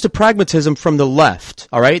 And I'm used to pragmatism from the left.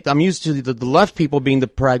 All right, I'm used to the left people being the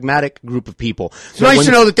pragmatic group of people. It's nice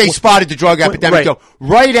to know that they spotted the drug epidemic. Though,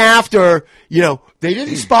 right after, they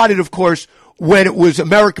didn't spot it, of course, when it was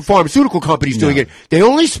American pharmaceutical companies doing it. They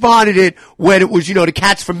only spotted it when it was, the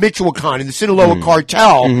cats from Michoacan and the Sinaloa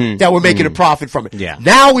cartel that were making a profit from it. Yeah.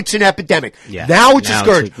 Now it's an epidemic. Yeah. Now it's a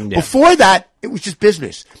scourge. Before that, it was just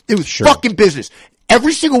business. It was fucking business.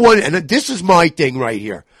 Every single one, and this is my thing right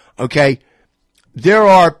here, okay? There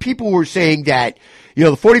are people who are saying that, the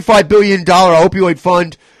 $45 billion opioid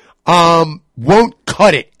fund won't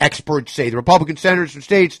cut it, experts say. The Republican senators from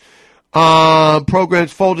states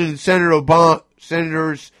programs folded in Senate's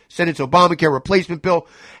Obamacare replacement bill.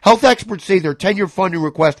 Health experts say their 10-year funding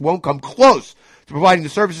request won't come close to providing the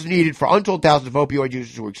services needed for untold thousands of opioid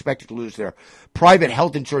users who are expected to lose their private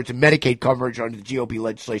health insurance and Medicaid coverage under the GOP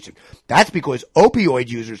legislation. That's because opioid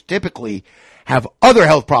users typically have other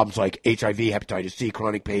health problems like HIV, hepatitis C,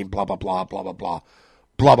 chronic pain, blah, blah, blah, blah, blah, blah,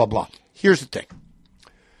 blah, blah, blah. Here's the thing.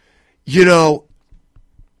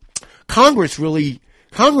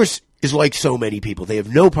 Congress is like so many people. They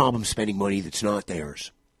have no problem spending money that's not theirs.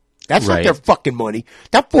 That's not their fucking money.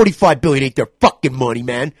 That $45 billion ain't their fucking money,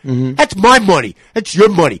 man. Mm-hmm. That's my money. That's your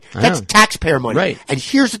money. That's taxpayer money. Right. And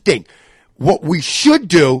here's the thing. What we should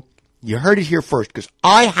do, you heard it here first, because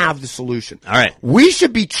I have the solution. All right. We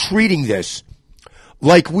should be treating this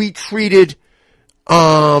like we treated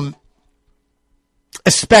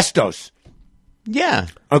asbestos. Yeah.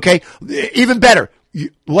 Okay? Even better.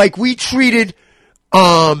 Like we treated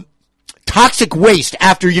toxic waste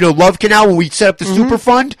after, Love Canal when we set up the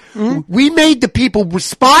Superfund. Mm-hmm. We made the people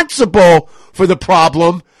responsible for the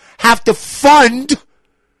problem have to fund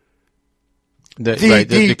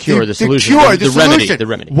the cure, the solution, the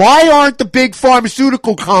remedy. Why aren't the big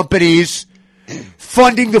pharmaceutical companies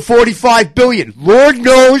funding the $45 billion? Lord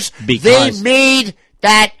knows they made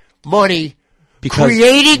that money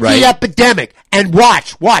creating the epidemic. And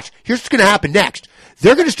watch. Here's what's going to happen next.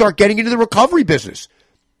 They're going to start getting into the recovery business.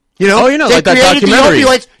 They like that created documentary. The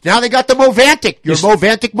opioids. Now they got the Movantic. Your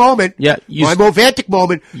Movantic moment. Yeah. My Movantic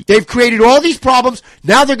moment. They've created all these problems.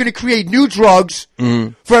 Now they're going to create new drugs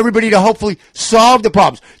for everybody to hopefully solve the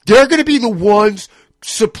problems. They're going to be the ones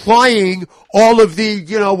supplying all of the,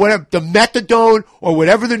 whatever, the methadone or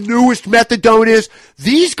whatever the newest methadone is.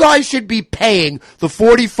 These guys should be paying the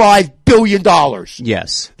 $45 billion.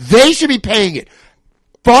 Yes. They should be paying it.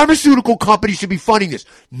 Pharmaceutical companies should be funding this,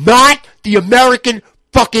 not the American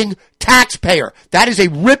fucking taxpayer. That is a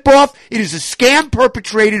ripoff. It is a scam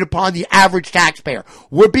perpetrated upon the average taxpayer.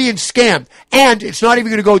 We're being scammed, and it's not even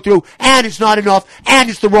going to go through, and it's not enough, and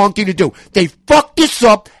it's the wrong thing to do. They fucked this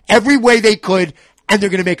up every way they could, and they're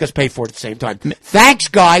going to make us pay for it at the same time. Thanks,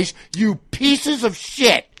 guys, you pieces of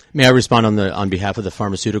shit. May I respond on behalf of the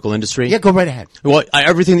pharmaceutical industry? Yeah, go right ahead. Well,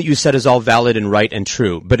 everything that you said is all valid and right and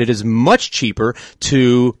true, but it is much cheaper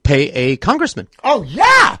to pay a congressman. Oh,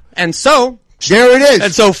 yeah! And so... There it is.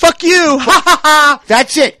 And so, fuck you! Ha ha ha!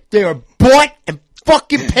 That's it. They are bought and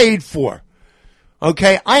fucking paid for.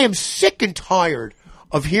 Okay? I am sick and tired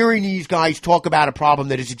of hearing these guys talk about a problem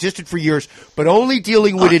that has existed for years, but only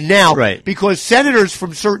dealing with it now. Right. Because senators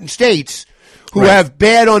from certain states who have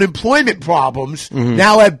bad unemployment problems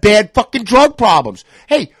now have bad fucking drug problems.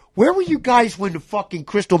 Hey, where were you guys when the fucking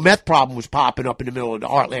crystal meth problem was popping up in the middle of the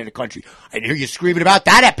heartland of the country? I didn't hear you screaming about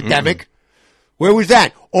that epidemic. Where was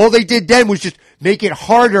that? All they did then was just make it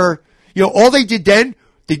harder. You know, all they did then,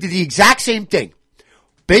 they did the exact same thing.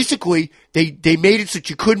 Basically, they made it so that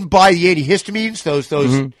you couldn't buy the antihistamines, those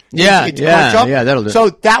Yeah, that'll do. So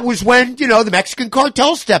that was when, you know, the Mexican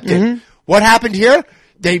cartel stepped in. What happened here?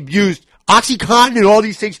 They used OxyContin and all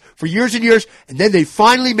these things for years and years, and then they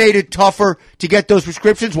finally made it tougher to get those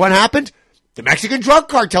prescriptions. What happened? The Mexican drug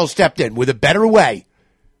cartel stepped in with a better way.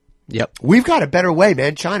 Yep. We've got a better way,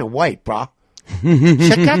 man. China White, brah.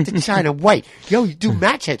 Check out the China White. Yo, you do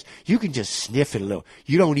match heads. You can just sniff it a little.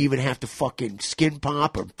 You don't even have to fucking skin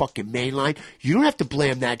pop or fucking mainline. You don't have to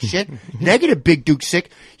blame that shit. Negative Big Duke Sick.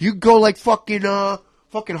 You go like fucking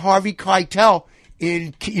Harvey Keitel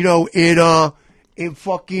in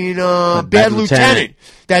fucking Bad Lieutenant.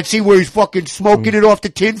 That scene where he's fucking smoking it off the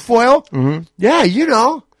tin foil. Yeah, you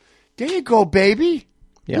know. There you go, baby.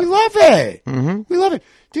 Yeah. We love it. We love it.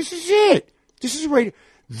 This is it. This is right.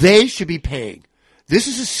 They should be paying. This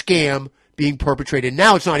is a scam being perpetrated.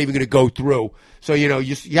 Now it's not even going to go through. So, you know,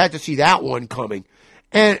 you had to see that one coming.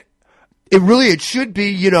 And it should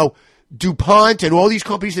be, you know, DuPont and all these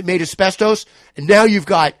companies that made asbestos. And now you've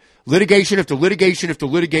got litigation after litigation after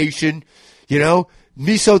litigation, you know,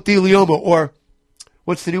 mesothelioma, or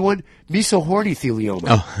what's the new one? Mesohornythelioma.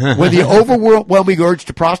 Oh. When the overwhelming urge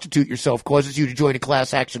to prostitute yourself causes you to join a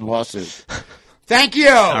class action lawsuit. Thank you.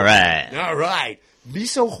 All right. All right.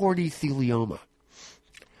 Mesohornythelioma.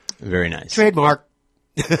 Very nice. Trademark.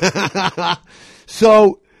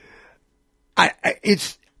 So, and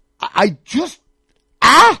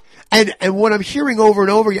what I'm hearing over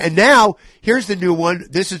and over again, and now here's the new one.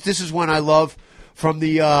 This is one I love from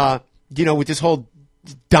the with this whole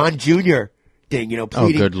Don Jr. thing, you know,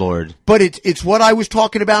 pleading. Oh, good Lord. But it's what I was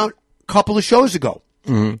talking about a couple of shows ago.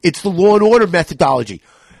 It's the law and order methodology.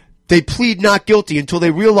 They plead not guilty until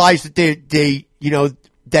they realize that they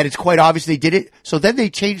that it's quite obvious they did it. So then they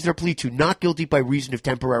change their plea to not guilty by reason of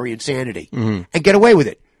temporary insanity and get away with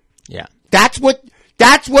it. Yeah. That's what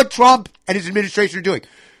Trump and his administration are doing.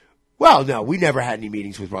 Well, no, we never had any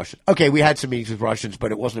meetings with Russians. Okay, we had some meetings with Russians,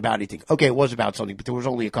 but it wasn't about anything. Okay, it was about something, but there was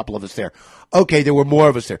only a couple of us there. Okay, there were more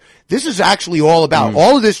of us there. This is actually all about,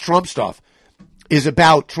 all of this Trump stuff is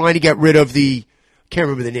about trying to get rid of can't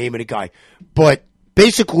remember the name of the guy, but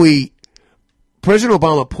basically, President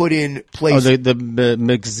Obama put in place the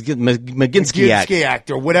McGinsky Act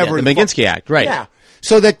or whatever. Yeah, the McGinsky Act, right. Yeah.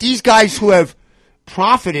 So that these guys who have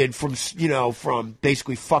profited from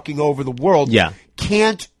basically fucking over the world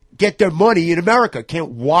can't get their money in America, can't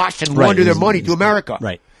wash and launder their money to America.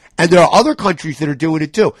 Right. And there are other countries that are doing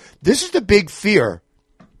it too. This is the big fear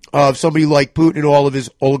of somebody like Putin and all of his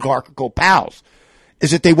oligarchical pals,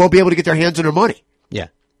 is that they won't be able to get their hands on their money. Yeah.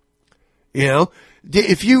 You know,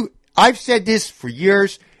 I've said this for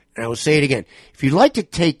years, and I will say it again. If you'd like to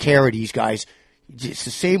take care of these guys, it's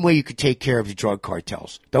the same way you could take care of the drug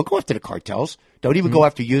cartels. Don't go after the cartels. Don't even go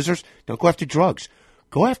after users. Don't go after drugs.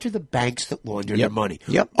 Go after the banks that launder their money.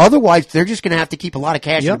 Yep. Otherwise, they're just going to have to keep a lot of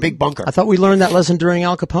cash in a big bunker. I thought we learned that lesson during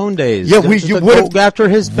Al Capone days. Yeah, you would have go after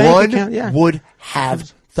his bank account. Yeah. Would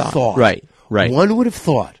have thought. Right. One would have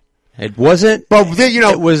thought. It wasn't. But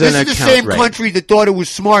it was this is the same country that thought it was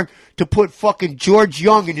smart to put fucking George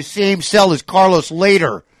Young in the same cell as Carlos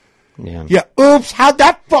Later. Yeah. Yeah. Oops. How'd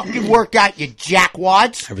that fucking work out, you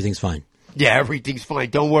jackwads? Everything's fine. Yeah, everything's fine.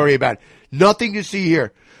 Don't worry about it. Nothing to see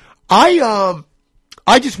here.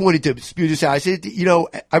 I just wanted to spew this out. I said,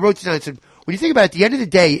 I wrote this down and said, when you think about it, at the end of the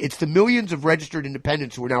day, it's the millions of registered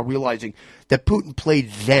independents who are now realizing that Putin played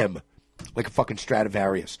them like a fucking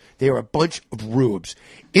Stradivarius. They are a bunch of rubes.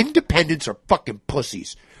 Independents are fucking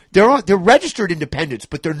pussies. They're registered independents,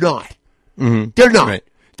 but they're not. They're not. Right.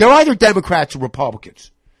 They're either Democrats or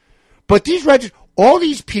Republicans. But all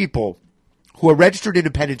these people who are registered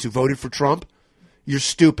independents who voted for Trump, you're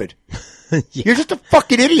stupid. You're just a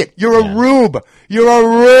fucking idiot. You're a rube. You're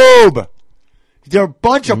a rube. They're a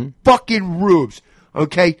bunch of fucking rubes.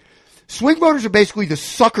 Okay? Swing voters are basically the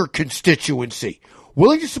sucker constituency,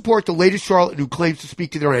 willing to support the latest charlatan who claims to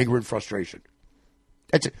speak to their anger and frustration.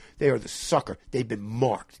 That's it. They are the sucker. They've been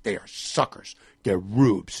marked. They are suckers. They're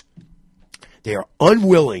rubes. They are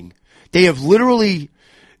unwilling. They have literally,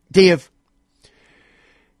 they've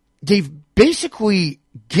basically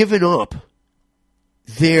given up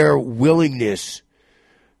their willingness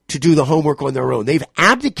to do the homework on their own. They've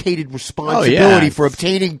abdicated responsibility for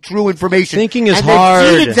obtaining true information. Thinking is and hard.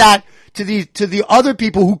 They've deeded that to the other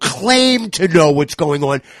people who claim to know what's going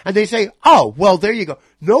on, and they say, "Oh, well, there you go."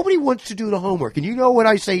 Nobody wants to do the homework, and you know what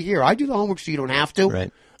I say here? I do the homework so you don't have to.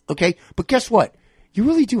 Right. Okay, but guess what? You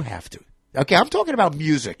really do have to. Okay, I'm talking about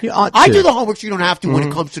music. You ought I to. do the homework so you don't have to when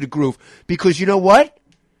it comes to the groove, because you know what?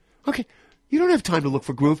 Okay, you don't have time to look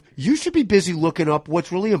for groove. You should be busy looking up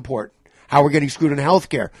what's really important. How we're getting screwed in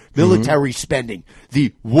healthcare, military spending,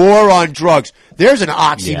 the war on drugs. There's an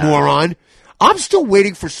oxymoron. I'm still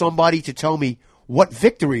waiting for somebody to tell me what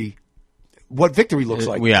victory looks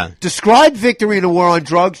like. Yeah. Describe victory in a war on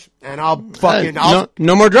drugs, and I'll fucking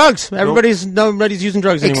no more drugs. Nobody's using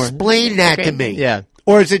drugs anymore. Explain that to me. Yeah.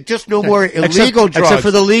 Or is it just no more illegal drugs? Except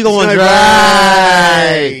for the legal ones,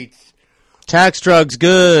 Right. Tax drugs,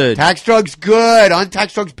 good. Tax drugs, good.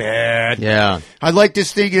 Untaxed drugs, bad. Yeah. I like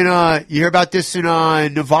this thing in, you hear about this in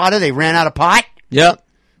Nevada? They ran out of pot. Yep.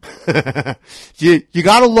 You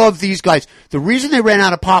gotta love these guys. The reason they ran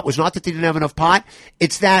out of pot was not that they didn't have enough pot.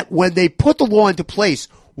 It's that when they put the law into place,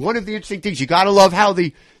 one of the interesting things, you gotta love how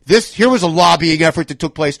here was a lobbying effort that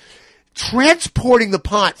took place. Transporting the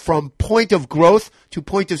pot from point of growth to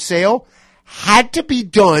point of sale had to be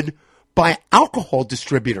done by alcohol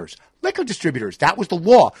distributors, liquor distributors. That was the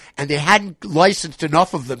law. And they hadn't licensed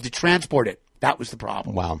enough of them to transport it. That was the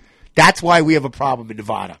problem. Wow. That's why we have a problem in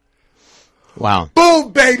Nevada. Wow.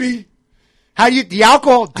 Boom, baby. The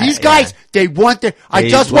alcohol, these guys, they want I They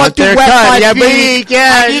just want want to their wet cut. my Yeah, beak.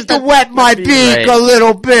 I need to wet my beak Right. a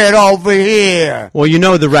little bit over here. Well, you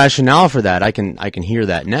know the rationale for that. I can hear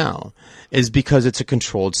that now. Is because it's a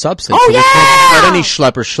controlled substance. Oh, So they yeah! can't let any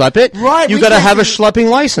schlepper schlepp it. Right. You we got to can't have a do- schlepping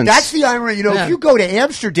license. That's the irony. You know, Yeah. if you go to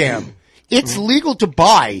Amsterdam, it's legal to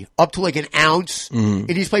buy up to like an ounce in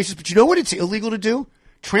these places. But you know what it's illegal to do?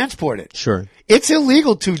 Transport it. Sure. It's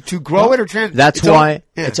illegal to grow it or transport. That's why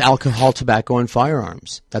it's alcohol, tobacco, and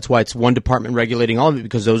firearms. That's why it's one department regulating all of it,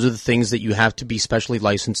 because those are the things that you have to be specially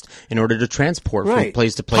licensed in order to transport from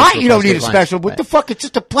place to place. Pot, to you don't place need to a line. special. What the fuck? It's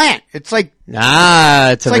just a plant. It's like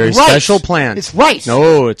It's a like very rice. special plant. It's rice.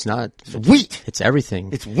 No, it's not. It's wheat. It's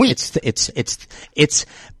everything. It's wheat. It's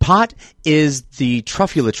pot is the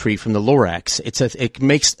truffula tree from the Lorax. It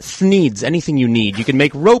makes thneeds, anything you need. You can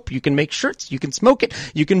make rope, you can make shirts, you can smoke it,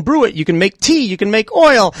 you can brew it, you can make tea, you can make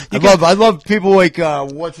oil. I love people like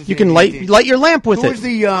what's his You name? can light your lamp with Who it. was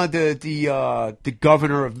the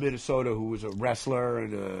governor of Minnesota who was a wrestler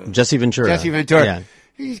and Jesse Ventura. Jesse Ventura. Yeah.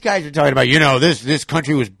 These guys are talking about, this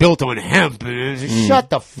country was built on hemp. Shut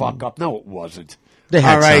the fuck up. No, it wasn't. They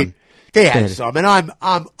had all right. some. They had some, and I'm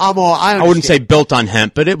all. I wouldn't say built on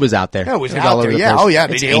hemp, but it was out there. Yeah, it was all out over there. the Yeah. place. Oh yeah. I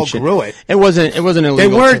mean, It's they all ancient. grew it. It wasn't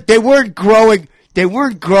illegal. They weren't growing. They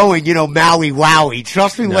weren't growing, Maui Wowie.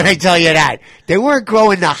 Trust me when I tell you that. They weren't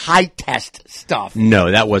growing the high test stuff.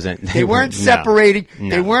 No, that wasn't. They weren't no. separating. No.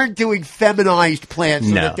 They weren't doing feminized plants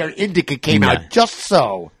so No. that their indica came No. out just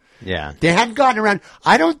so. Yeah. They hadn't gotten around.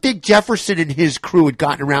 I don't think Jefferson and his crew had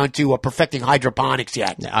gotten around to perfecting hydroponics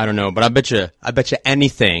yet. I don't know, but I bet you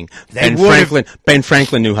anything. They Ben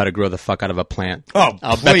Franklin knew how to grow the fuck out of a plant. Oh,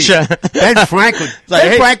 I'll please. bet you. Ben Franklin. Like,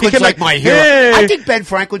 Ben hey, Franklin's he came like my hero. hey. I think Ben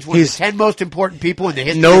Franklin's one of He's- the 10 most important people in the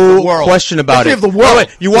history of No the world. question about History it. of the world. Oh, wait,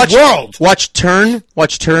 you The watch world. Watch Turn.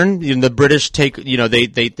 The British take. They Ben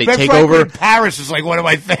take Franklin over. in Paris is like one of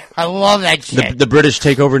my favorites. I love that shit. The British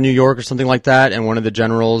take over New York or something like that, and one of the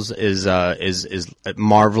generals is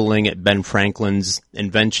marveling at Ben Franklin's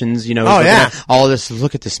inventions. He's looking yeah. at all this.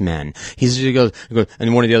 Look at this man. He goes,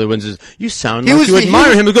 and one of the other ones is, "You sound He like was you the- he admire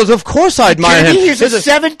was- him." He goes, "Of course I admire him." He's a There's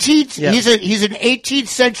 17th. Yeah. He's an 18th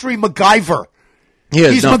century MacGyver. He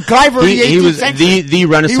is, He's no. MacGyver of the He 18th was century. the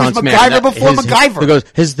Renaissance He was man. MacGyver before MacGyver. He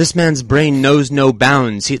goes, this man's brain knows no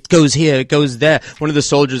bounds. It goes here, it goes there. One of the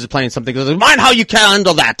soldiers is playing something. Goes, mind how you can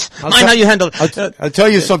handle that. Mind how you handle. I'll tell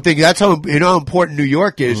you something. That's how important New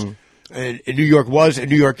York is. Mm-hmm. And New York was, and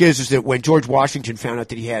New York is that when George Washington found out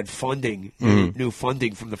that he had funding, new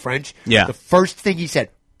funding from the French, Mm-hmm. Yeah. the first thing he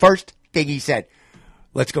said,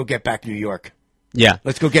 let's go get back New York. Yeah,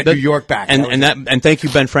 Let's go get New York back. And thank you,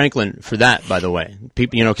 Ben Franklin, for that. By the way,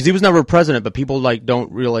 people, because he was never president, but people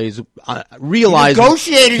don't realize. He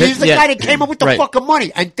negotiated. He's the guy that came up with the right. fucking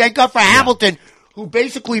money. And thank God for Hamilton, who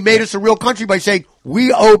basically made us a real country by saying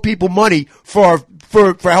we owe people money for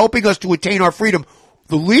helping us to attain our freedom.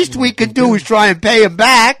 The least we can do is try and pay him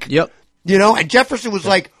back. Yep. And Jefferson was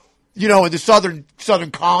like, you know, in the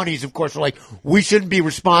southern colonies, of course, are like, we shouldn't be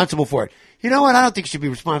responsible for it. You know what? I don't think you should be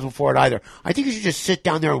responsible for it either. I think you should just sit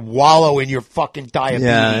down there and wallow in your fucking diabetes.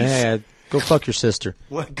 Yeah. Go fuck your sister.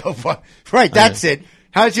 Go fuck. Right, that's it.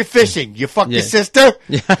 How's your fishing? You fucked your sister?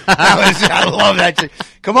 Yeah. I love that shit.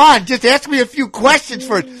 Come on, just ask me a few questions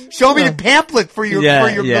first. Show me the pamphlet for your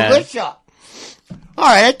militia. All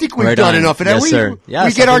right, I think we've done enough of that. Yes, sir. Yes,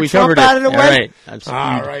 we get our Trump out of the way? All right. Absolutely.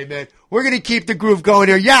 All right, man. We're going to keep the groove going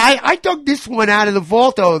here. Yeah, I dug this one out of the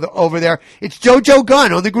vault over there. It's JoJo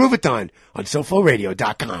Gunn on the Groovathon on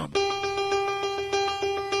SoFloRadio.com.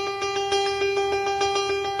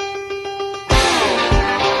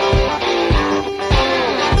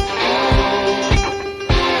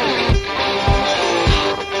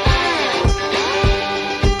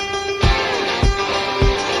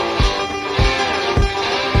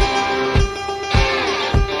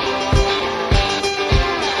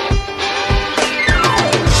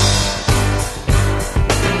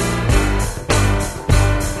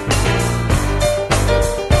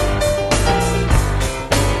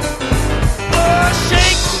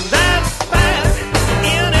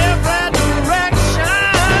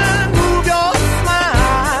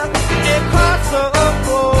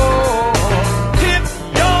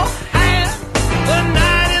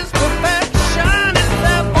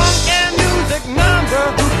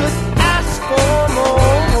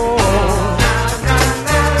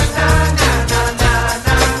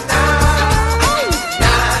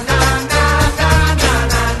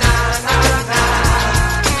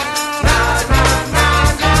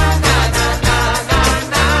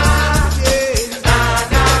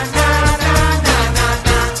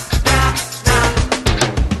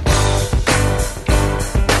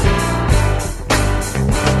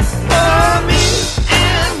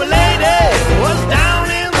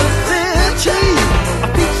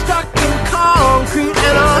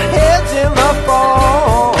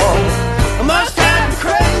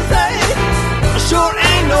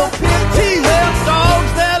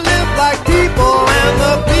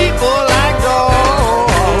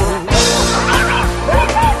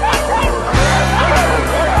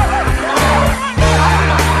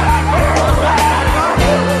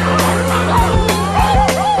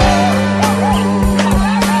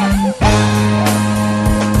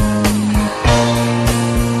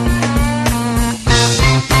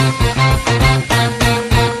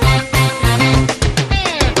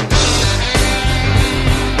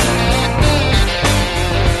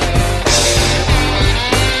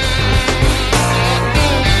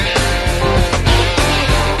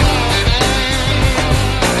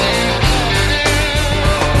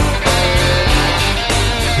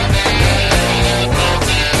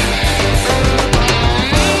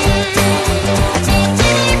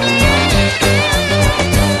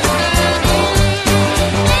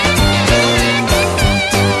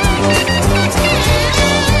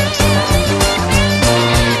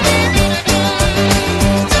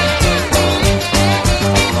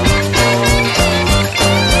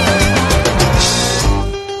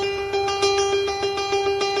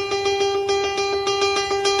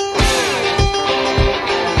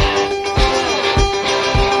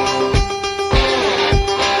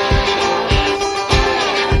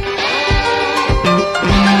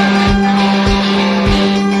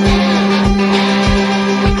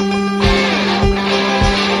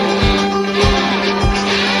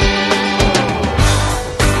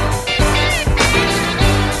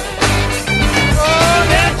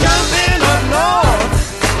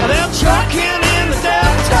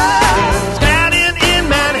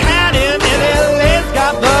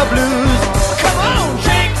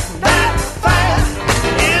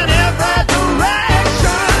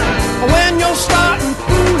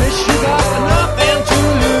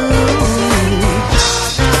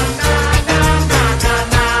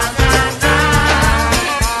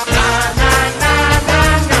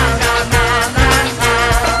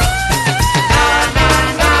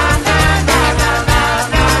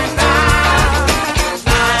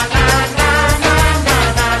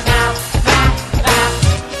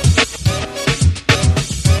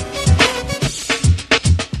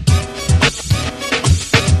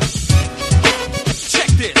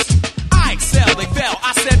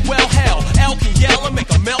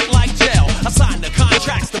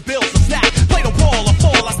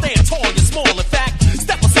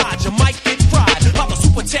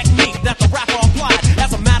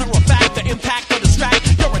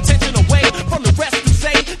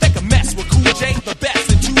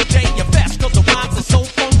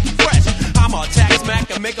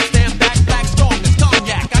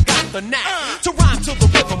 To rhyme to the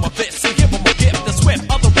rhythm of this and give them a gift. The swift,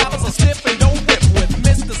 other rappers are stiff and don't rip with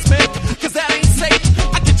Mr. Smith.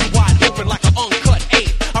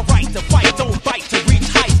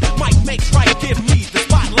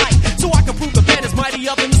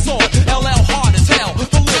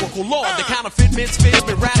 misfits,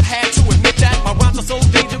 but rap had to admit that my rhymes are so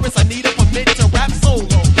dangerous. I need a permit to rap solo.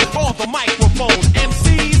 On the microphone,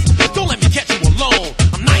 MCs, don't let me catch you alone.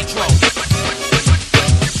 I'm Nitro.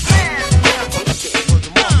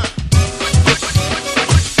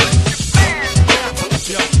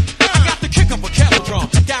 I got the kick of a kettle drum,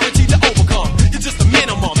 guaranteed to overcome. You're just a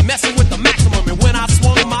minimum, messing with the maximum. And when I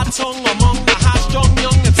swung my tongue among the high-strung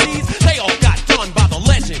young MCs, they all got done by the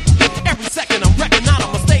legend. Every second I'm wrecking, not a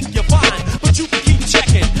mistake you find, but you can keep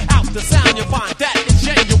checking out the sound you find. That is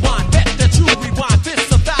genuine. Bet that you rewind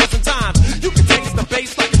this 1,000 times. You can taste the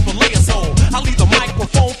bass like it's filet of soul. I leave the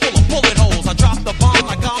microphone full of bullet holes. I drop the bomb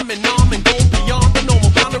like I'm in arm and go beyond the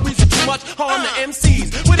normal boundaries of too much harm to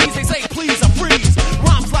MCs. With these they say please I freeze.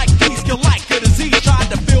 Rhymes like these kill like a disease. Tried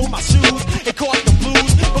to fill my shoes, it caught the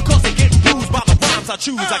blues because they get bruised by the rhymes I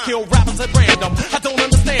choose. I kill rappers at random, I don't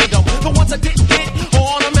understand them. The ones I didn't get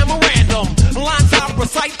on a memorandum. Lines I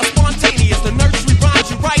recite are spontaneous. The nursery rhymes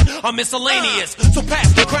you write are miscellaneous. So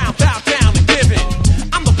pass the crown, bow down and give it.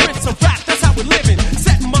 I'm the prince of rap, that's how we're living.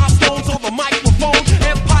 Setting milestones on the microphone.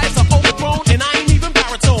 Empires are overthrown and I ain't even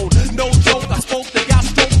baritone. No joke, I spoke, they got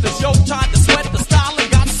stroked. The show tried to sweat the style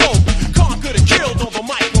and got soaked. Conquered and killed on the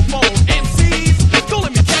microphone. MCs, don't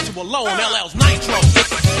let me catch you alone. LL's Nitro.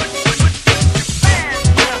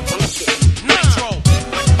 Nitro.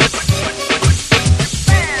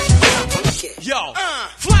 Yo,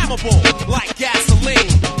 flammable like gasoline,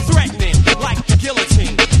 threatening like the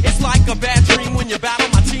guillotine. It's like a bad dream when you battle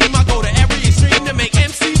my team. I go to every extreme to make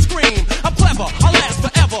MCs scream. I'm clever, I'll last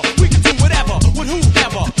forever. We can do whatever, with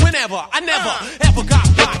whoever, whenever. I never ever got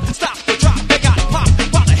rocked. Stop the drop, they got popped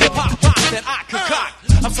by the hip hop rock that I concoct.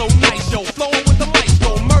 I'm so nice, yo, flowing with the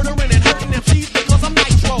maestro, murdering and hurting MCs because I'm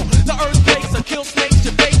Nitro. The earthquakes will kill snakes,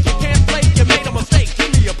 you fake, you can't play, you made a mistake.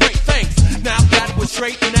 Give me a break, thanks. Now that was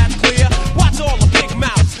straight and that's clear. Watch all the big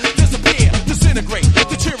mouths disappear, disintegrate,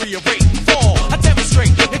 deteriorate, fall. I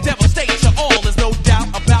demonstrate, it devastates you all. There's no doubt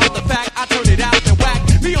about the fact I turn it out and whack.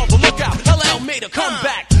 Be on the lookout, LL made a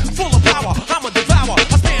comeback. Full of power, I'm a devourer.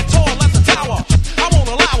 I stand tall as a tower. I won't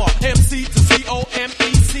allow her. MC to COMECLOSE.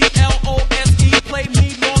 Play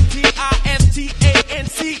me long TISTANCE.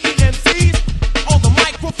 On the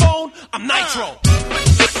microphone, I'm Nitro.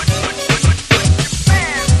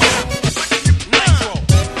 Nitro.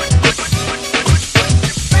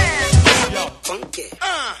 Yo.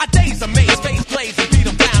 I daze amaze, face blaze and beat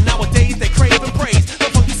them down. Nowadays they crave and praise the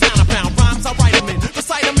funky sound I found. Rhymes I write them in,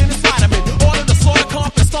 recite them in and slide them in. Order the slaughter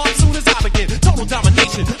comp and start soon as I begin. Total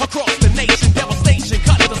domination across the nation. Devastation,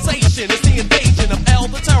 customization. It's the invasion of L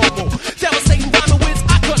the Terrible. Devastating rhyming wits,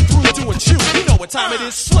 I cut through to and chew. You know what time it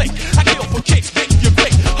is, slick. I kill for kicks, Vic, you're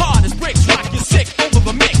quick. Hard as bricks, rock you sick. Over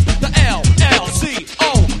the mix, the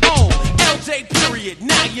LLCOO. LJ period,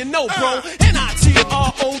 now you know bro.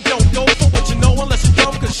 NITRO, don't go for what you know unless you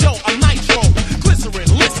dumb. Cause show I'm Nitro. Glycerin,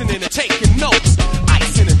 listening and taking notes.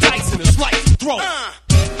 Icing and dicing and slicing throat.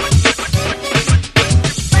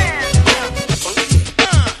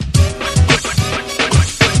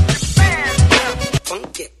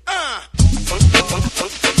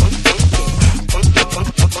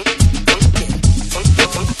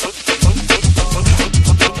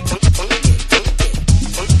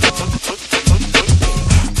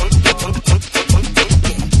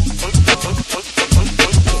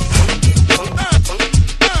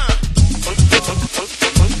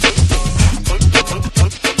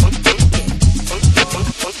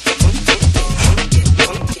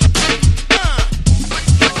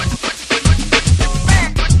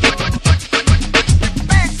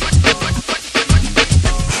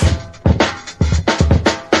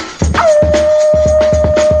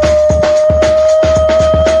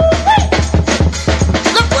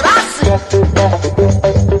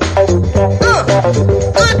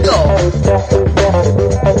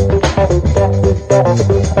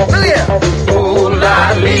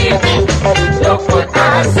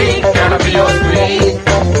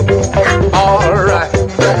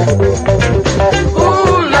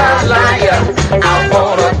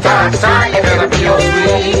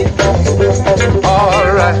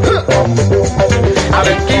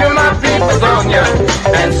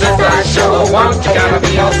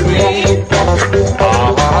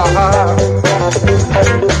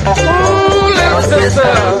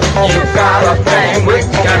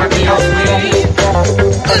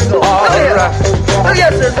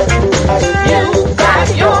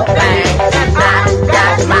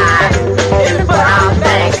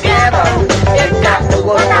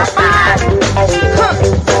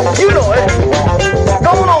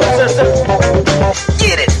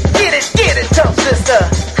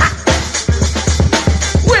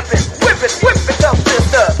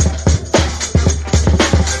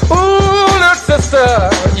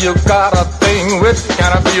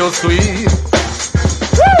 feel sweet.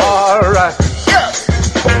 All right.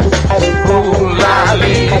 Ooh,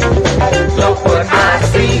 lolly, look what I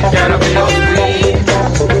see, gonna feel sweet.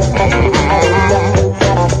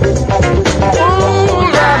 Ooh,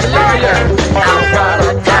 lolly, I've got a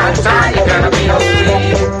tie, you're gonna feel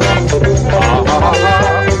sweet.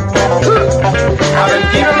 I've been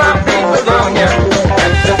keeping my fingers on you,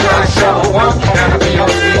 and since I show up, you're gonna feel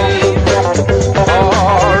sweet.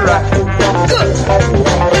 All right.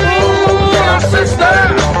 Ooh, my sister,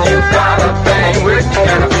 you got a thing which you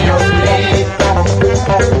gonna feel sweet.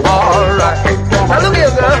 All right. Now look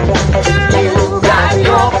here, girl. You got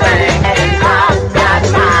your thing, and I've got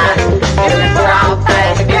mine. If we put our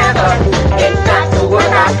thing together, it's got to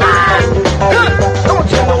work out fine. Good. Don't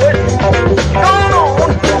you know it? Go on.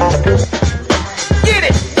 Get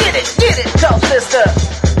it, tough sister.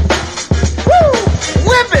 Woo!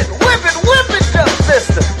 Whip it, tough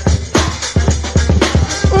sister.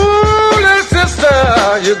 Ooh, little sister,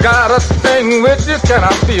 you got a thing with you, can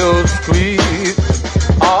I feel sweet?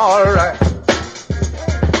 All right.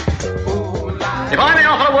 If I may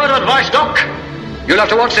offer a word of advice, Doc, you'll have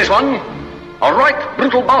to watch this one. A right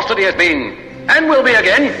brutal bastard he has been, and will be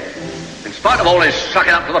again, in spite of all his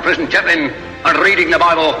sucking up to the prison chaplain and reading the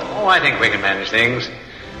Bible. Oh, I think we can manage things.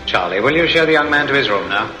 Charlie, will you show the young man to his room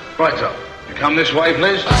now? Right, sir. You come this way,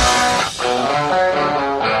 please.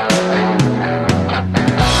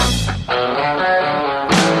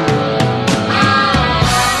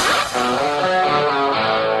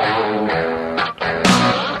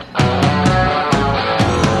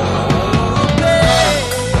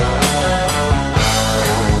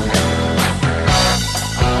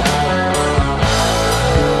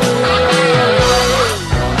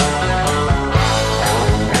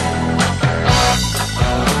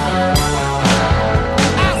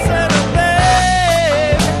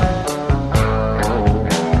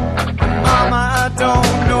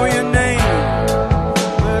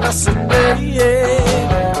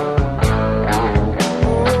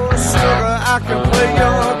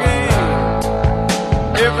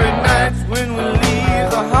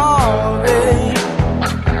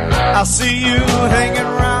 I see you hanging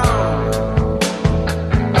around.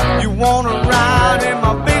 You wanna ride in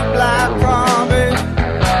my big black car, baby.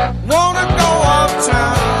 Wanna go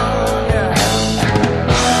uptown, yeah.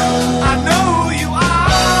 I know who you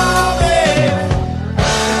are, baby.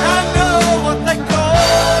 I know what they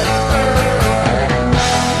call you, girl.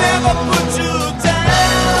 Never put you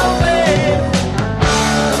down, baby.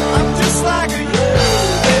 I'm just like you,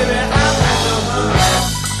 baby. I'm the one.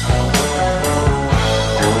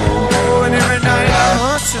 And every night I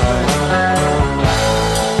hunt you,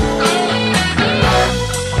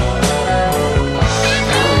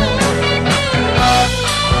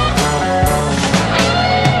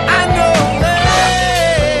 I know that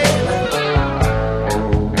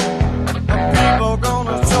people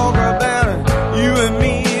gonna talk about it, you and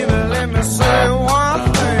me, but let me say one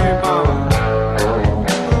thing, mama.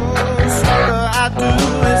 Oh, sugar, I do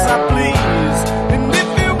as I please, and if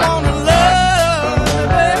you wanna love me,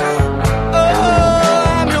 baby,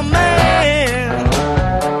 I'm your man.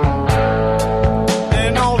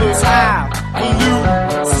 And all those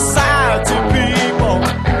high-falutin society people,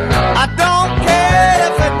 I don't care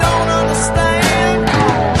if they don't understand.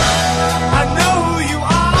 I know who you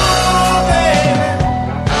are, baby,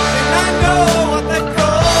 and I know what they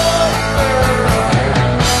call you, girl.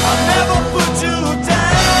 I'll never put you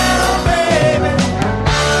down, baby.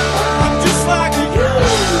 I'm just like you,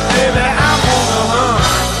 baby. I'm on the hunt.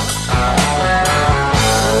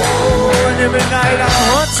 Oh, and every night I'm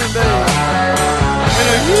hunting, baby.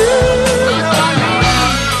 And you know I need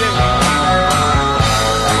it.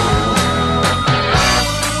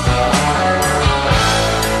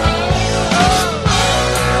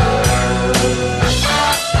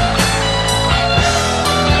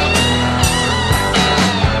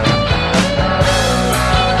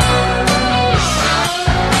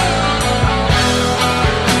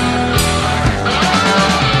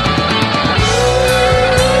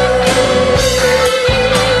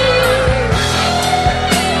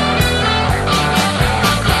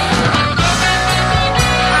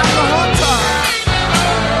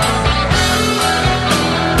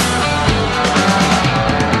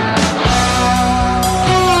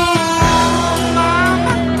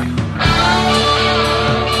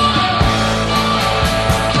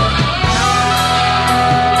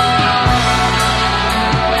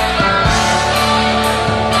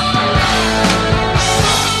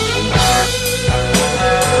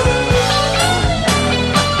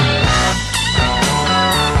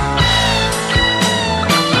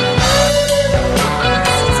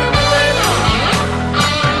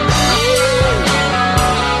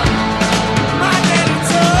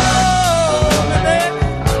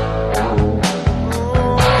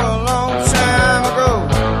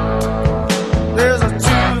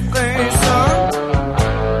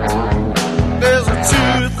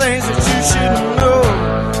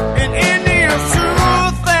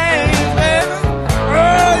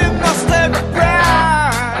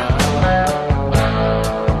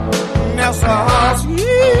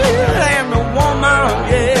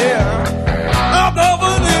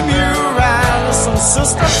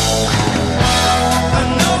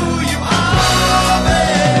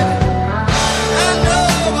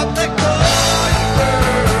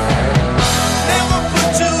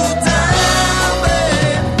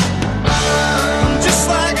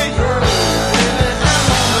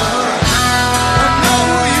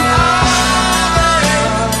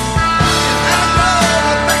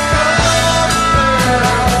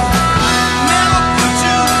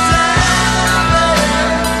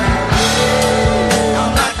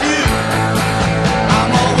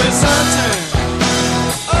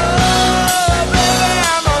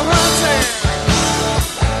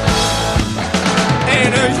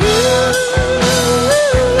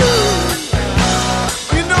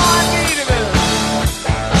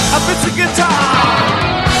 acoustic guitar.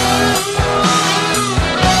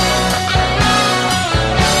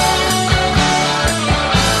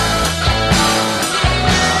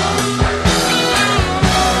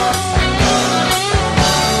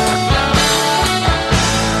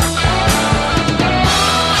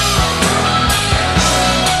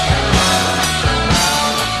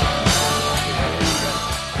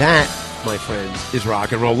 That, my friends, is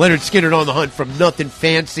rock and roll. Leonard Skinner on the Hunt from Nothing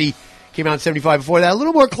Fancy. Came out in 75 before that. A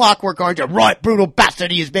little more Clockwork Orange. Right, brutal bastard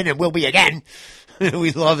he has been and will be again.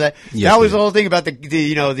 We love that. Yes, that was the whole thing about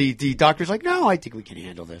the doctor's like, no, I think we can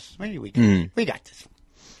handle this. We got this.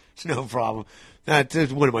 It's no problem.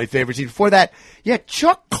 That's one of my favorites. Before that, yeah,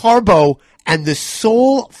 Chuck Carbo and the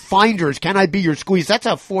Soul Finders. Can I Be Your Squeeze? That's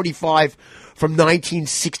a 45 from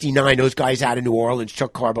 1969. Those guys out of New Orleans.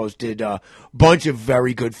 Chuck Carbo's did a bunch of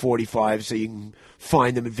very good 45s, so you can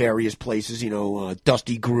find them in various places,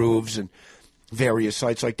 Dusty Grooves and various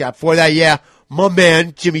sites like that. Before that, yeah, my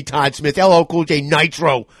man, Jimmy Todd Smith, LL Cool J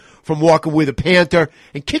Nitro from Walking with a Panther.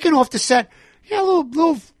 And kicking off the set, yeah, a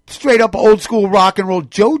little straight up old school rock and roll,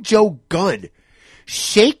 JoJo Gunn.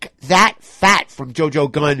 Shake That Fat from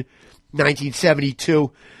JoJo Gunn,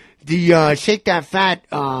 1972. The Shake That Fat,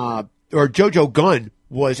 or JoJo Gunn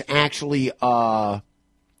was actually a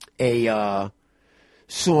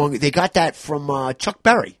song. They got that from Chuck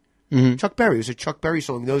Berry. Mm-hmm. Chuck Berry. It was a Chuck Berry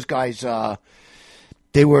song. Those guys,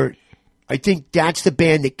 they were, I think that's the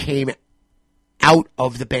band that came out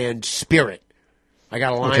of the band Spirit. I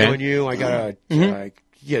got a line on you. I got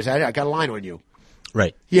yes, I got a line on you.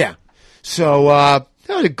 Right. Yeah. So,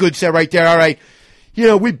 that was a good set right there. All right. We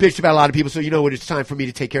bitched about a lot of people, so you know what? It's time for me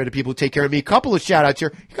to take care of the people who take care of me. A couple of shout outs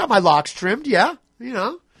here. You got my locks trimmed, yeah.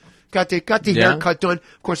 Got the haircut done.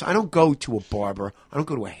 Of course, I don't go to a barber. I don't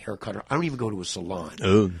go to a haircutter. I don't even go to a salon.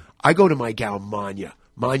 Oh. I go to my gal Manya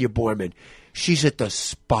Borman. She's at the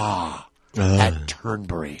spa at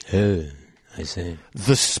Turnberry. Oh, I see.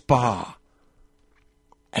 The spa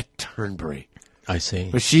at Turnberry. I see.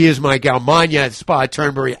 But she is my gal Manya at the spa at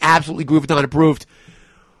Turnberry. Absolutely Groovathon approved.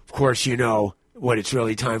 Of course, you know what it's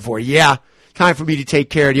really time for. Yeah, time for me to take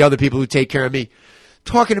care of the other people who take care of me.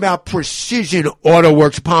 Talking about Precision Auto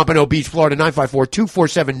Works, Pompano Beach, Florida,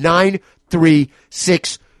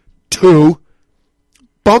 954-247-9362.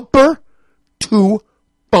 Bumper to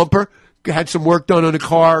bumper. Had some work done on the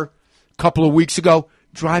car a couple of weeks ago.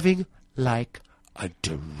 Driving like a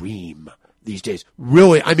dream these days.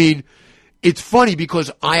 Really, I mean, it's funny because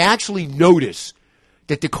I actually notice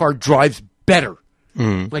that the car drives better.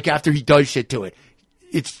 Mm-hmm. Like after he does shit to it.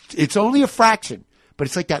 It's only a fraction. But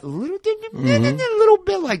it's like that little little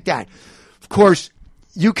bit like that. Of course,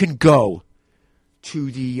 you can go to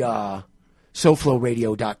the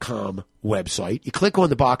SoFloRadio.com website. You click on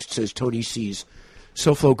the box that says Tony C's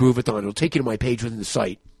SoFlo Groovathon. It'll take you to my page within the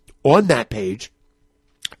site. On that page,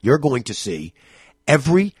 you're going to see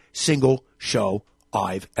every single show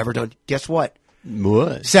I've ever done. Guess what?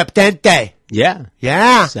 What? Septente. Yeah.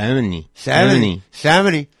 Yeah. 70.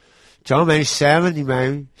 So many 70,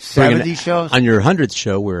 man. 70 shows. On your 100th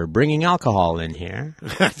show, we're bringing alcohol in here.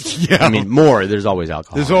 Yeah. I mean, more. There's always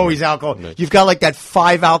alcohol. There's always alcohol. You've got like that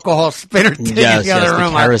 5 alcohol spinner thing in the other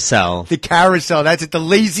room. The carousel. The carousel. That's it. The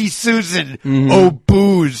Lazy Susan. Mm-hmm. Oh,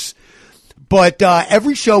 booze. But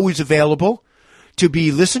every show is available to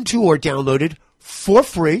be listened to or downloaded for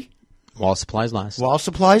free. While supplies last. While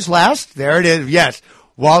supplies last. There it is. Yes.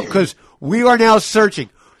 Because we are now searching.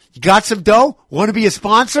 You got some dough? Want to be a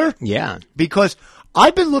sponsor? Yeah. Because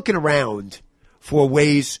I've been looking around for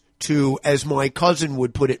ways to, as my cousin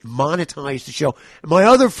would put it, monetize the show. And my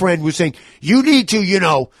other friend was saying, you need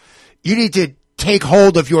to take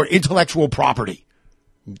hold of your intellectual property.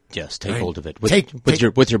 Yes, take hold of it. With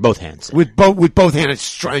your both hands. With both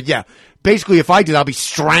hands. Yeah. Basically, if I did, I'll be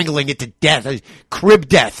strangling it to death. Crib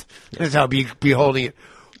death. That's how I'll be holding it.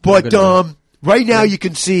 But right now you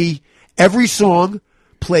can see every song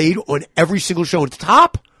played on every single show. At the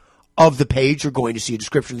top of the page, you're going to see a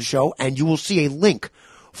description of the show, and you will see a link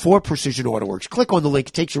for Precision Auto Works. Click on the link.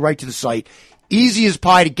 It takes you right to the site. Easy as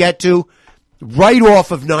pie to get to. Right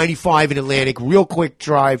off of 95 in Atlantic. Real quick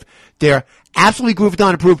drive there. Absolutely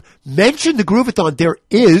Groovathon approved. Mention the Groovathon. There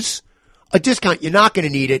is a discount. You're not going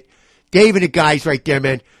to need it. Dave and the guys right there,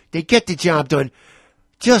 man. They get the job done.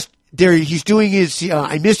 Just there. He's doing his,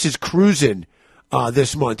 I missed his cruising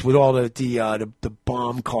this month with all the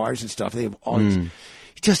bomb cars and stuff. They have all these, he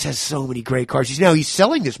just has so many great cars. He's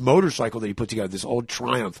selling this motorcycle that he put together, this old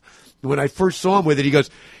Triumph. When I first saw him with it, he goes,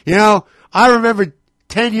 I remember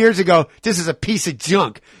 10 years ago, this is a piece of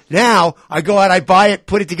junk. Now I go out, I buy it,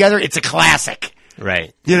 put it together. It's a classic.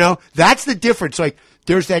 Right. That's the difference. Like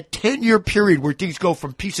there's that 10-year period where things go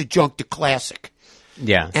from piece of junk to classic.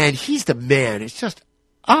 Yeah. And he's the man. It's just,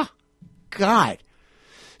 God.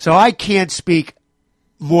 So I can't speak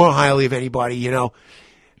more highly of anybody, you know.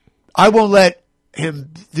 I won't let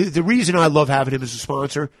him, the reason I love having him as a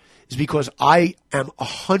sponsor is because I am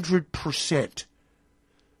 100%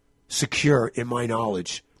 secure in my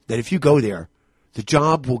knowledge that if you go there, the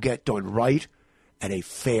job will get done right at a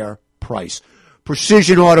fair price.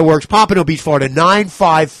 Precision Auto Works, Pompano Beach, Florida,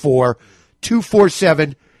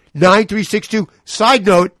 954-247-9362. Side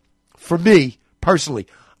note, for me, personally,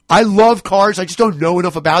 I love cars. I just don't know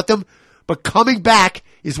enough about them. But coming back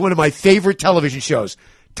is one of my favorite television shows.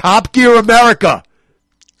 Top Gear America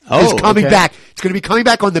is coming back. It's going to be coming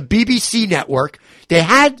back on the BBC network. They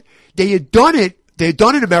had done it. They had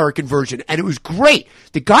done an American version, and it was great.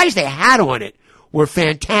 The guys they had on it were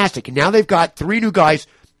fantastic. And now they've got 3 new guys.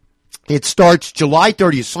 It starts July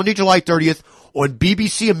 30th, Sunday, July 30th on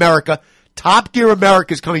BBC America. Top Gear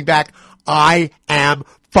America is coming back. I am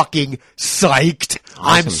fucking psyched.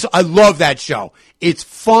 Awesome. I love that show. It's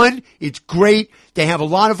fun. It's great. They have a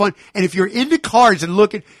lot of fun. And if you're into cars and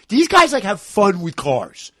looking, these guys like have fun with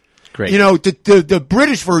cars. Great. You know, the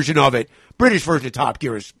British version of it, British version of Top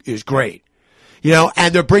Gear is great. You know,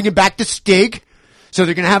 and they're bringing back the Stig. So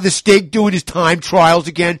they're going to have the Stig doing his time trials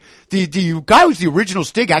again. The guy who was the original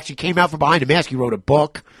Stig actually came out from behind the mask. He wrote a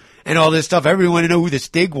book and all this stuff. Everyone wanted to know who the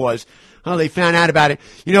Stig was. Oh, they found out about it.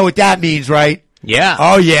 You know what that means, right? Yeah.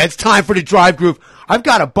 Oh, yeah. It's time for the Drive Groove. I've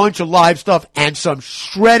got a bunch of live stuff and some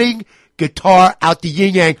shredding guitar out the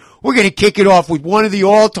yin-yang. We're going to kick it off with one of the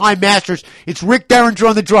all-time masters. It's Rick Derringer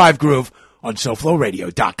on the Drive Groove on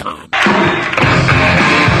SoFloRadio.com.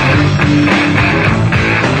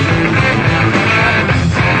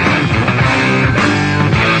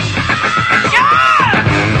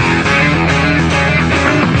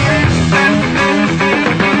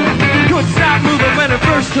 When it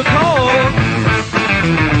first took hold,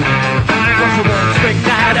 was a one big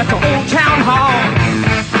night at the old town hall.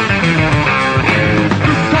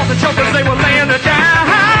 Caught the jokers, they were laying it down.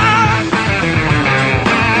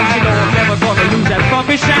 But you know I'm never gonna lose that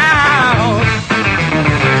funky sound.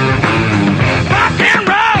 Rock and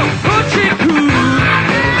roll, put you cool.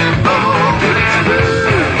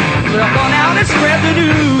 Well, gone out and spread the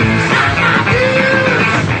news.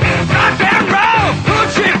 Rock and roll,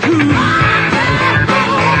 put you cool.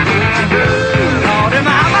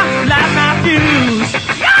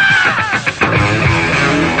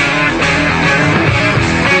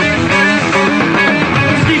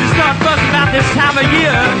 This time of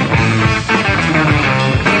year,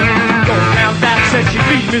 going down back said she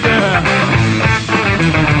beat me there.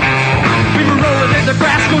 We were rolling in the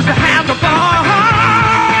grass, goes the handlebar.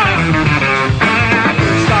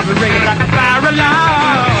 Started ringing like a fire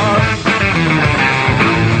alarm.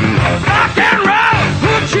 Rock and roll,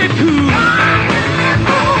 put you cool.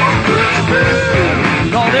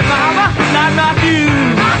 Lordy mama, light my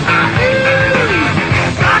fuse.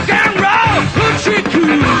 Rock and roll, put you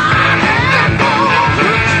cool.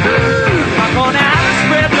 Gone out and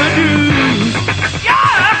spread the news.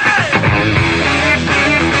 Yeah!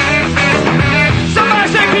 Somebody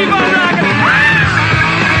say keep on rocking.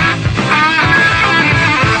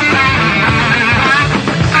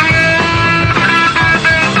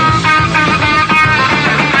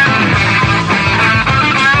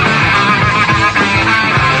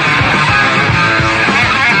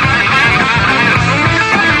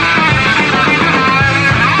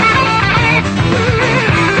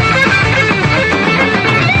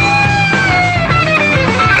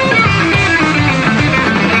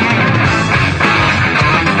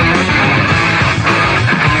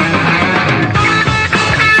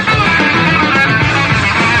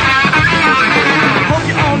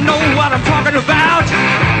 About the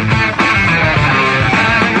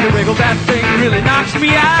wiggle, that thing really knocks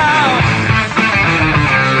me out.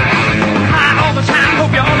 High all the time,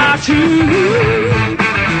 hope you're all out too.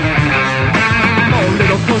 Oh,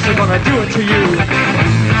 little pussy, gonna do it to you.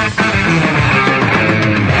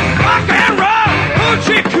 Rock and roll,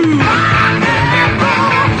 hoochie coo.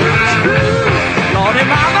 Lordy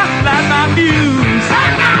mama, light my fuse.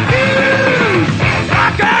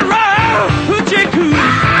 Rock and roll, hoochie coo.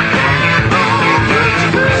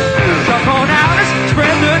 On out and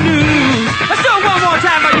spread the news. Let's do it one more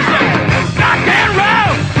time, like you say. Rock and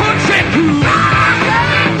roll, put it cool.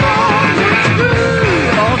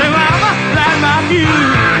 All the mama, light my fuse.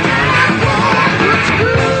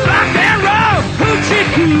 Rock and roll.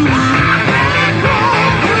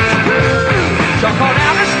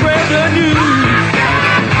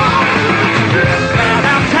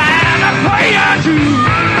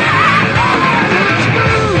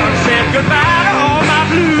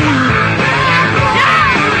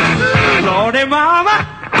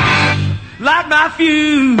 my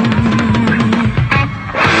fuse.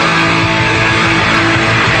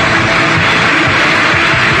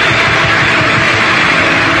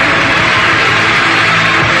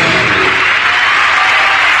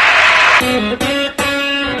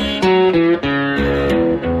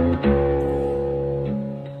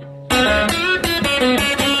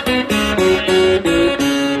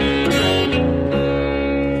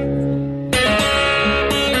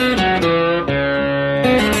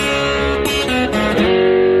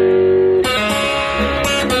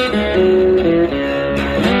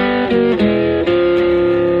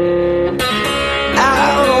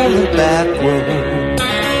 Out on the back road,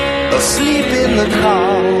 asleep in the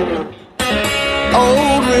car.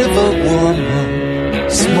 Old river woman,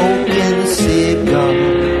 smoking a cigar.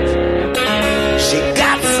 She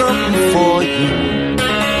got something for you,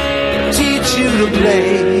 teach you to play.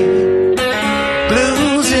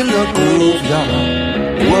 Blues in the groove, y'all.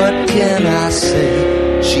 What can I say?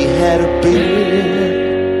 She had a big,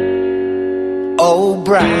 old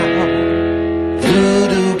brown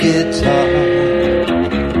voodoo guitar.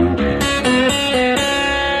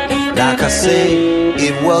 Like I say,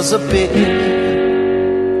 it was a big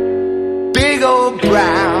old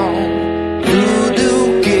brown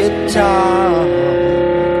voodoo guitar.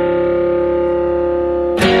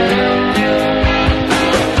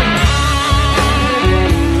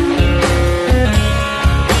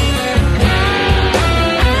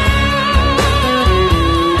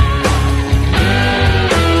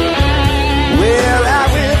 Well, I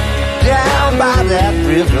went down by that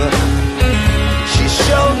river. She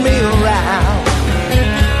showed me around.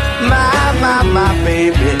 My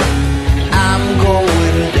baby, I'm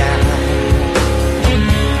going down.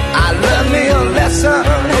 I learned me a lesson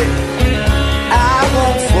I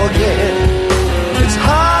won't forget. It's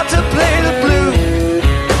hard to play the blues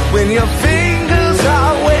when your fingers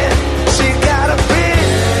are wet. She got a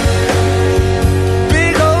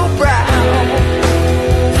big old brown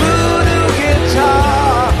voodoo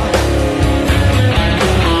guitar.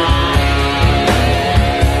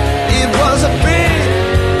 It was a big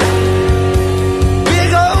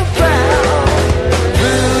old brown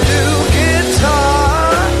voodoo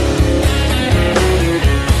guitar.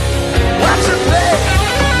 Watch it play.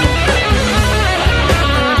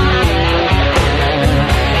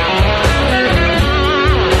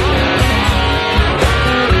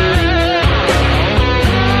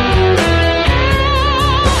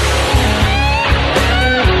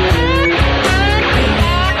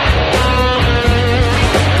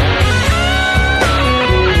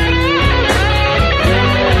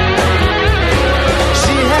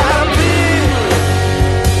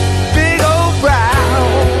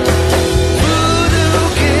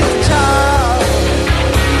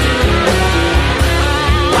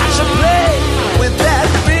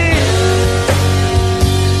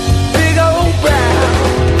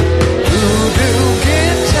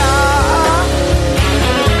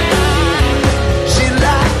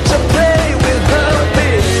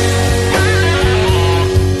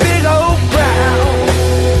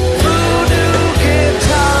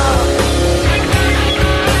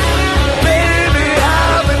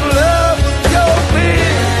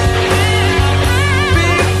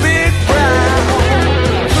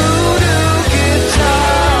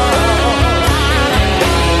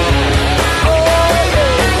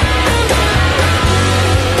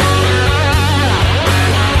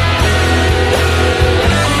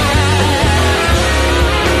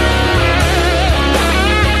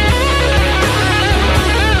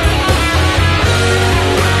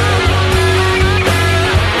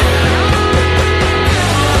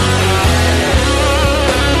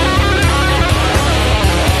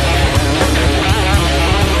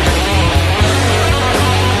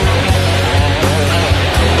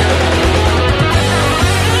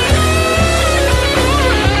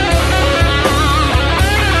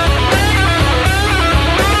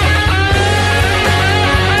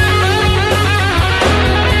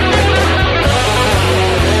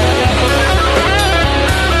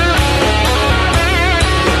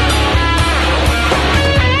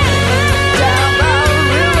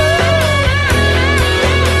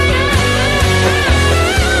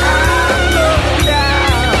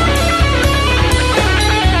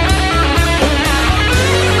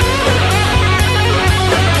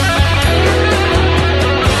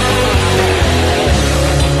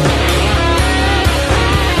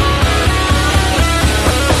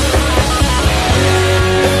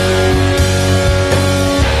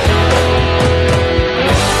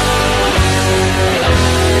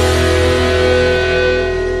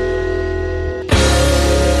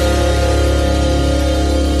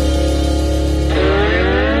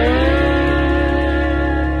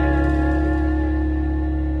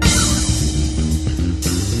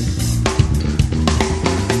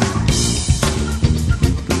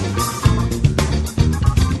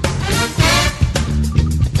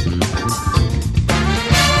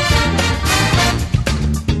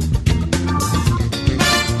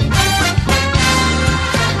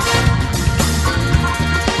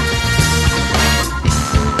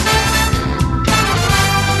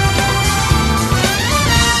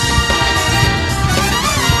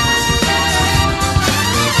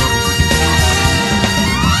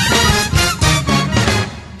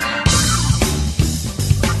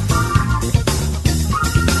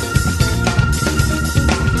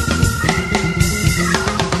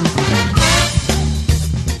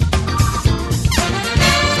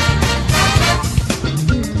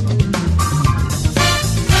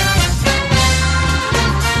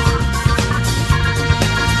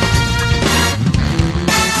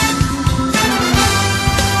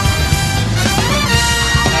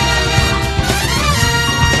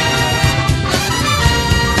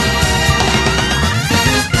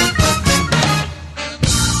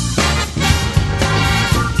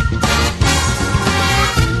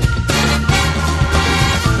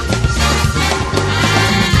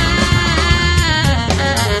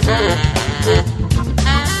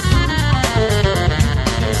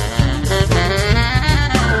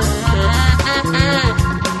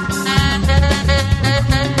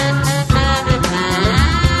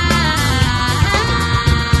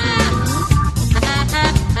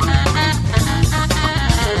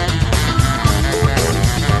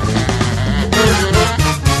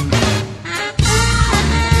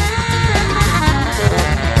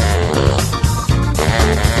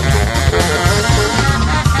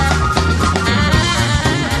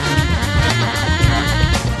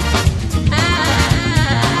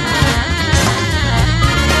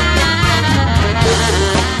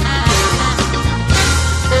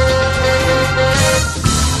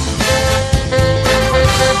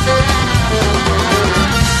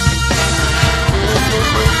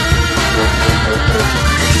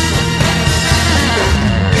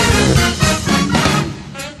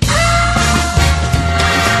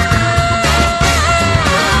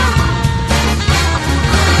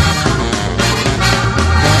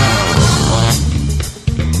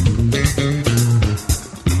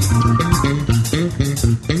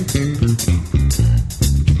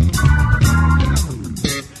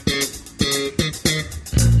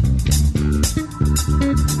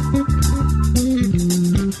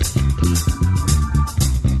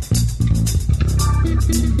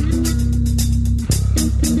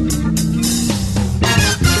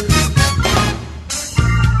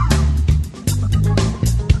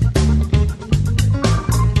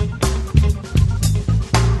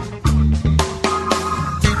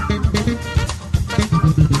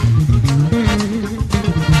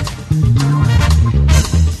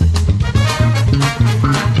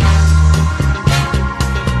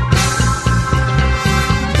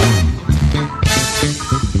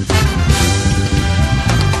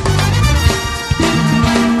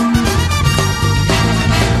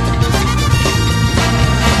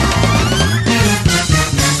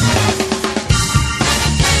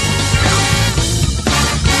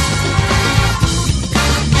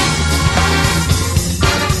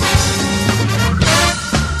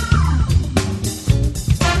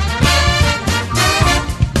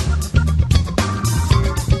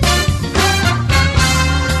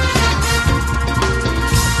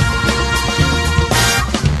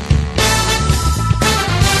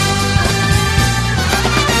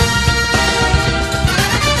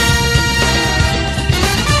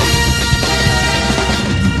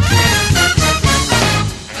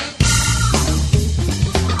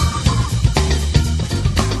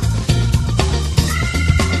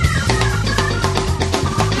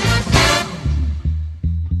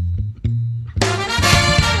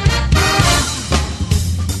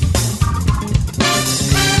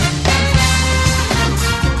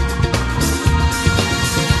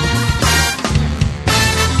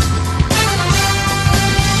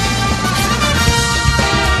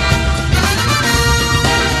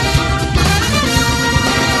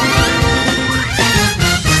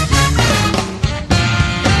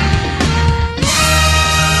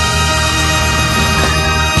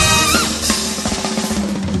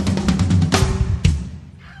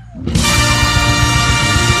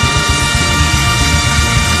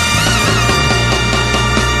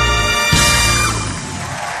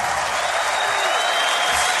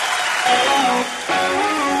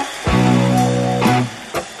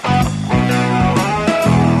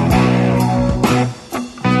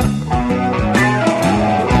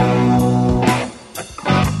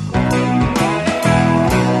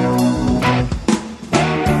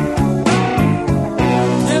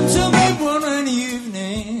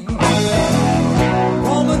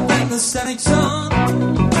 setting sun.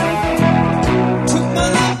 Took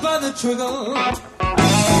my life by the trigger.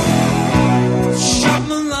 Shot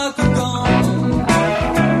me like a gun.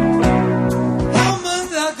 Held me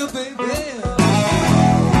like a baby.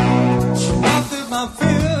 She laughed at my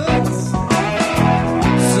fears.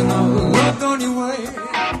 Said now look on your way.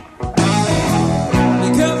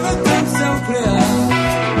 Make everything so clear.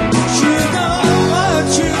 She's alright,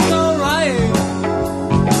 she's alright.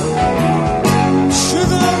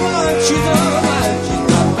 She's alright, she's alright. She's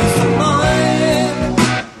got peace of mind.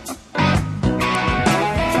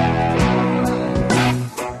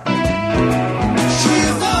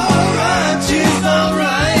 She's alright, she's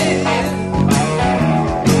alright.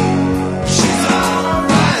 She's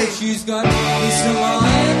alright, she's got peace of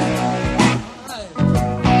mind.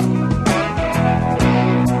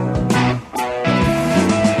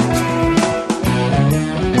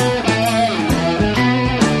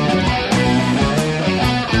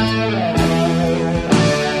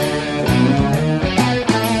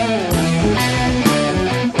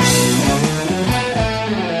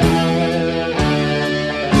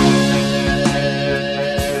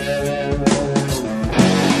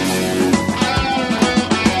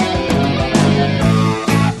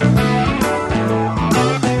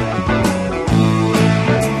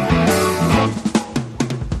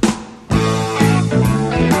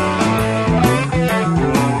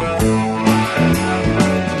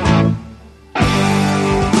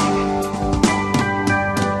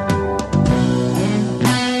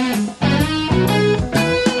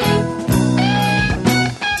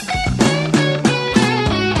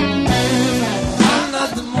 I'm not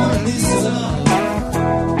the Mona Lisa.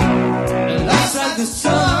 Life's like the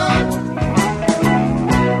sun.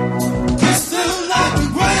 Crystal like the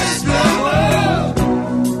greatest black world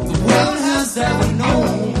the world has ever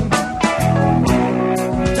known.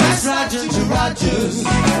 That's right, Ginger Rogers.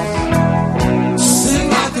 Sing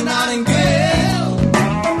like a nightingale.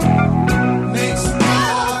 Makes my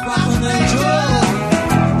heart rock an angel.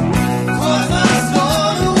 Cause my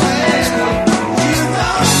soul away. She's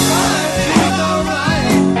alright, she's alright.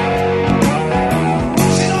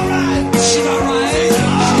 She's alright, she's alright.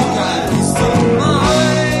 She got peace of mind.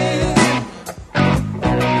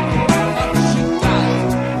 She got.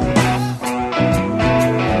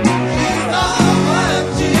 She's alright,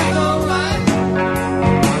 she's alright.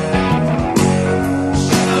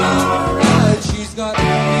 She's alright, she's got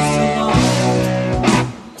peace of mind.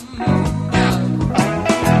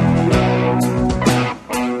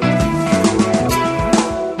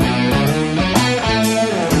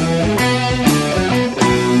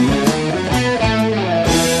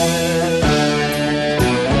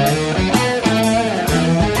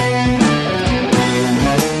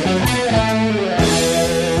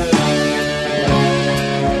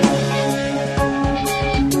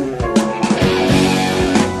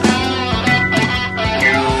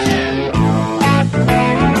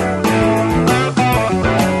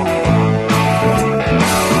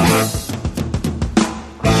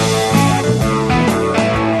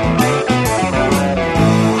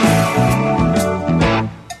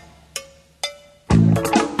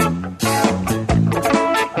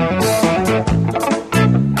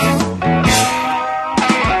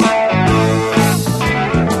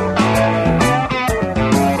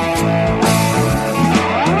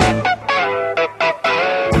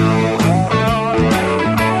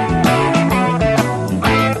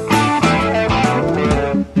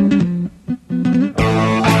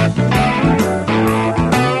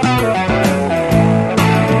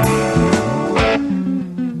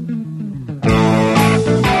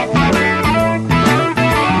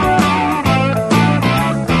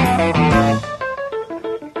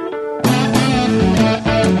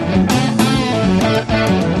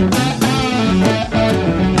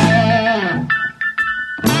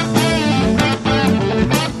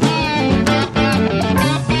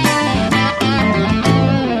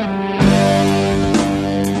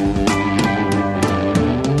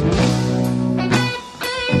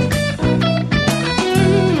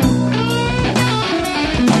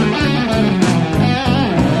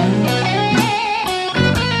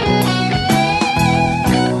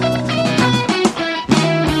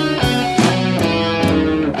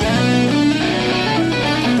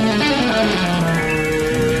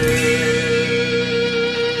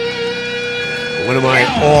 One of my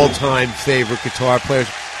all-time favorite guitar players.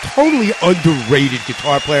 Totally underrated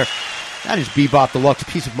guitar player. That is Bebop Deluxe,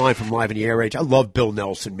 Peace of Mind from Live in the Air Age. I love Bill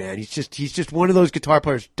Nelson, man. He's just one of those guitar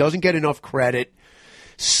players, doesn't get enough credit.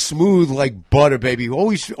 smooth like butter, baby.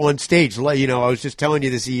 Always on stage. You know, I was just telling you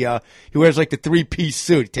this. He wears like the 3-piece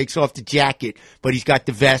suit. He takes off the jacket, but he's got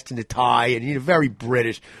the vest and the tie, and he's very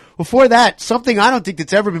British. Before that, something I don't think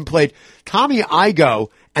that's ever been played, Tommy Igoe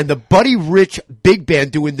and the Buddy Rich Big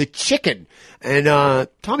Band doing The Chicken. And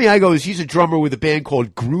Tommy Igoe, he's a drummer with a band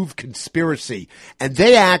called Groove Conspiracy. And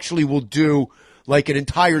they actually will do like an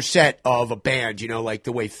entire set of a band, you know, like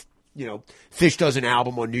the way, you know, Fish does an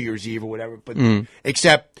album on New Year's Eve or whatever. But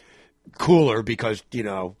except cooler because, you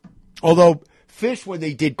know, although Fish, when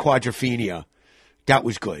they did Quadrophenia, that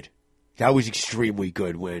was good. That was extremely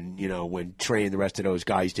good when, you know, when Trey and the rest of those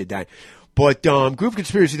guys did that. But Groove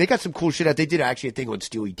Conspiracy, they got some cool shit out. They did actually a thing on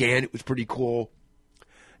Steely Dan. It was pretty cool.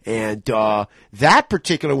 And that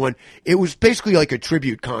particular one, it was basically like a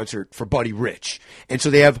tribute concert for Buddy Rich. And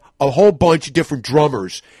so they have a whole bunch of different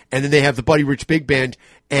drummers. And then they have the Buddy Rich Big Band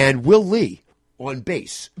and Will Lee on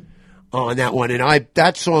bass on that one. And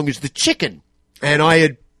that song is The Chicken. And I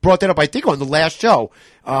had brought that up, I think, on the last show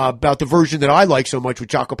about the version that I like so much with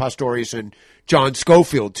Jaco Pastorius and John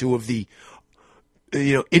Schofield, two of the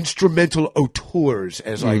instrumental auteurs,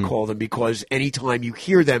 as I call them, because anytime you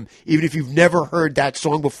hear them, even if you've never heard that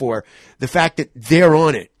song before, the fact that they're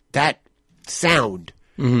on it, that sound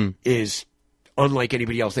is unlike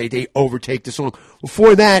anybody else. They overtake the song.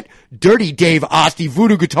 Before that, Dirty Dave Asti,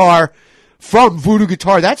 Voodoo Guitar, from Voodoo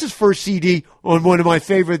Guitar. That's his first CD on one of my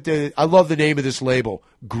favorite, I love the name of this label,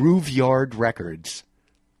 Grooveyard Records.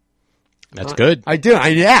 That's good. I do.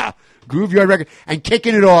 Yeah. Grooveyard Records. And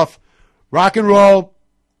kicking it off, rock and roll,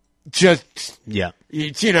 just,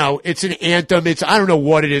 it's, you know, it's an anthem. I don't know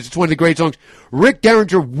what it is. It's one of the great songs. Rick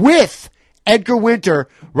Derringer with Edgar Winter,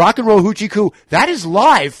 Rock and Roll Hoochie Coo. That is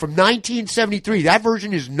live from 1973. That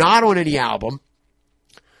version is not on any album,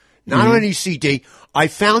 not on any CD. I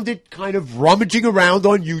found it kind of rummaging around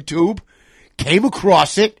on YouTube, came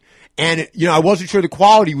across it, and, you know, I wasn't sure the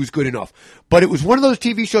quality was good enough. But it was one of those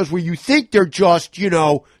TV shows where you think they're just, you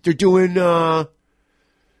know, they're doing,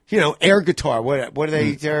 you know, air guitar. What are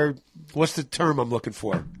they? What's the term I'm looking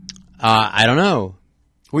for? I don't know.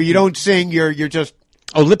 Where you don't sing, you're just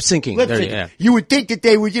lip syncing. Yeah. You would think that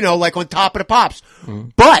they would, you know, like on Top of the Pops,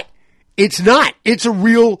 but it's not. It's a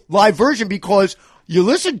real live version because you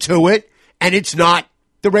listen to it and it's not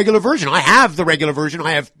the regular version. I have the regular version.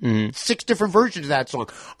 I have 6 different versions of that song.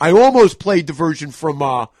 I almost played the version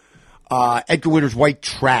from Edgar Winter's White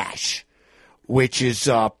Trash, which is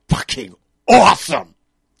fucking awesome.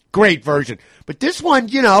 Great version. But this one,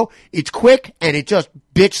 you know, it's quick and it just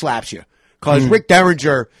bitch slaps you. Because Rick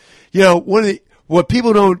Derringer, you know, what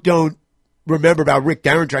people don't remember about Rick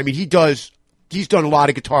Derringer, I mean, he's done a lot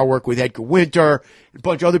of guitar work with Edgar Winter and a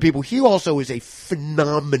bunch of other people. He also is a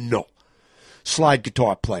phenomenal slide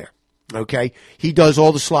guitar player. Okay? He does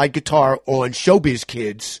all the slide guitar on Showbiz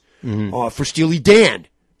Kids for Steely Dan.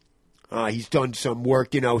 He's done some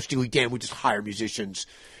work, you know, Steely Dan would just hire musicians,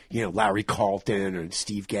 you know, Larry Carlton or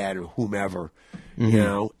Steve Gadd or whomever, you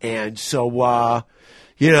know. And so,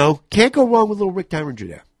 you know, can't go wrong with little Rick Derringer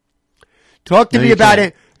there. Talk to me about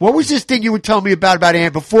it. What was this thing you would tell me about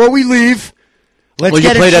Ant? Before we leave, let's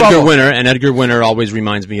get you played in trouble. Edgar Winter, and Edgar Winter always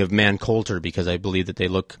reminds me of Man Coulter because I believe that they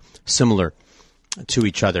look similar to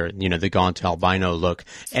each other, you know, the gaunt albino look.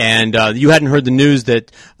 And you hadn't heard the news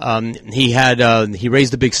that he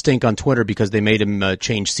raised a big stink on Twitter because they made him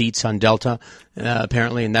change seats on Delta,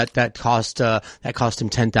 apparently, and that cost him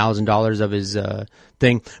 $10,000 of his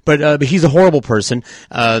thing. But he's a horrible person.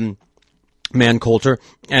 Man Coulter,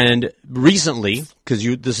 and recently, because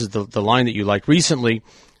this is the line that you like. Recently,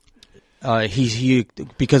 he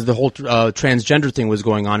because the whole transgender thing was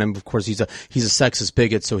going on, and of course he's a sexist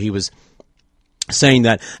bigot, so he was saying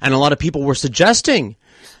that, and a lot of people were suggesting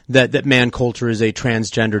that Man Coulter is a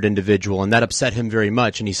transgendered individual, and that upset him very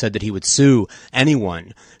much. And he said that he would sue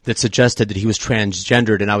anyone that suggested that he was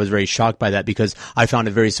transgendered, and I was very shocked by that because I found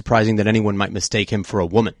it very surprising that anyone might mistake him for a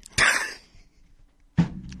woman.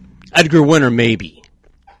 Edgar Winter, maybe.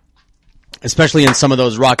 Especially in some of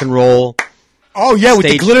those rock and roll. Oh, yeah, with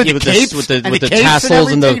the glitter capes. With the tassels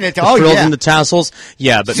and the frills and the tassels.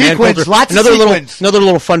 Yeah, but sequins, Man Coulter. lots of sequins. Another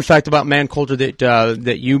little fun fact about Man Coulter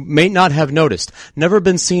that you may not have noticed. Never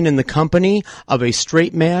been seen in the company of a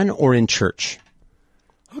straight man or in church.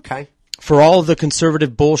 Okay. For all of the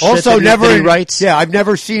conservative bullshit also that he writes. Yeah, I've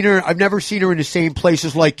never seen her in the same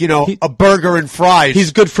places like, you know, a burger and fries.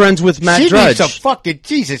 He's good friends with Matt Drudge. She's a fucking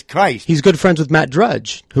Jesus Christ. He's good friends with Matt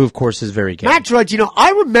Drudge, who of course is very gay. Matt Drudge, you know,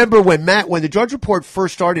 I remember when the Drudge Report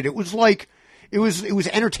first started, it was like it was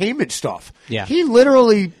entertainment stuff. Yeah. He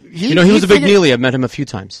literally he was a big mealy. I've met him a few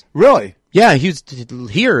times. Really? Yeah, he was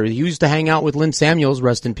here. He used to hang out with Lynn Samuels,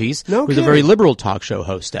 rest in peace, No who's a kidding. very liberal talk show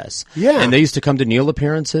hostess. Yeah. And they used to come to Neil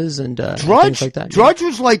appearances and things like that. Drudge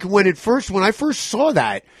was like when I first saw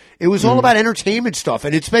that, it was all about entertainment stuff,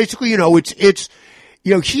 and it's basically it's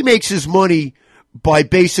he makes his money by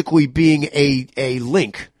basically being a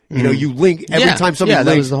link. You link every time somebody links.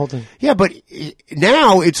 that was the whole thing. Yeah, but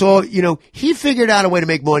now it's all he figured out a way to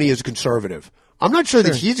make money as a conservative. I'm not sure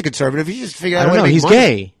that he's a conservative. He just figured out a way to make he's money.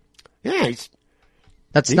 Gay. Yeah,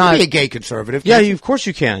 That's he not can be a gay conservative. Yeah, can't you? of course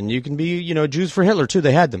you can. You can be, Jews for Hitler too.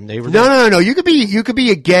 They had them. They were No. You could be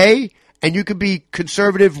a gay, and you could be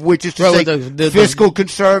conservative, which is to say fiscal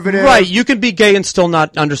conservative. Right. You can be gay and still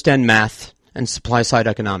not understand math and supply side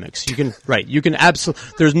economics. You can absolutely.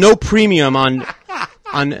 There's no premium on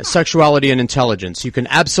sexuality and intelligence. You can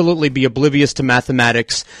absolutely be oblivious to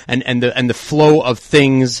mathematics and the flow of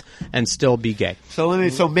things and still be gay.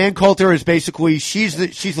 So Man Coulter is basically she's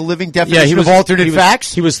the living definition of alternate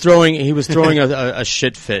facts. He was throwing a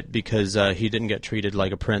shit fit because he didn't get treated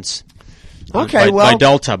like a prince. Okay, by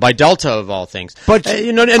Delta of all things. But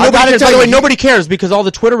and nobody cares. By the way, nobody cares because all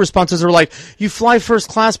the Twitter responses are like, "You fly first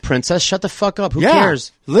class, princess. Shut the fuck up. Who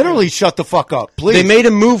cares?" Literally, shut the fuck up, please. They made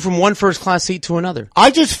him move from one first class seat to another.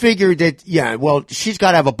 I just figured that. Yeah, well, she's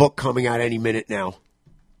got to have a book coming out any minute now.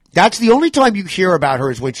 That's the only time you hear about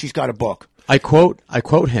her is when she's got a book. I quote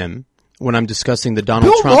him when I'm discussing the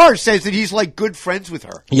Donald Bill Trump. Maher says that he's like good friends with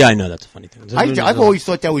her. Yeah, I know that's a funny thing. I've always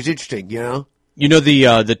thought that was interesting. You know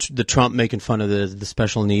the Trump making fun of the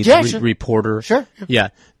special needs reporter. Sure. Yeah.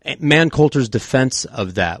 Man Coulter's defense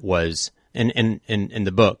of that was in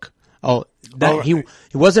the book.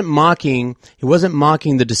 He wasn't mocking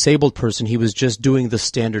the disabled person. He was just doing the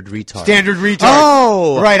standard retard. Standard retard.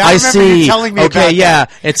 Oh, right. I remember see. you telling me okay, about yeah,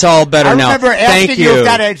 that. it's all better now. I remember Thank asking you. if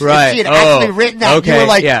that had, right. she had actually written out. Okay. You were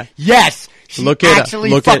like, yeah. yes, she look it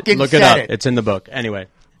actually up. fucking look said it up. it. It's in the book. Anyway,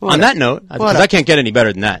 on that note, because I can't get any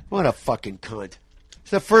better than that. What a fucking cunt. It's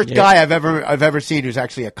the first guy I've ever seen who's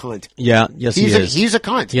actually a cunt. Yeah, yes, he is. He's a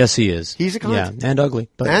cunt. Yes, he is. He's a cunt. Yeah, and ugly.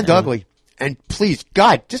 But, ugly. And please,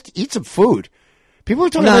 God, just eat some food. People are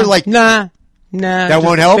talking about like, nah. That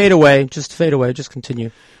won't help. Fade away. Just fade away. Just continue.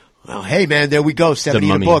 Well, hey man, there we go. 70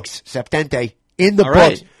 in the books. Septente in the All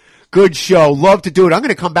books. right. Good show. Love to do it. I'm going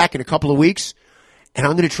to come back in a couple of weeks, and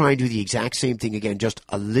I'm going to try and do the exact same thing again, just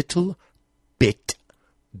a little bit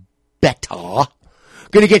better.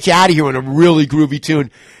 Going to get you out of here on a really groovy tune.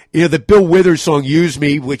 The Bill Withers song "Use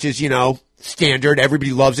Me," which is standard.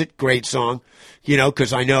 Everybody loves it. Great song.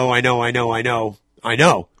 Because I know. Yeah.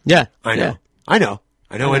 I know.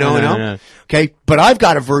 Okay, but I've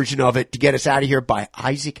got a version of it to get us out of here by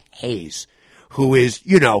Isaac Hayes, who is,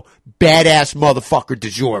 badass motherfucker du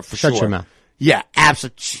jour for sure. Shut your mouth. Yeah,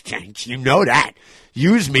 absolutely. You know that.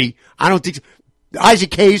 Use me. I don't think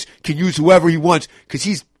Isaac Hayes can use whoever he wants because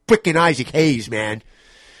he's frickin' Isaac Hayes, man.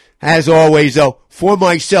 As always, though, for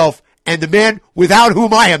myself and the man without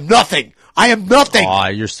whom I am nothing. I am nothing. Aw,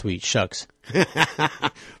 you're sweet. Shucks.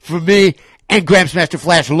 For me and Gramps Master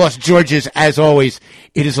Flash Los Georges, as always,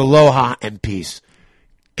 it is aloha and peace.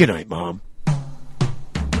 Good night, Mom.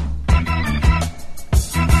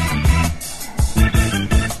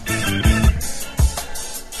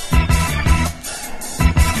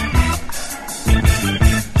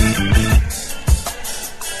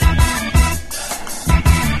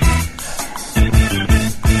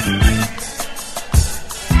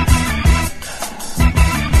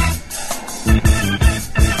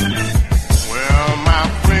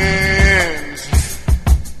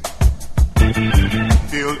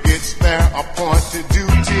 Appointed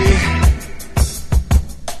duty.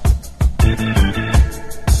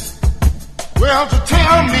 Well, to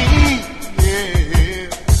tell me,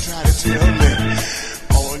 try to tell me,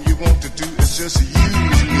 all you want to do is just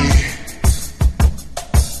use me.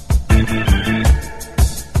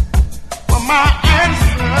 Well, my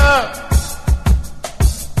answer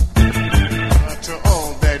to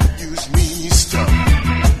all that use me stuff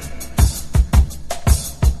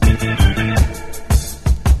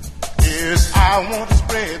is I want to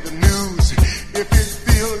spread the news. If you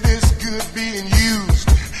feel this good being used,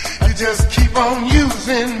 you just keep on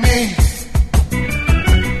using me.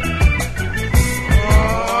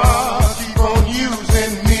 Oh, keep on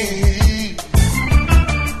using me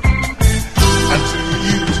until you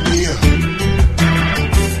use me up.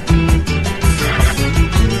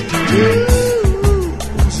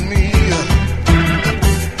 Use me up.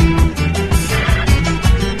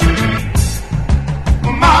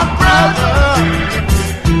 My brother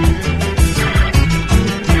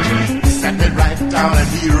sat me right down and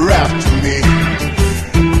he rapped to me.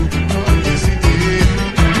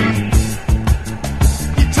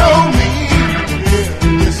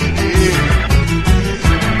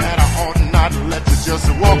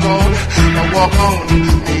 walk on me.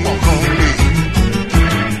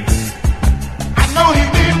 I know he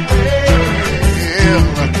meant well,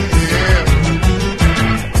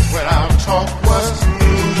 when our talk was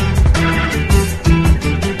through.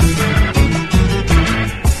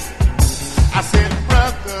 I said,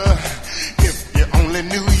 brother, if you only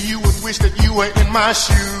knew, you would wish that you were in my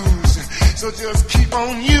shoes. So just keep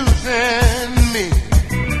on using me.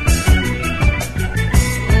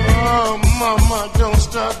 Oh, mama, don't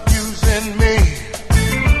stop using me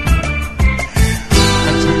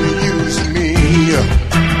until you use me.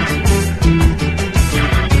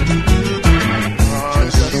 Oh,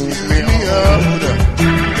 just use me up.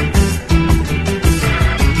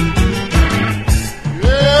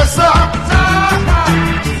 Yes, I'm tired.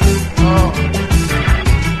 Oh,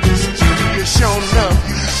 you shown up.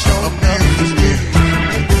 You shown up. Use me.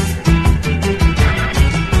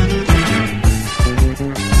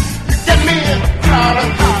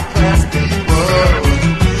 High-class people,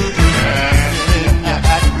 and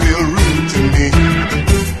act real rude to me.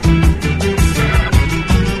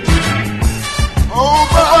 Oh,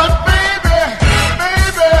 but baby,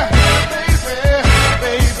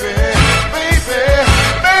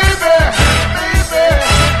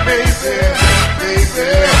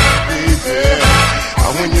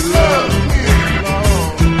 when you love me,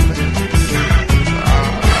 Lord,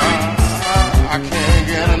 I can't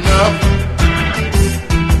get enough.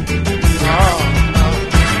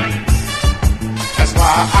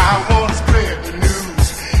 I want to spread the news.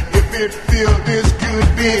 If it feels this good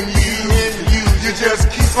being you and you just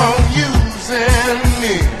keep on using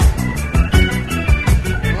me.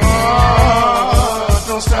 Oh,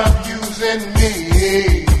 don't stop using me.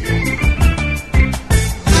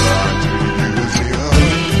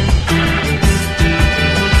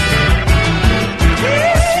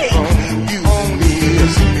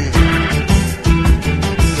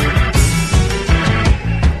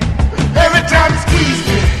 Every time you squeeze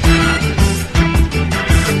me,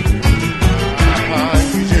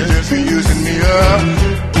 you just using me up.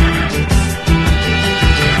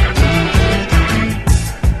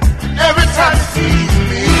 Every time you tease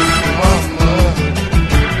me, mama,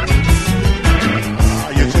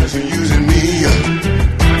 you're just using me up.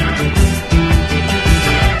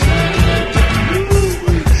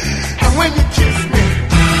 And when you kiss me,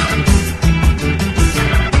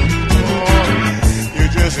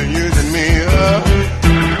 you're just using me up.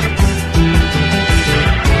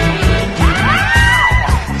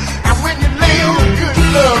 And when you lay your good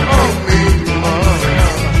love on me, mama,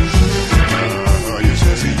 you're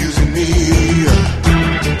just using me up.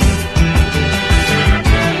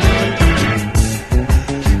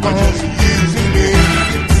 Keep on using me.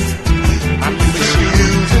 I'm just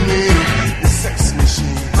using me. You sex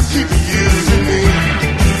machine. Keep using me.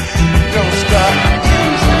 Don't stop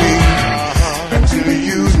using me until you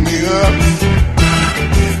use me up.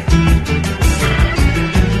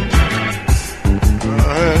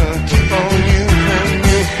 Keep on using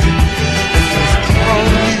me. Just keep on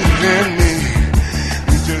using me.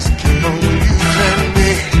 You just keep on using me.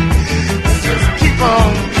 Just keep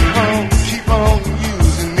on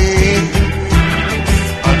using me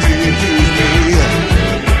until you use me up.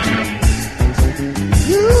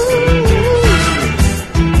 Use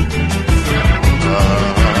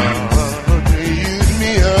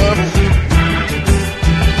me up.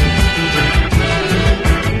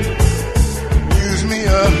 Use me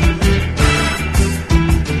up.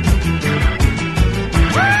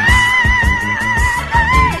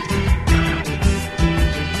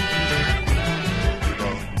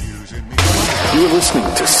 You're listening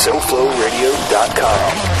to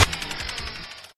SoFloRadio.com.